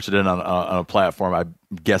 which I did on a platform I'm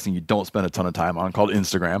guessing you don't spend a ton of time on, called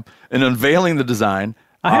Instagram, and unveiling the design.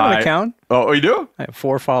 I have an account. Oh, you do? I have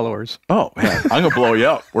 4 followers. Oh, man. I'm going to blow you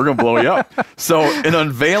up. We're going to blow you up. So in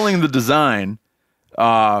unveiling the design,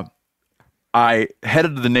 I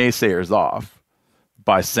headed the naysayers off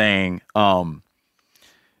by saying,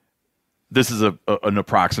 this is an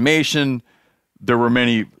approximation. There were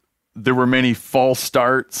many false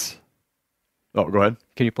starts. Oh, go ahead.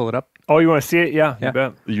 Can you pull it up? Oh, you want to see it? Yeah. You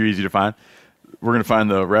bet. You're easy to find. We're going to find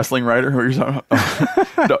the wrestling writer who you're talking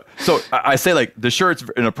about. No. So I say like the shirt's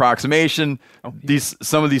an approximation.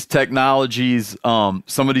 Some of these technologies, even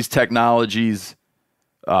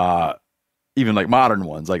like modern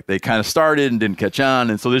ones, like they kind of started and didn't catch on.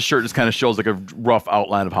 And so this shirt just kind of shows like a rough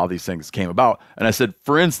outline of how these things came about. And I said,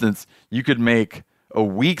 for instance, you could make a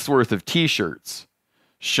week's worth of t-shirts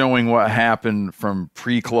showing what happened from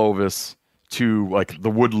pre-Clovis to like the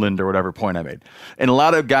Woodland or whatever point I made. And a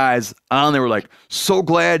lot of guys on there were like, so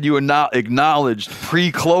glad you acknowledged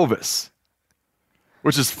pre-Clovis,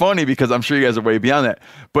 which is funny because I'm sure you guys are way beyond that.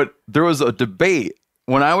 But there was a debate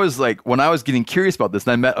when I was getting curious about this,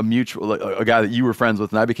 and I met a guy that you were friends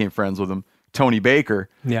with and I became friends with him, Tony Baker.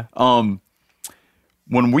 Yeah. When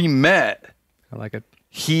we met, I like it.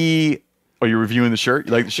 You're reviewing the shirt?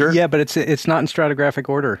 You like the shirt? Yeah, but it's not in stratigraphic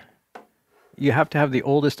order. You have to have the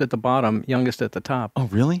oldest at the bottom, youngest at the top. Oh,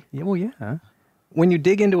 really? Yeah, well, yeah. When you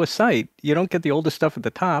dig into a site, you don't get the oldest stuff at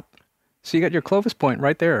the top. So you got your Clovis point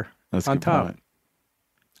right there. That's on a good top. Point.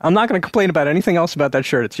 I'm not going to complain about anything else about that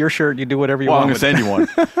shirt. It's your shirt. You do whatever you want. I'm going to send you one.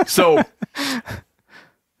 So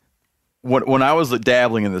when I was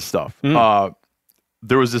dabbling in this stuff,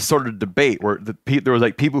 there was this sort of debate where there was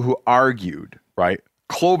like people who argued, right?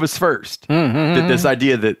 Clovis first. That this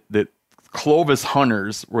idea that Clovis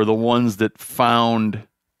hunters were the ones that found.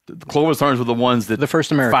 Clovis hunters were the ones that the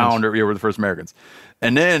first Americans were the first Americans,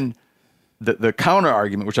 and then the counter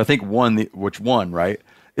argument, which I think won, right,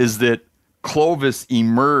 is that Clovis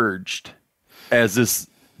emerged as this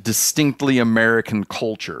distinctly American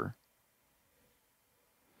culture.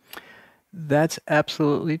 That's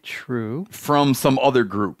absolutely true. From some other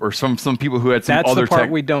group or some people who had some That's other the part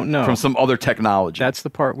we don't know. From some other technology. That's the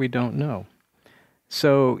part we don't know.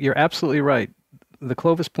 So you're absolutely right. The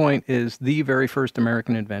Clovis point is the very first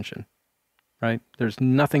American invention, right? There's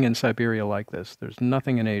nothing in Siberia like this. There's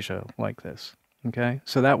nothing in Asia like this. Okay?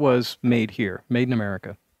 So that was made here, made in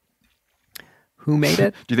America. Who made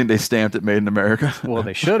it? Do you think they stamped it made in America? Well,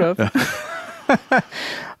 they should have.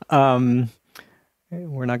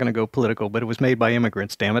 We're not going to go political, but it was made by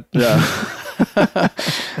immigrants, damn it. Yeah.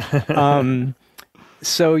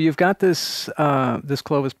 So you've got this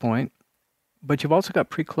Clovis point, but you've also got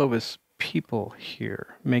pre-Clovis people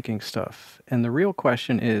here making stuff. And the real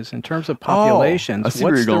question is, in terms of populations,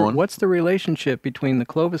 what's the relationship between the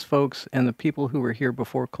Clovis folks and the people who were here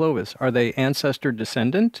before Clovis? Are they ancestor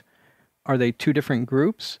descendant? Are they two different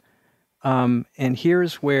groups? And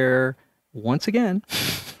here's where, once again,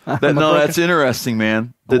 that's interesting,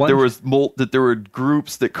 man. That there were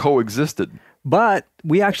groups that coexisted. But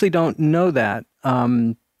we actually don't know that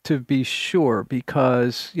to be sure,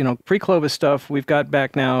 because pre-Clovis stuff we've got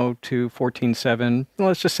back now to 14.7. Well,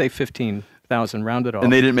 let's just say 15,000, rounded off.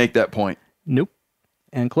 And they didn't make that point. Nope.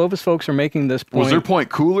 And Clovis folks are making this point. Was their point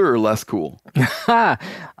cooler or less cool?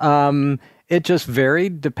 It just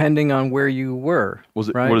varied depending on where you were. Was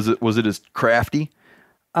it? Right? Was it as crafty?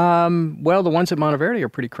 Well, the ones at Monteverde are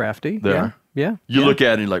pretty crafty. There. Yeah. You look at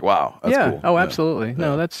it and you're like, wow, that's cool. Oh, absolutely. Yeah.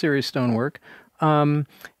 No, that's serious stonework.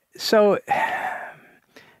 So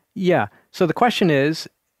the question is,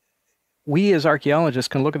 we as archaeologists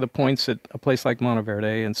can look at the points at a place like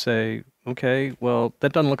Monteverde and say, okay, well,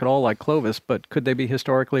 that doesn't look at all like Clovis, but could they be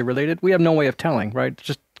historically related? We have no way of telling, right?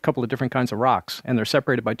 Just a couple of different kinds of rocks, and they're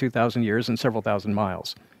separated by 2,000 years and several thousand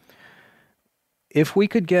miles. If we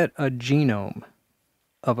could get a genome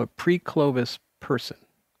of a pre-Clovis person,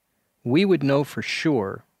 we would know for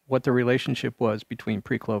sure what the relationship was between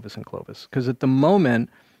pre-Clovis and Clovis. Because at the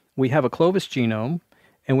moment, we have a Clovis genome,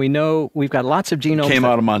 and we know we've got lots of genomes. Came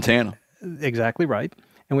out of Montana. Exactly right.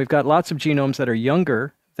 And we've got lots of genomes that are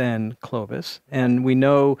younger than Clovis. And we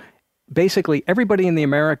know basically everybody in the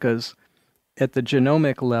Americas at the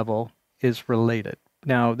genomic level is related.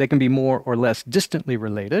 Now, they can be more or less distantly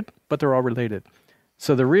related, but they're all related.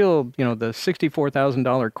 So the real, the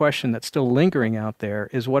 $64,000 question that's still lingering out there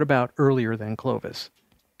is, what about earlier than Clovis?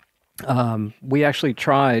 We actually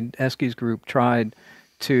Eski's group tried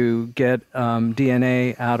to get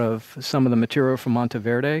DNA out of some of the material from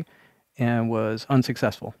Monteverde and was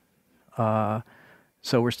unsuccessful.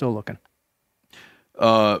 So we're still looking.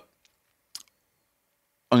 I'm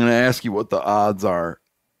going to ask you what the odds are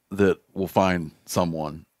that we'll find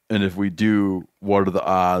someone. And if we do, what are the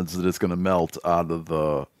odds that it's going to melt out of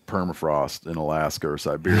the permafrost in Alaska or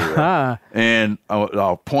Siberia? And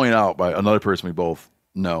I'll point out by another person we both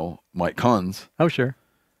know, Mike Kunz. Oh, sure.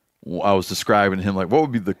 I was describing to him, like, what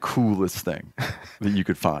would be the coolest thing that you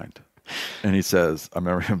could find? And he says, I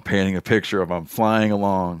remember him painting a picture of I'm flying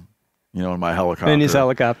along, in my helicopter. In his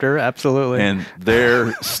helicopter, absolutely. And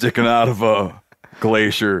there, sticking out of a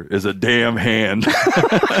glacier, is a damn hand.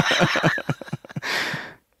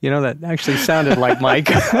 That actually sounded like Mike.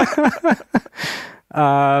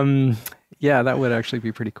 Yeah, that would actually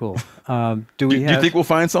be pretty cool. Do you think we'll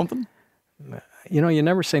find something? You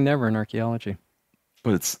never say never in archaeology.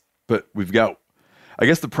 But we've got, I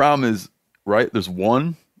guess the problem is, right,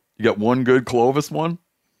 you got one good Clovis one?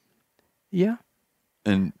 Yeah.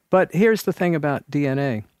 And But here's the thing about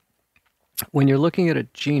DNA. When you're looking at a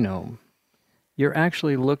genome, you're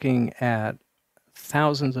actually looking at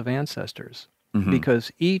thousands of ancestors,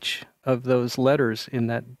 because each of those letters in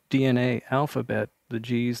that DNA alphabet, the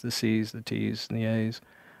G's, the C's, the T's, and the A's,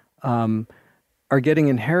 are getting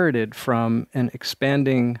inherited from an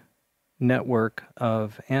expanding network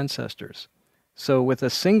of ancestors. So with a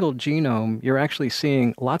single genome, you're actually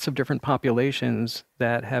seeing lots of different populations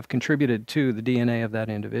that have contributed to the DNA of that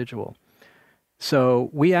individual. So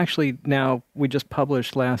we just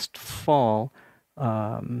published last fall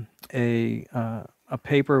a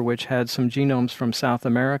paper which had some genomes from South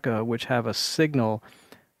America which have a signal,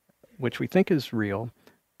 which we think is real,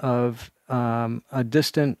 of a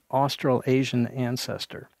distant Australasian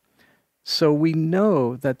ancestor. So we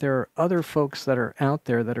know that there are other folks that are out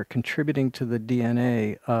there that are contributing to the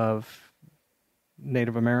DNA of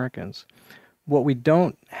Native Americans. What we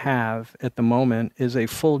don't have at the moment is a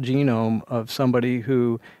full genome of somebody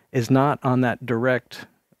who is not on that direct,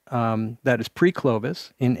 that is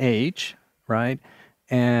pre-Clovis in age, right?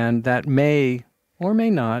 And that may or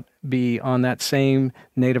may not be on that same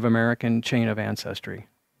Native American chain of ancestry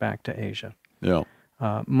back to Asia. Yeah.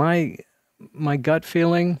 My gut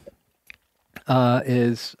feeling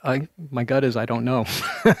is I don't know.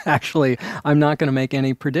 Actually, I'm not going to make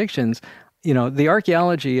any predictions. You know, the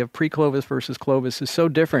archaeology of pre-Clovis versus Clovis is so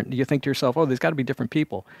different. You think to yourself, oh, there's got to be different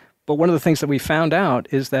people. But one of the things that we found out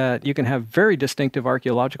is that you can have very distinctive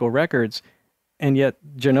archaeological records, and yet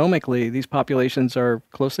genomically, these populations are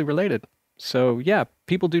closely related. So yeah,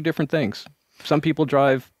 people do different things. Some people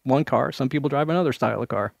drive one car, some people drive another style of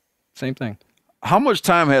car. Same thing. How much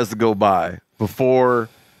time has to go by before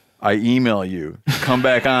I email you, come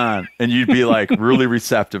back on, and you'd be like really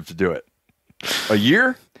receptive to do it? A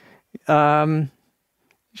year?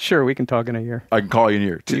 Sure, we can talk in a year. I can call you in a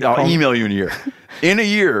year. I'll email you in a year. In a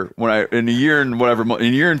year, in a year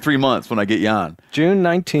and 3 months when I get you on. June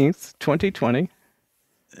 19th, 2020.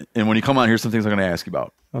 And when you come on, here's some things I'm going to ask you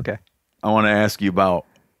about. Okay. I want to ask you about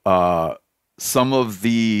some of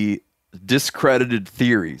the discredited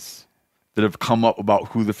theories that have come up about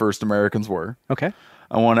who the first Americans were. Okay.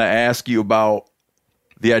 I want to ask you about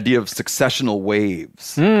the idea of successional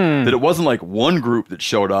waves. That it wasn't like one group that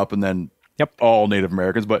showed up and then all Native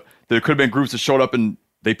Americans, but there could have been groups that showed up and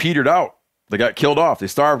they petered out. They got killed off. They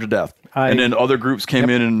starved to death. And then other groups came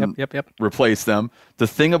in and replaced them. The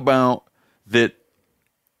thing about that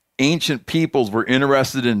ancient peoples were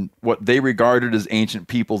interested in what they regarded as ancient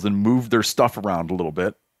peoples and moved their stuff around a little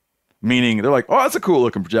bit. Meaning they're like, oh, that's a cool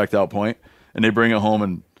looking projectile point. And they bring it home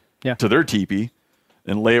and to their teepee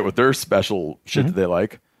and lay it with their special shit that they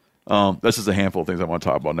like. That's just a handful of things I want to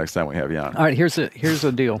talk about next time we have you on. All right, here's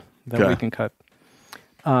a deal that we can cut.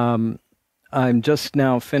 I'm just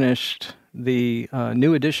now finished the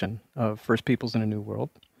new edition of First Peoples in a New World.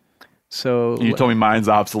 So you told me mine's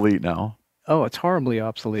obsolete now. Oh, it's horribly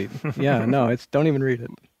obsolete. Yeah, no, don't even read it.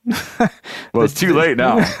 Well, it's too late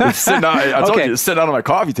now. It's sitting out, I told you, it's sitting out on my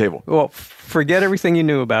coffee table. Well, forget everything you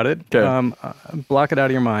knew about it. Okay. Block it out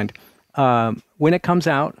of your mind. When it comes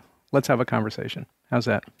out, let's have a conversation. How's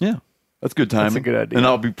that? Yeah, that's good timing. That's a good idea. And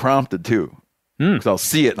I'll be prompted too, because I'll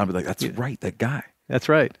see it and I'll be like, "That's right, that guy." That's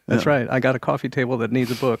right. That's right. I got a coffee table that needs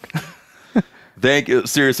a book. Thank you.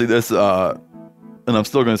 Seriously, this, and I'm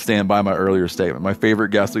still going to stand by my earlier statement. My favorite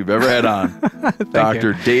guest we've ever had on,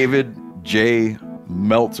 Dr. David J.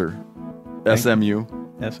 Meltzer, SMU.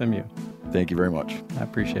 SMU. Thank you very much. I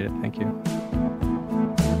appreciate it. Thank you.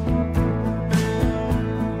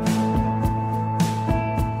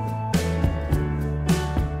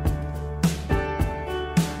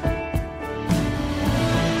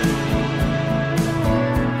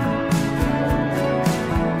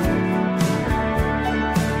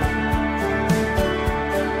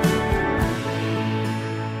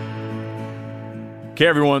 Okay,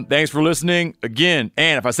 everyone, thanks for listening again.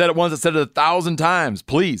 And if I said it once, I said it 1,000 times.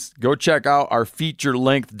 Please go check out our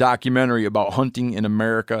feature-length documentary about hunting in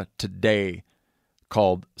America today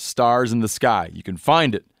called Stars in the Sky. You can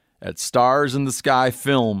find it at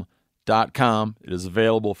starsintheskyfilm.com. It is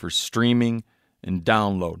available for streaming and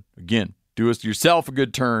download. Again, do yourself a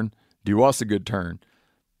good turn. Do us a good turn.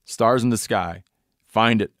 Stars in the Sky.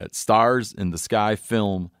 Find it at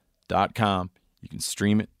starsintheskyfilm.com. You can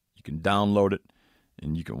stream it. You can download it.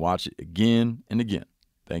 And you can watch it again and again.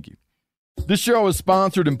 Thank you. This show is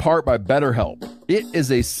sponsored in part by BetterHelp. It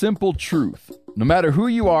is a simple truth. No matter who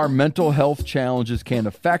you are, mental health challenges can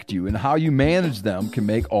affect you, and how you manage them can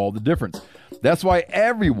make all the difference. That's why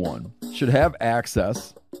everyone should have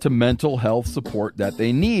access to mental health support that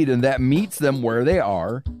they need and that meets them where they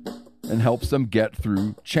are and helps them get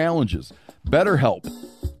through challenges. BetterHelp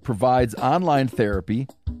provides online therapy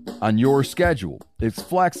on your schedule. It's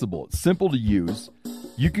flexible. It's simple to use.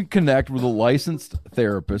 You can connect with a licensed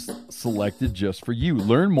therapist selected just for you.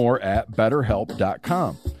 Learn more at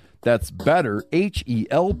BetterHelp.com. That's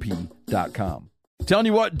BetterHelp.com. Telling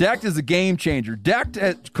you what, Decked is a game changer. Decked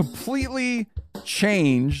has completely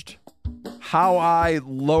changed how I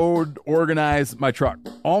load, organize my truck.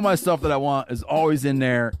 All my stuff that I want is always in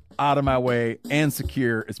there, out of my way, and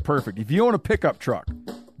secure. It's perfect. If you own a pickup truck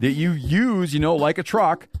that you use, like a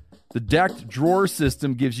truck, the Decked drawer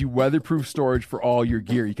system gives you weatherproof storage for all your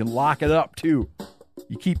gear. You can lock it up, too.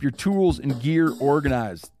 You keep your tools and gear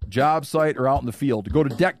organized, job site or out in the field. Go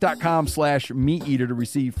to deck.com/meateater to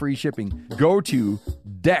receive free shipping. Go to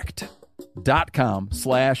decked.com/meateater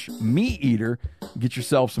mammoths.com/meateater. Get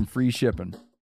yourself some free shipping.